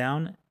taken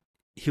down,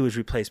 he was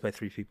replaced by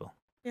 3 people.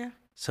 Yeah.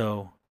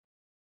 So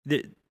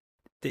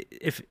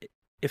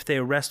if they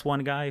arrest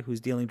one guy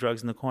who's dealing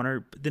drugs in the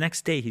corner, the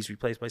next day he's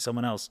replaced by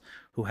someone else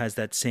who has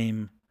that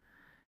same,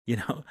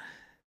 the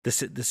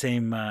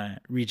same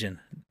region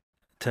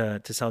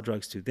to sell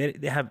drugs to.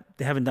 They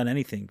haven't done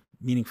anything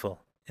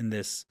meaningful in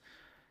this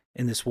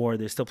war.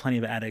 There's still plenty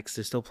of addicts.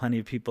 There's still plenty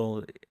of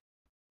people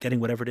getting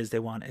whatever it is they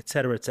want, et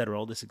cetera, et cetera.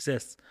 All this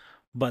exists,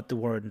 but the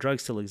war on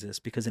drugs still exists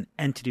because an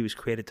entity was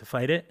created to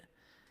fight it.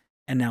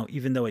 And now,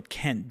 even though it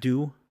can't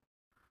do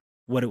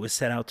what it was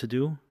set out to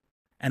do,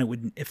 and it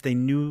would, if they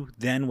knew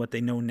then what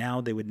they know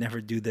now, they would never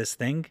do this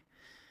thing.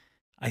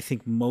 I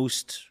think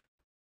most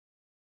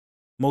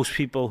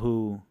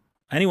people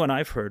anyone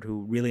I've heard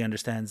who really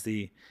understands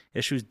the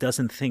issues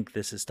doesn't think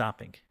this is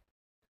stopping.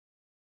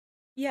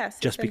 Yes.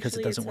 Just because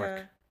it doesn't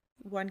work.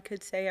 One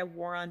could say a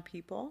war on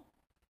people.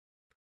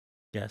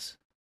 Yes.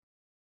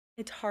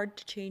 It's hard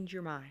to change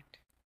your mind.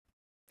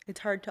 It's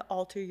hard to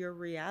alter your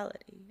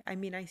reality. I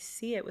mean, I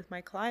see it with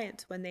my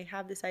clients when they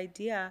have this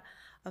idea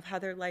of how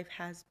their life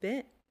has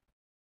been.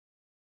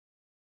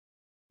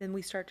 Then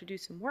we start to do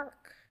some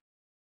work.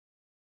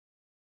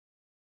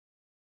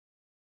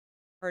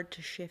 Hard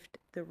to shift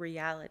the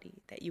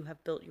reality that you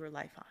have built your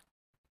life on.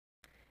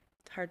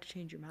 It's hard to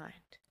change your mind.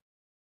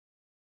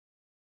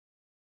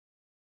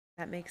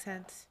 That makes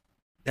sense?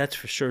 That's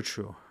for sure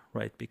true,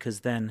 right?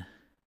 Because then,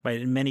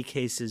 right, in many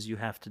cases, you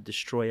have to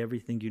destroy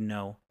everything you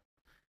know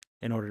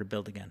in order to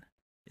build again.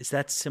 Is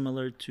that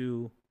similar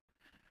to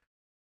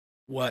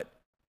what,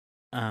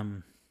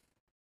 that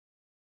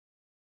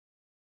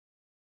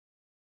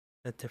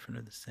different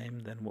or the same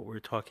than what we're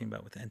talking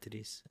about with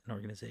entities and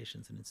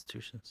organizations and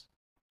institutions?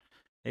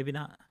 Maybe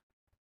not.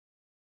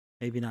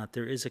 Maybe not.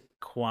 There is a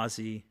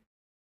quasi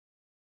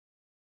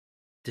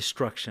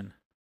destruction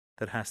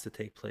that has to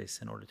take place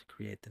in order to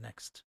create the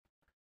next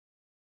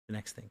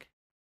thing.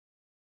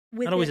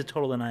 Not always a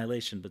total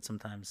annihilation, but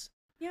sometimes.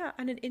 Yeah,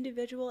 on an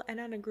individual and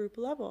on a group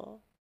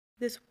level.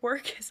 this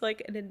work is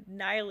like an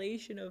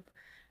annihilation of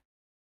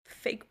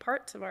fake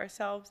parts of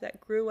ourselves that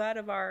grew out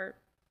of our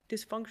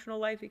dysfunctional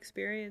life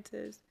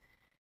experiences.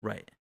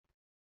 Right.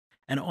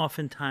 And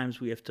oftentimes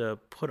we have to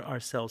put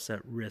ourselves at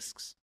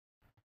risks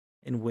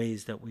in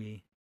ways that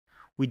we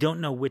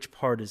don't know which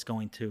part is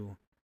going to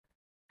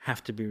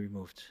have to be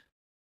removed.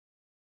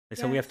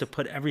 So we have to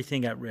put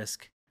everything at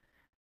risk,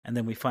 and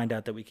then we find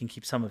out that we can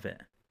keep some of it.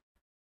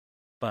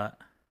 But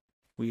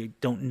we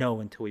don't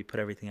know until we put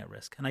everything at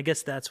risk. And I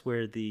guess that's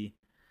where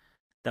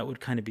that would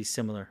kind of be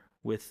similar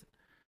with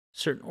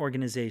certain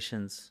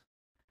organizations.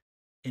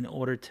 In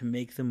order to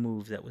make the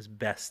move that was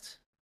best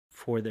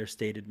for their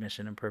stated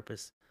mission and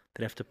purpose,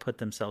 they have to put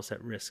themselves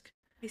at risk.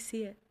 I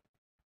see it.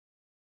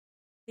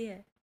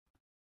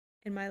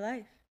 In my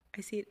life.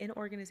 I see it in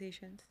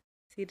organizations.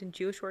 I see it in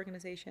Jewish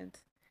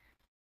organizations.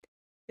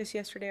 Just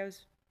yesterday I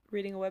was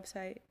reading a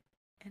website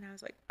and I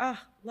was like,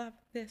 love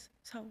this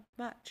so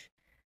much.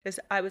 Because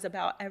I was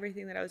about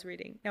everything that I was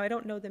reading. Now I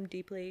don't know them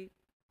deeply.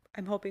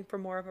 I'm hoping for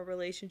more of a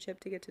relationship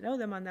to get to know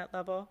them on that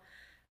level.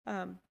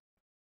 But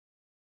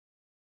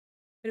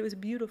it was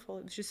beautiful.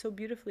 It was just so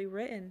beautifully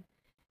written.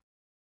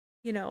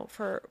 You know,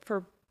 for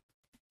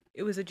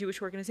it was a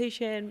Jewish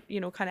organization, you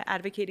know, kind of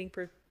advocating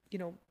for, you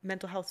know,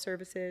 mental health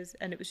services.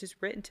 And it was just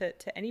written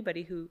to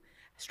anybody who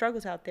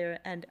struggles out there.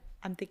 And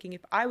I'm thinking,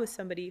 if I was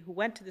somebody who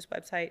went to this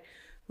website,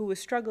 who was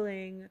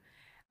struggling,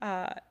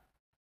 no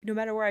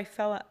matter where I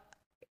fell,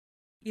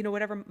 you know,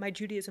 whatever my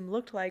Judaism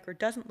looked like or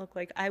doesn't look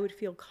like, I would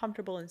feel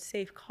comfortable and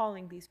safe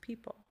calling these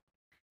people.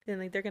 And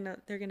like they're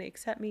gonna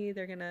accept me,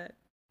 they're gonna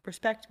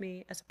respect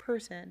me as a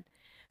person.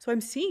 So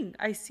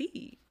I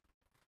see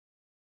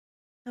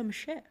some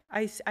shit.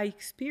 I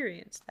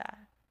experienced that.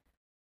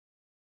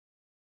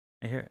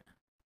 I hear it.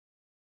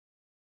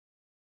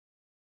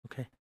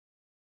 Okay.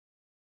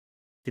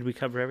 Did we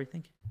cover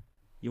everything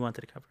you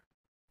wanted to cover?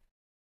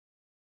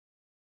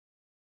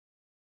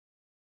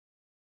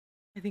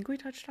 I think we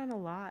touched on a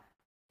lot.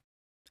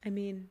 I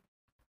mean,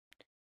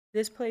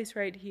 this place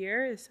right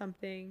here is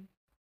something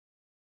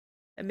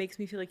that makes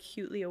me feel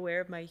acutely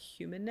aware of my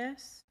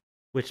humanness.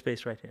 Which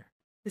space right here?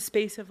 The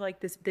space of like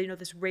this, you know,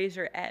 this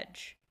razor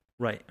edge.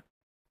 Right.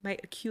 My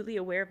acutely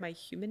aware of my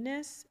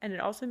humanness, and it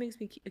also makes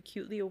me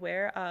acutely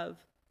aware of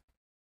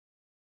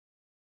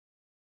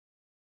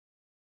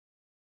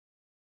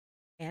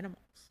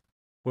animals.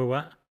 We're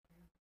what?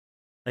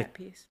 Like that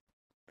piece.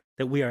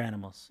 That we are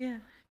animals. Yeah.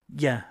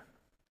 Yeah.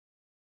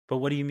 But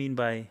what do you mean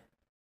by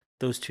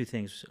those two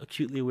things?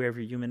 Acutely aware of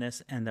your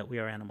humanness and that we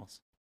are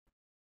animals.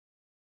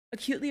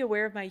 Acutely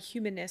aware of my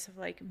humanness, of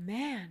like,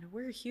 man,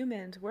 we're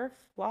humans, we're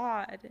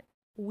flawed.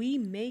 We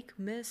make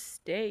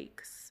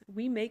mistakes.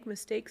 We make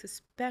mistakes,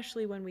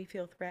 especially when we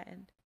feel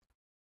threatened.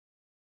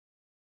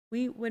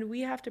 When we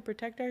have to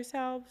protect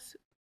ourselves,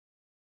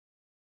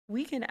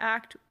 we can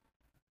act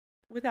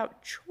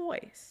without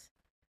choice.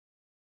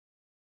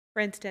 For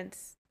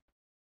instance,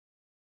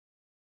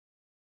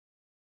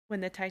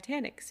 when the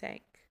Titanic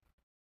sank,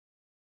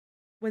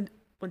 when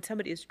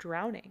somebody is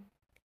drowning,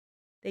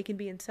 they can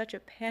be in such a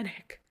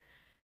panic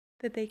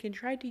that they can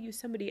try to use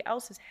somebody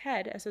else's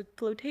head as a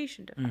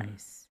flotation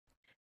device.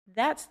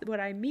 That's what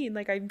I mean.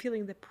 Like, I'm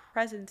feeling the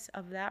presence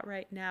of that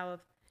right now of,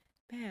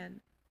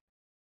 man,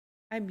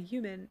 I'm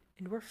human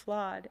and we're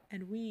flawed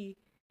and we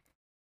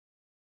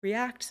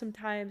react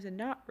sometimes and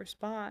not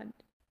respond.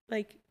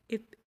 Like,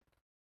 if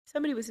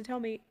somebody was to tell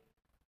me,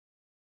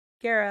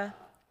 Gara,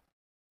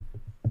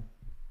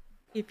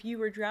 if you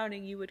were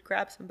drowning, you would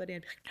grab somebody,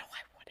 I'd be like, no,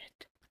 I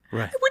wouldn't.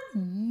 Right. I would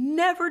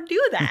never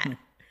do that.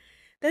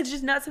 That's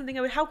just not something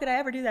I would, how could I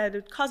ever do that?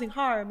 It's causing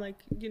harm. Like,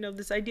 you know,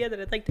 this idea that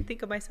I'd like to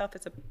think of myself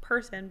as a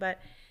person, but,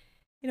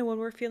 you know, when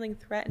we're feeling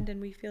threatened and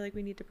we feel like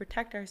we need to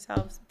protect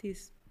ourselves,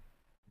 these,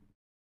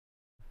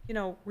 you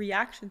know,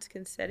 reactions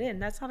can set in.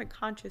 That's not a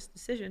conscious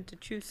decision to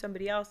choose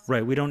somebody else.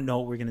 Right. We don't know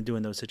what we're going to do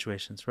in those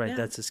situations. Right. Yeah.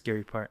 That's the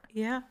scary part.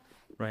 Yeah.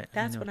 Right.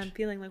 That's what I'm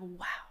feeling like,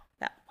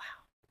 wow.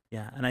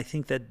 Yeah. And I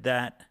think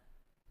I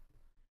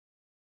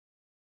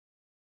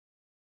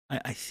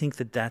think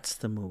that's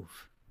the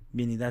move.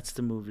 Meaning that's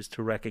the move, is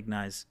to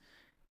recognize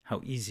how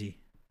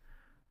easy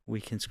we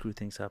can screw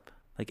things up.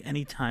 Like,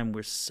 anytime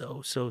we're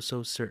so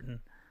certain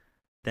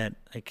that,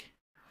 like,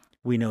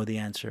 we know the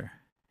answer,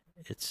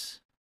 it's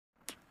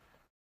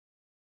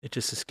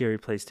just a scary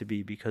place to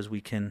be, because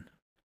we can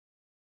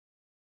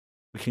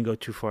go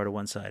too far to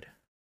one side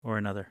or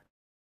another.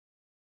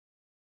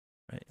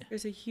 Right.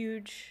 There's a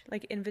huge,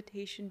 like,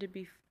 invitation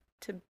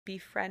to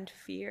befriend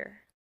fear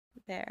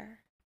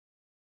there.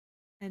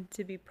 And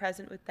to be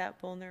present with that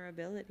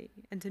vulnerability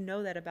and to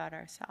know that about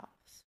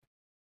ourselves.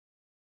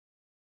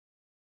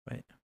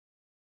 Right.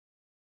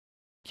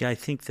 Yeah, I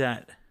think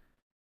that,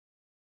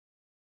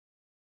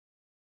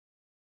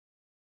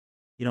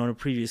 you know, in a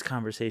previous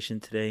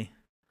conversation today,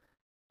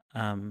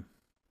 so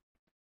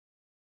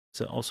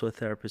also a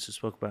therapist who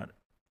spoke about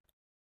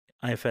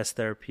IFS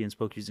therapy and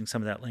spoke using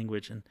some of that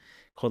language and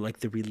called, like,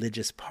 the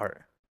religious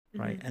part,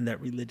 right? And that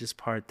religious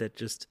part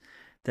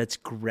that's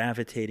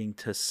gravitating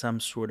to some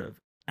sort of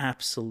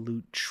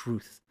absolute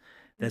truth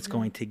that's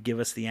going to give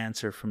us the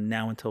answer from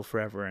now until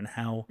forever, and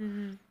how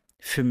Mm-hmm.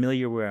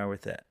 familiar we are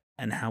with it,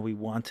 and how we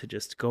want to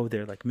just go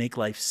there, like make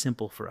life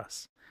simple for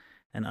us.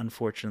 And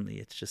unfortunately,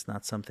 it's just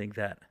not something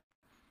that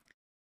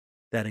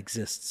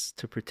exists,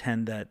 to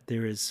pretend that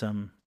there is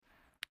some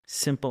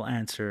simple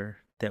answer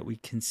that we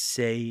can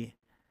say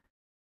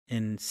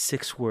in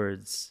 6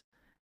 words,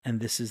 and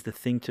this is the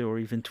thing to, or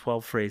even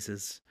 12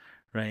 phrases,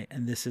 right?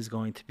 And this is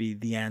going to be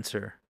the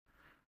answer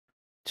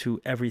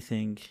to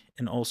everything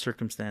in all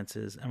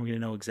circumstances, and we're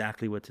going to know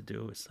exactly what to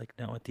do. It's like,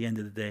 no, at the end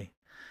of the day,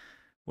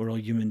 we're all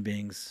human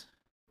beings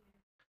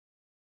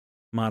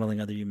modeling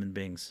other human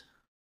beings,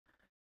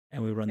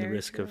 and we run the Very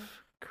risk true. of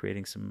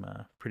creating some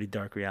pretty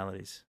dark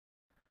realities.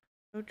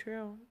 So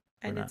true.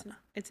 Or And not.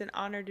 it's an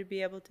honor to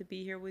be able to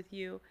be here with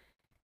you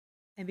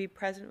and be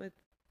present with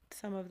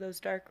some of those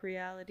dark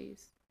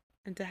realities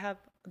and to have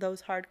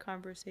those hard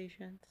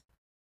conversations.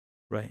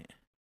 Right.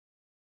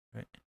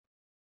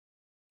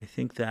 I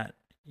think that,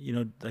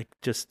 like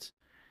just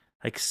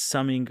like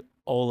summing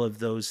all of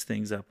those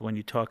things up, when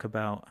you talk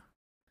about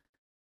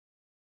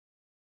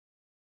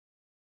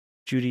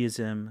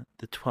Judaism,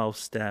 the 12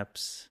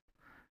 steps,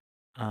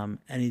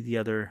 any of the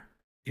other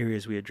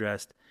areas we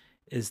addressed,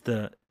 is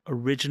the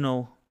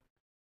original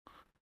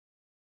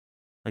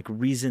like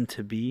reason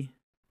to be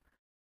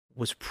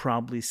was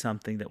probably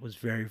something that was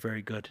very,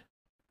 very good.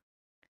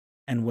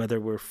 And whether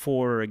we're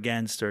for or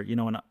against, or,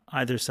 on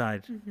either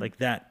side, like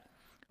that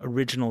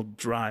original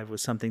drive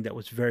was something that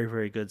was very,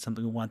 very good,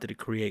 something we wanted to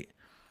create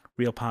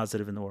real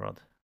positive in the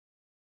world.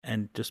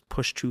 And just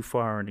push too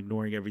far and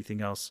ignoring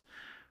everything else,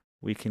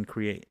 we can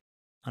create,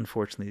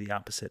 unfortunately, the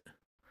opposite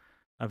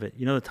of it.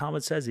 The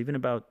Talmud says even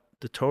about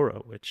the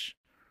Torah, which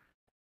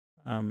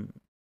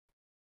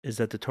is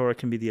that the Torah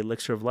can be the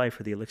elixir of life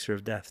or the elixir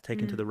of death.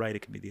 Taken to the right,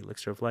 it can be the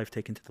elixir of life.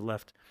 Taken to the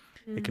left,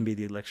 it can be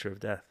the elixir of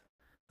death.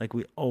 Like,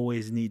 we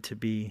always need to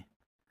be,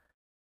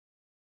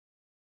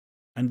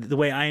 and the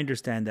way I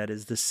understand that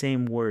is the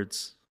same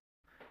words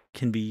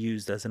can be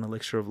used as an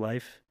elixir of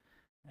life,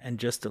 and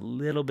just a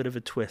little bit of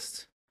a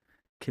twist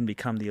can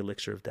become the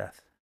elixir of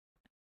death.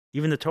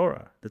 Even the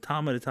Torah, the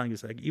Talmud is telling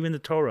us, like, even the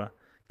Torah,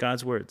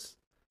 God's words,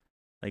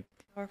 like,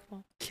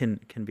 Powerful. can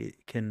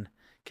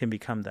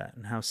become that.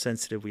 And how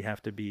sensitive we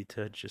have to be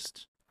to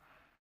just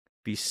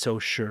be so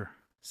sure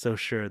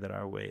that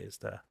our way is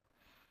the,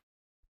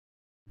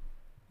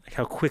 like,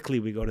 how quickly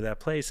we go to that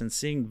place. And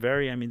seeing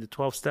the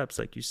 12 steps,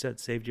 like you said,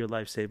 saved your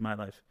life, saved my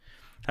life.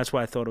 That's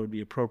why I thought it would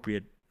be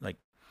appropriate, like,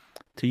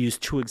 to use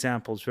 2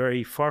 examples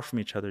very far from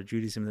each other,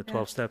 Judaism and the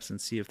 12 steps,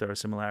 and see if there are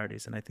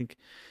similarities. And I think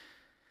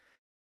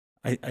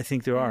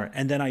there are.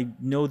 And then I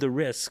know the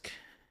risk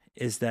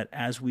is that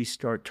as we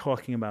start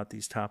talking about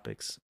these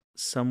topics,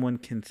 someone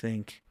can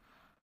think,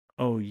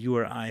 oh, you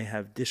or I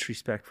have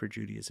disrespect for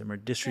Judaism or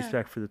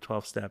disrespect for the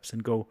 12 steps,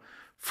 and go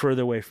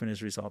further away from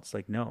his results.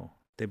 Like, no,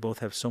 they both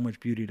have so much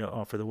beauty to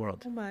offer the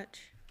world.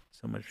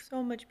 So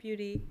much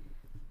beauty.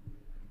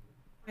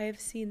 I have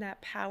seen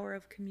that power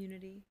of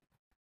community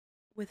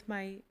with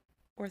my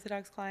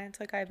Orthodox clients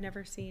like I've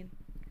never seen.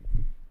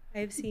 I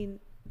have seen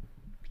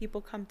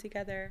people come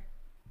together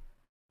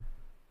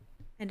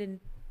and in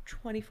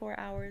 24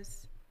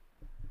 hours,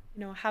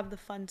 have the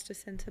funds to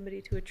send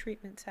somebody to a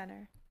treatment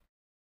center.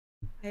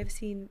 I have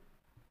seen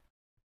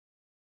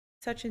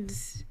such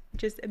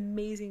just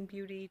amazing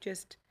beauty. So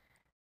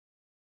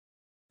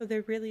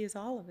there really is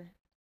all of it.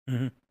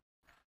 Mm-hmm.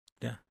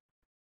 Yeah.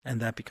 And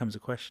that becomes a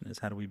question, is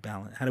how do we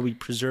balance, how do we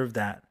preserve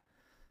that,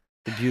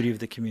 the beauty of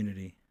the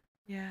community?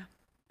 Yeah.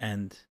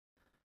 And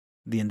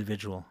the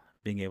individual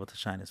being able to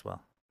shine as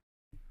well.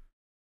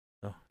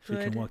 So if we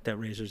can walk that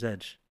razor's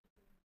edge.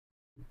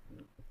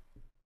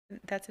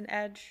 That's an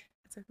edge.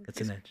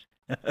 That's an edge.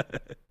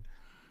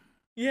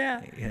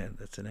 Yeah. Yeah,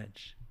 that's an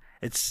edge.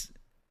 It's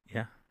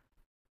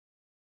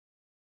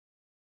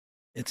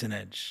an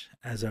edge,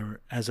 as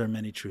are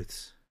many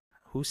truths.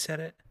 Who said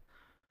it?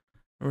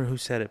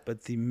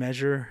 But the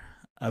measure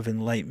of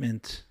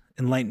enlightenment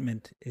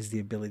is the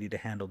ability to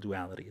handle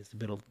duality, is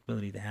the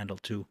ability to handle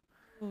two.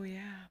 Oh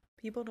yeah.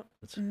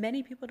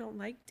 Many people don't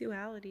like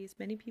dualities.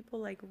 Many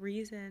people like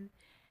reason,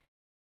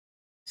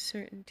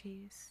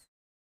 certainties.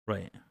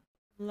 Right.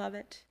 Love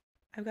it.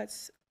 I've got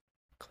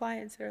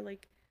clients that are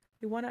like,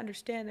 they want to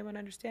understand. I'm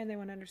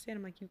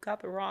like, you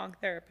got the wrong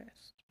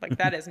therapist. Like,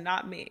 that is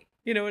not me.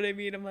 You know what I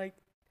mean? I'm like,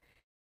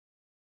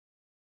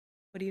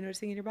 what are you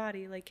noticing in your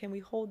body? Like, can we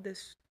hold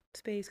this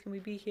space? Can we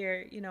be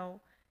here?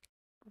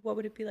 What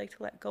would it be like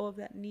to let go of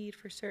that need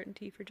for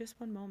certainty for just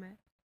one moment?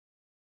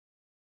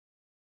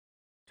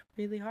 It's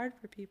really hard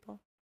for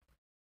people.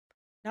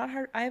 Not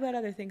hard. I have had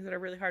other things that are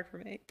really hard for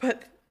me,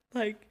 but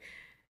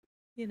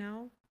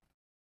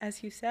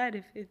as you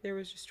said, if there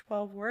was just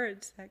 12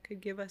 words that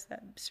could give us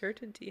that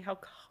certainty, how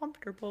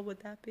comfortable would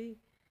that be?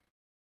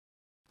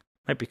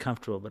 Might be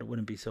comfortable, but it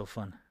wouldn't be so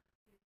fun.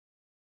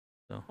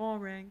 So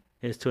boring.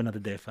 Here's to another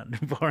day of fun.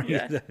 Boring,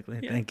 Yeah. Exactly.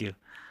 Yeah. Thank you.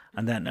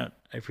 On that note,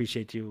 I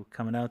appreciate you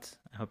coming out.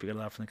 I hope you got a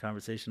lot from the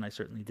conversation. I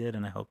certainly did,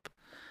 and I hope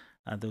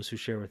those who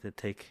share with it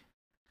take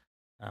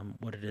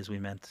what it is we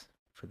meant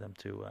for them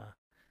to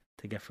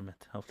get from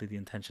it. Hopefully the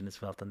intention is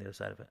felt on the other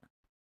side of it.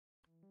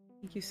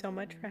 Thank you so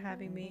much for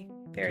having me.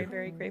 Very,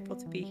 very grateful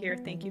to be here.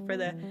 Thank you for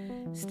the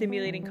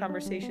stimulating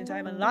conversations. I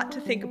have a lot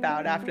to think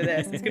about after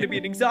this. It's going to be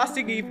an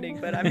exhausting evening,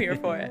 but I'm here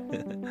for it.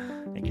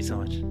 Thank you so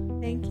much.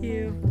 Thank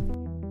you.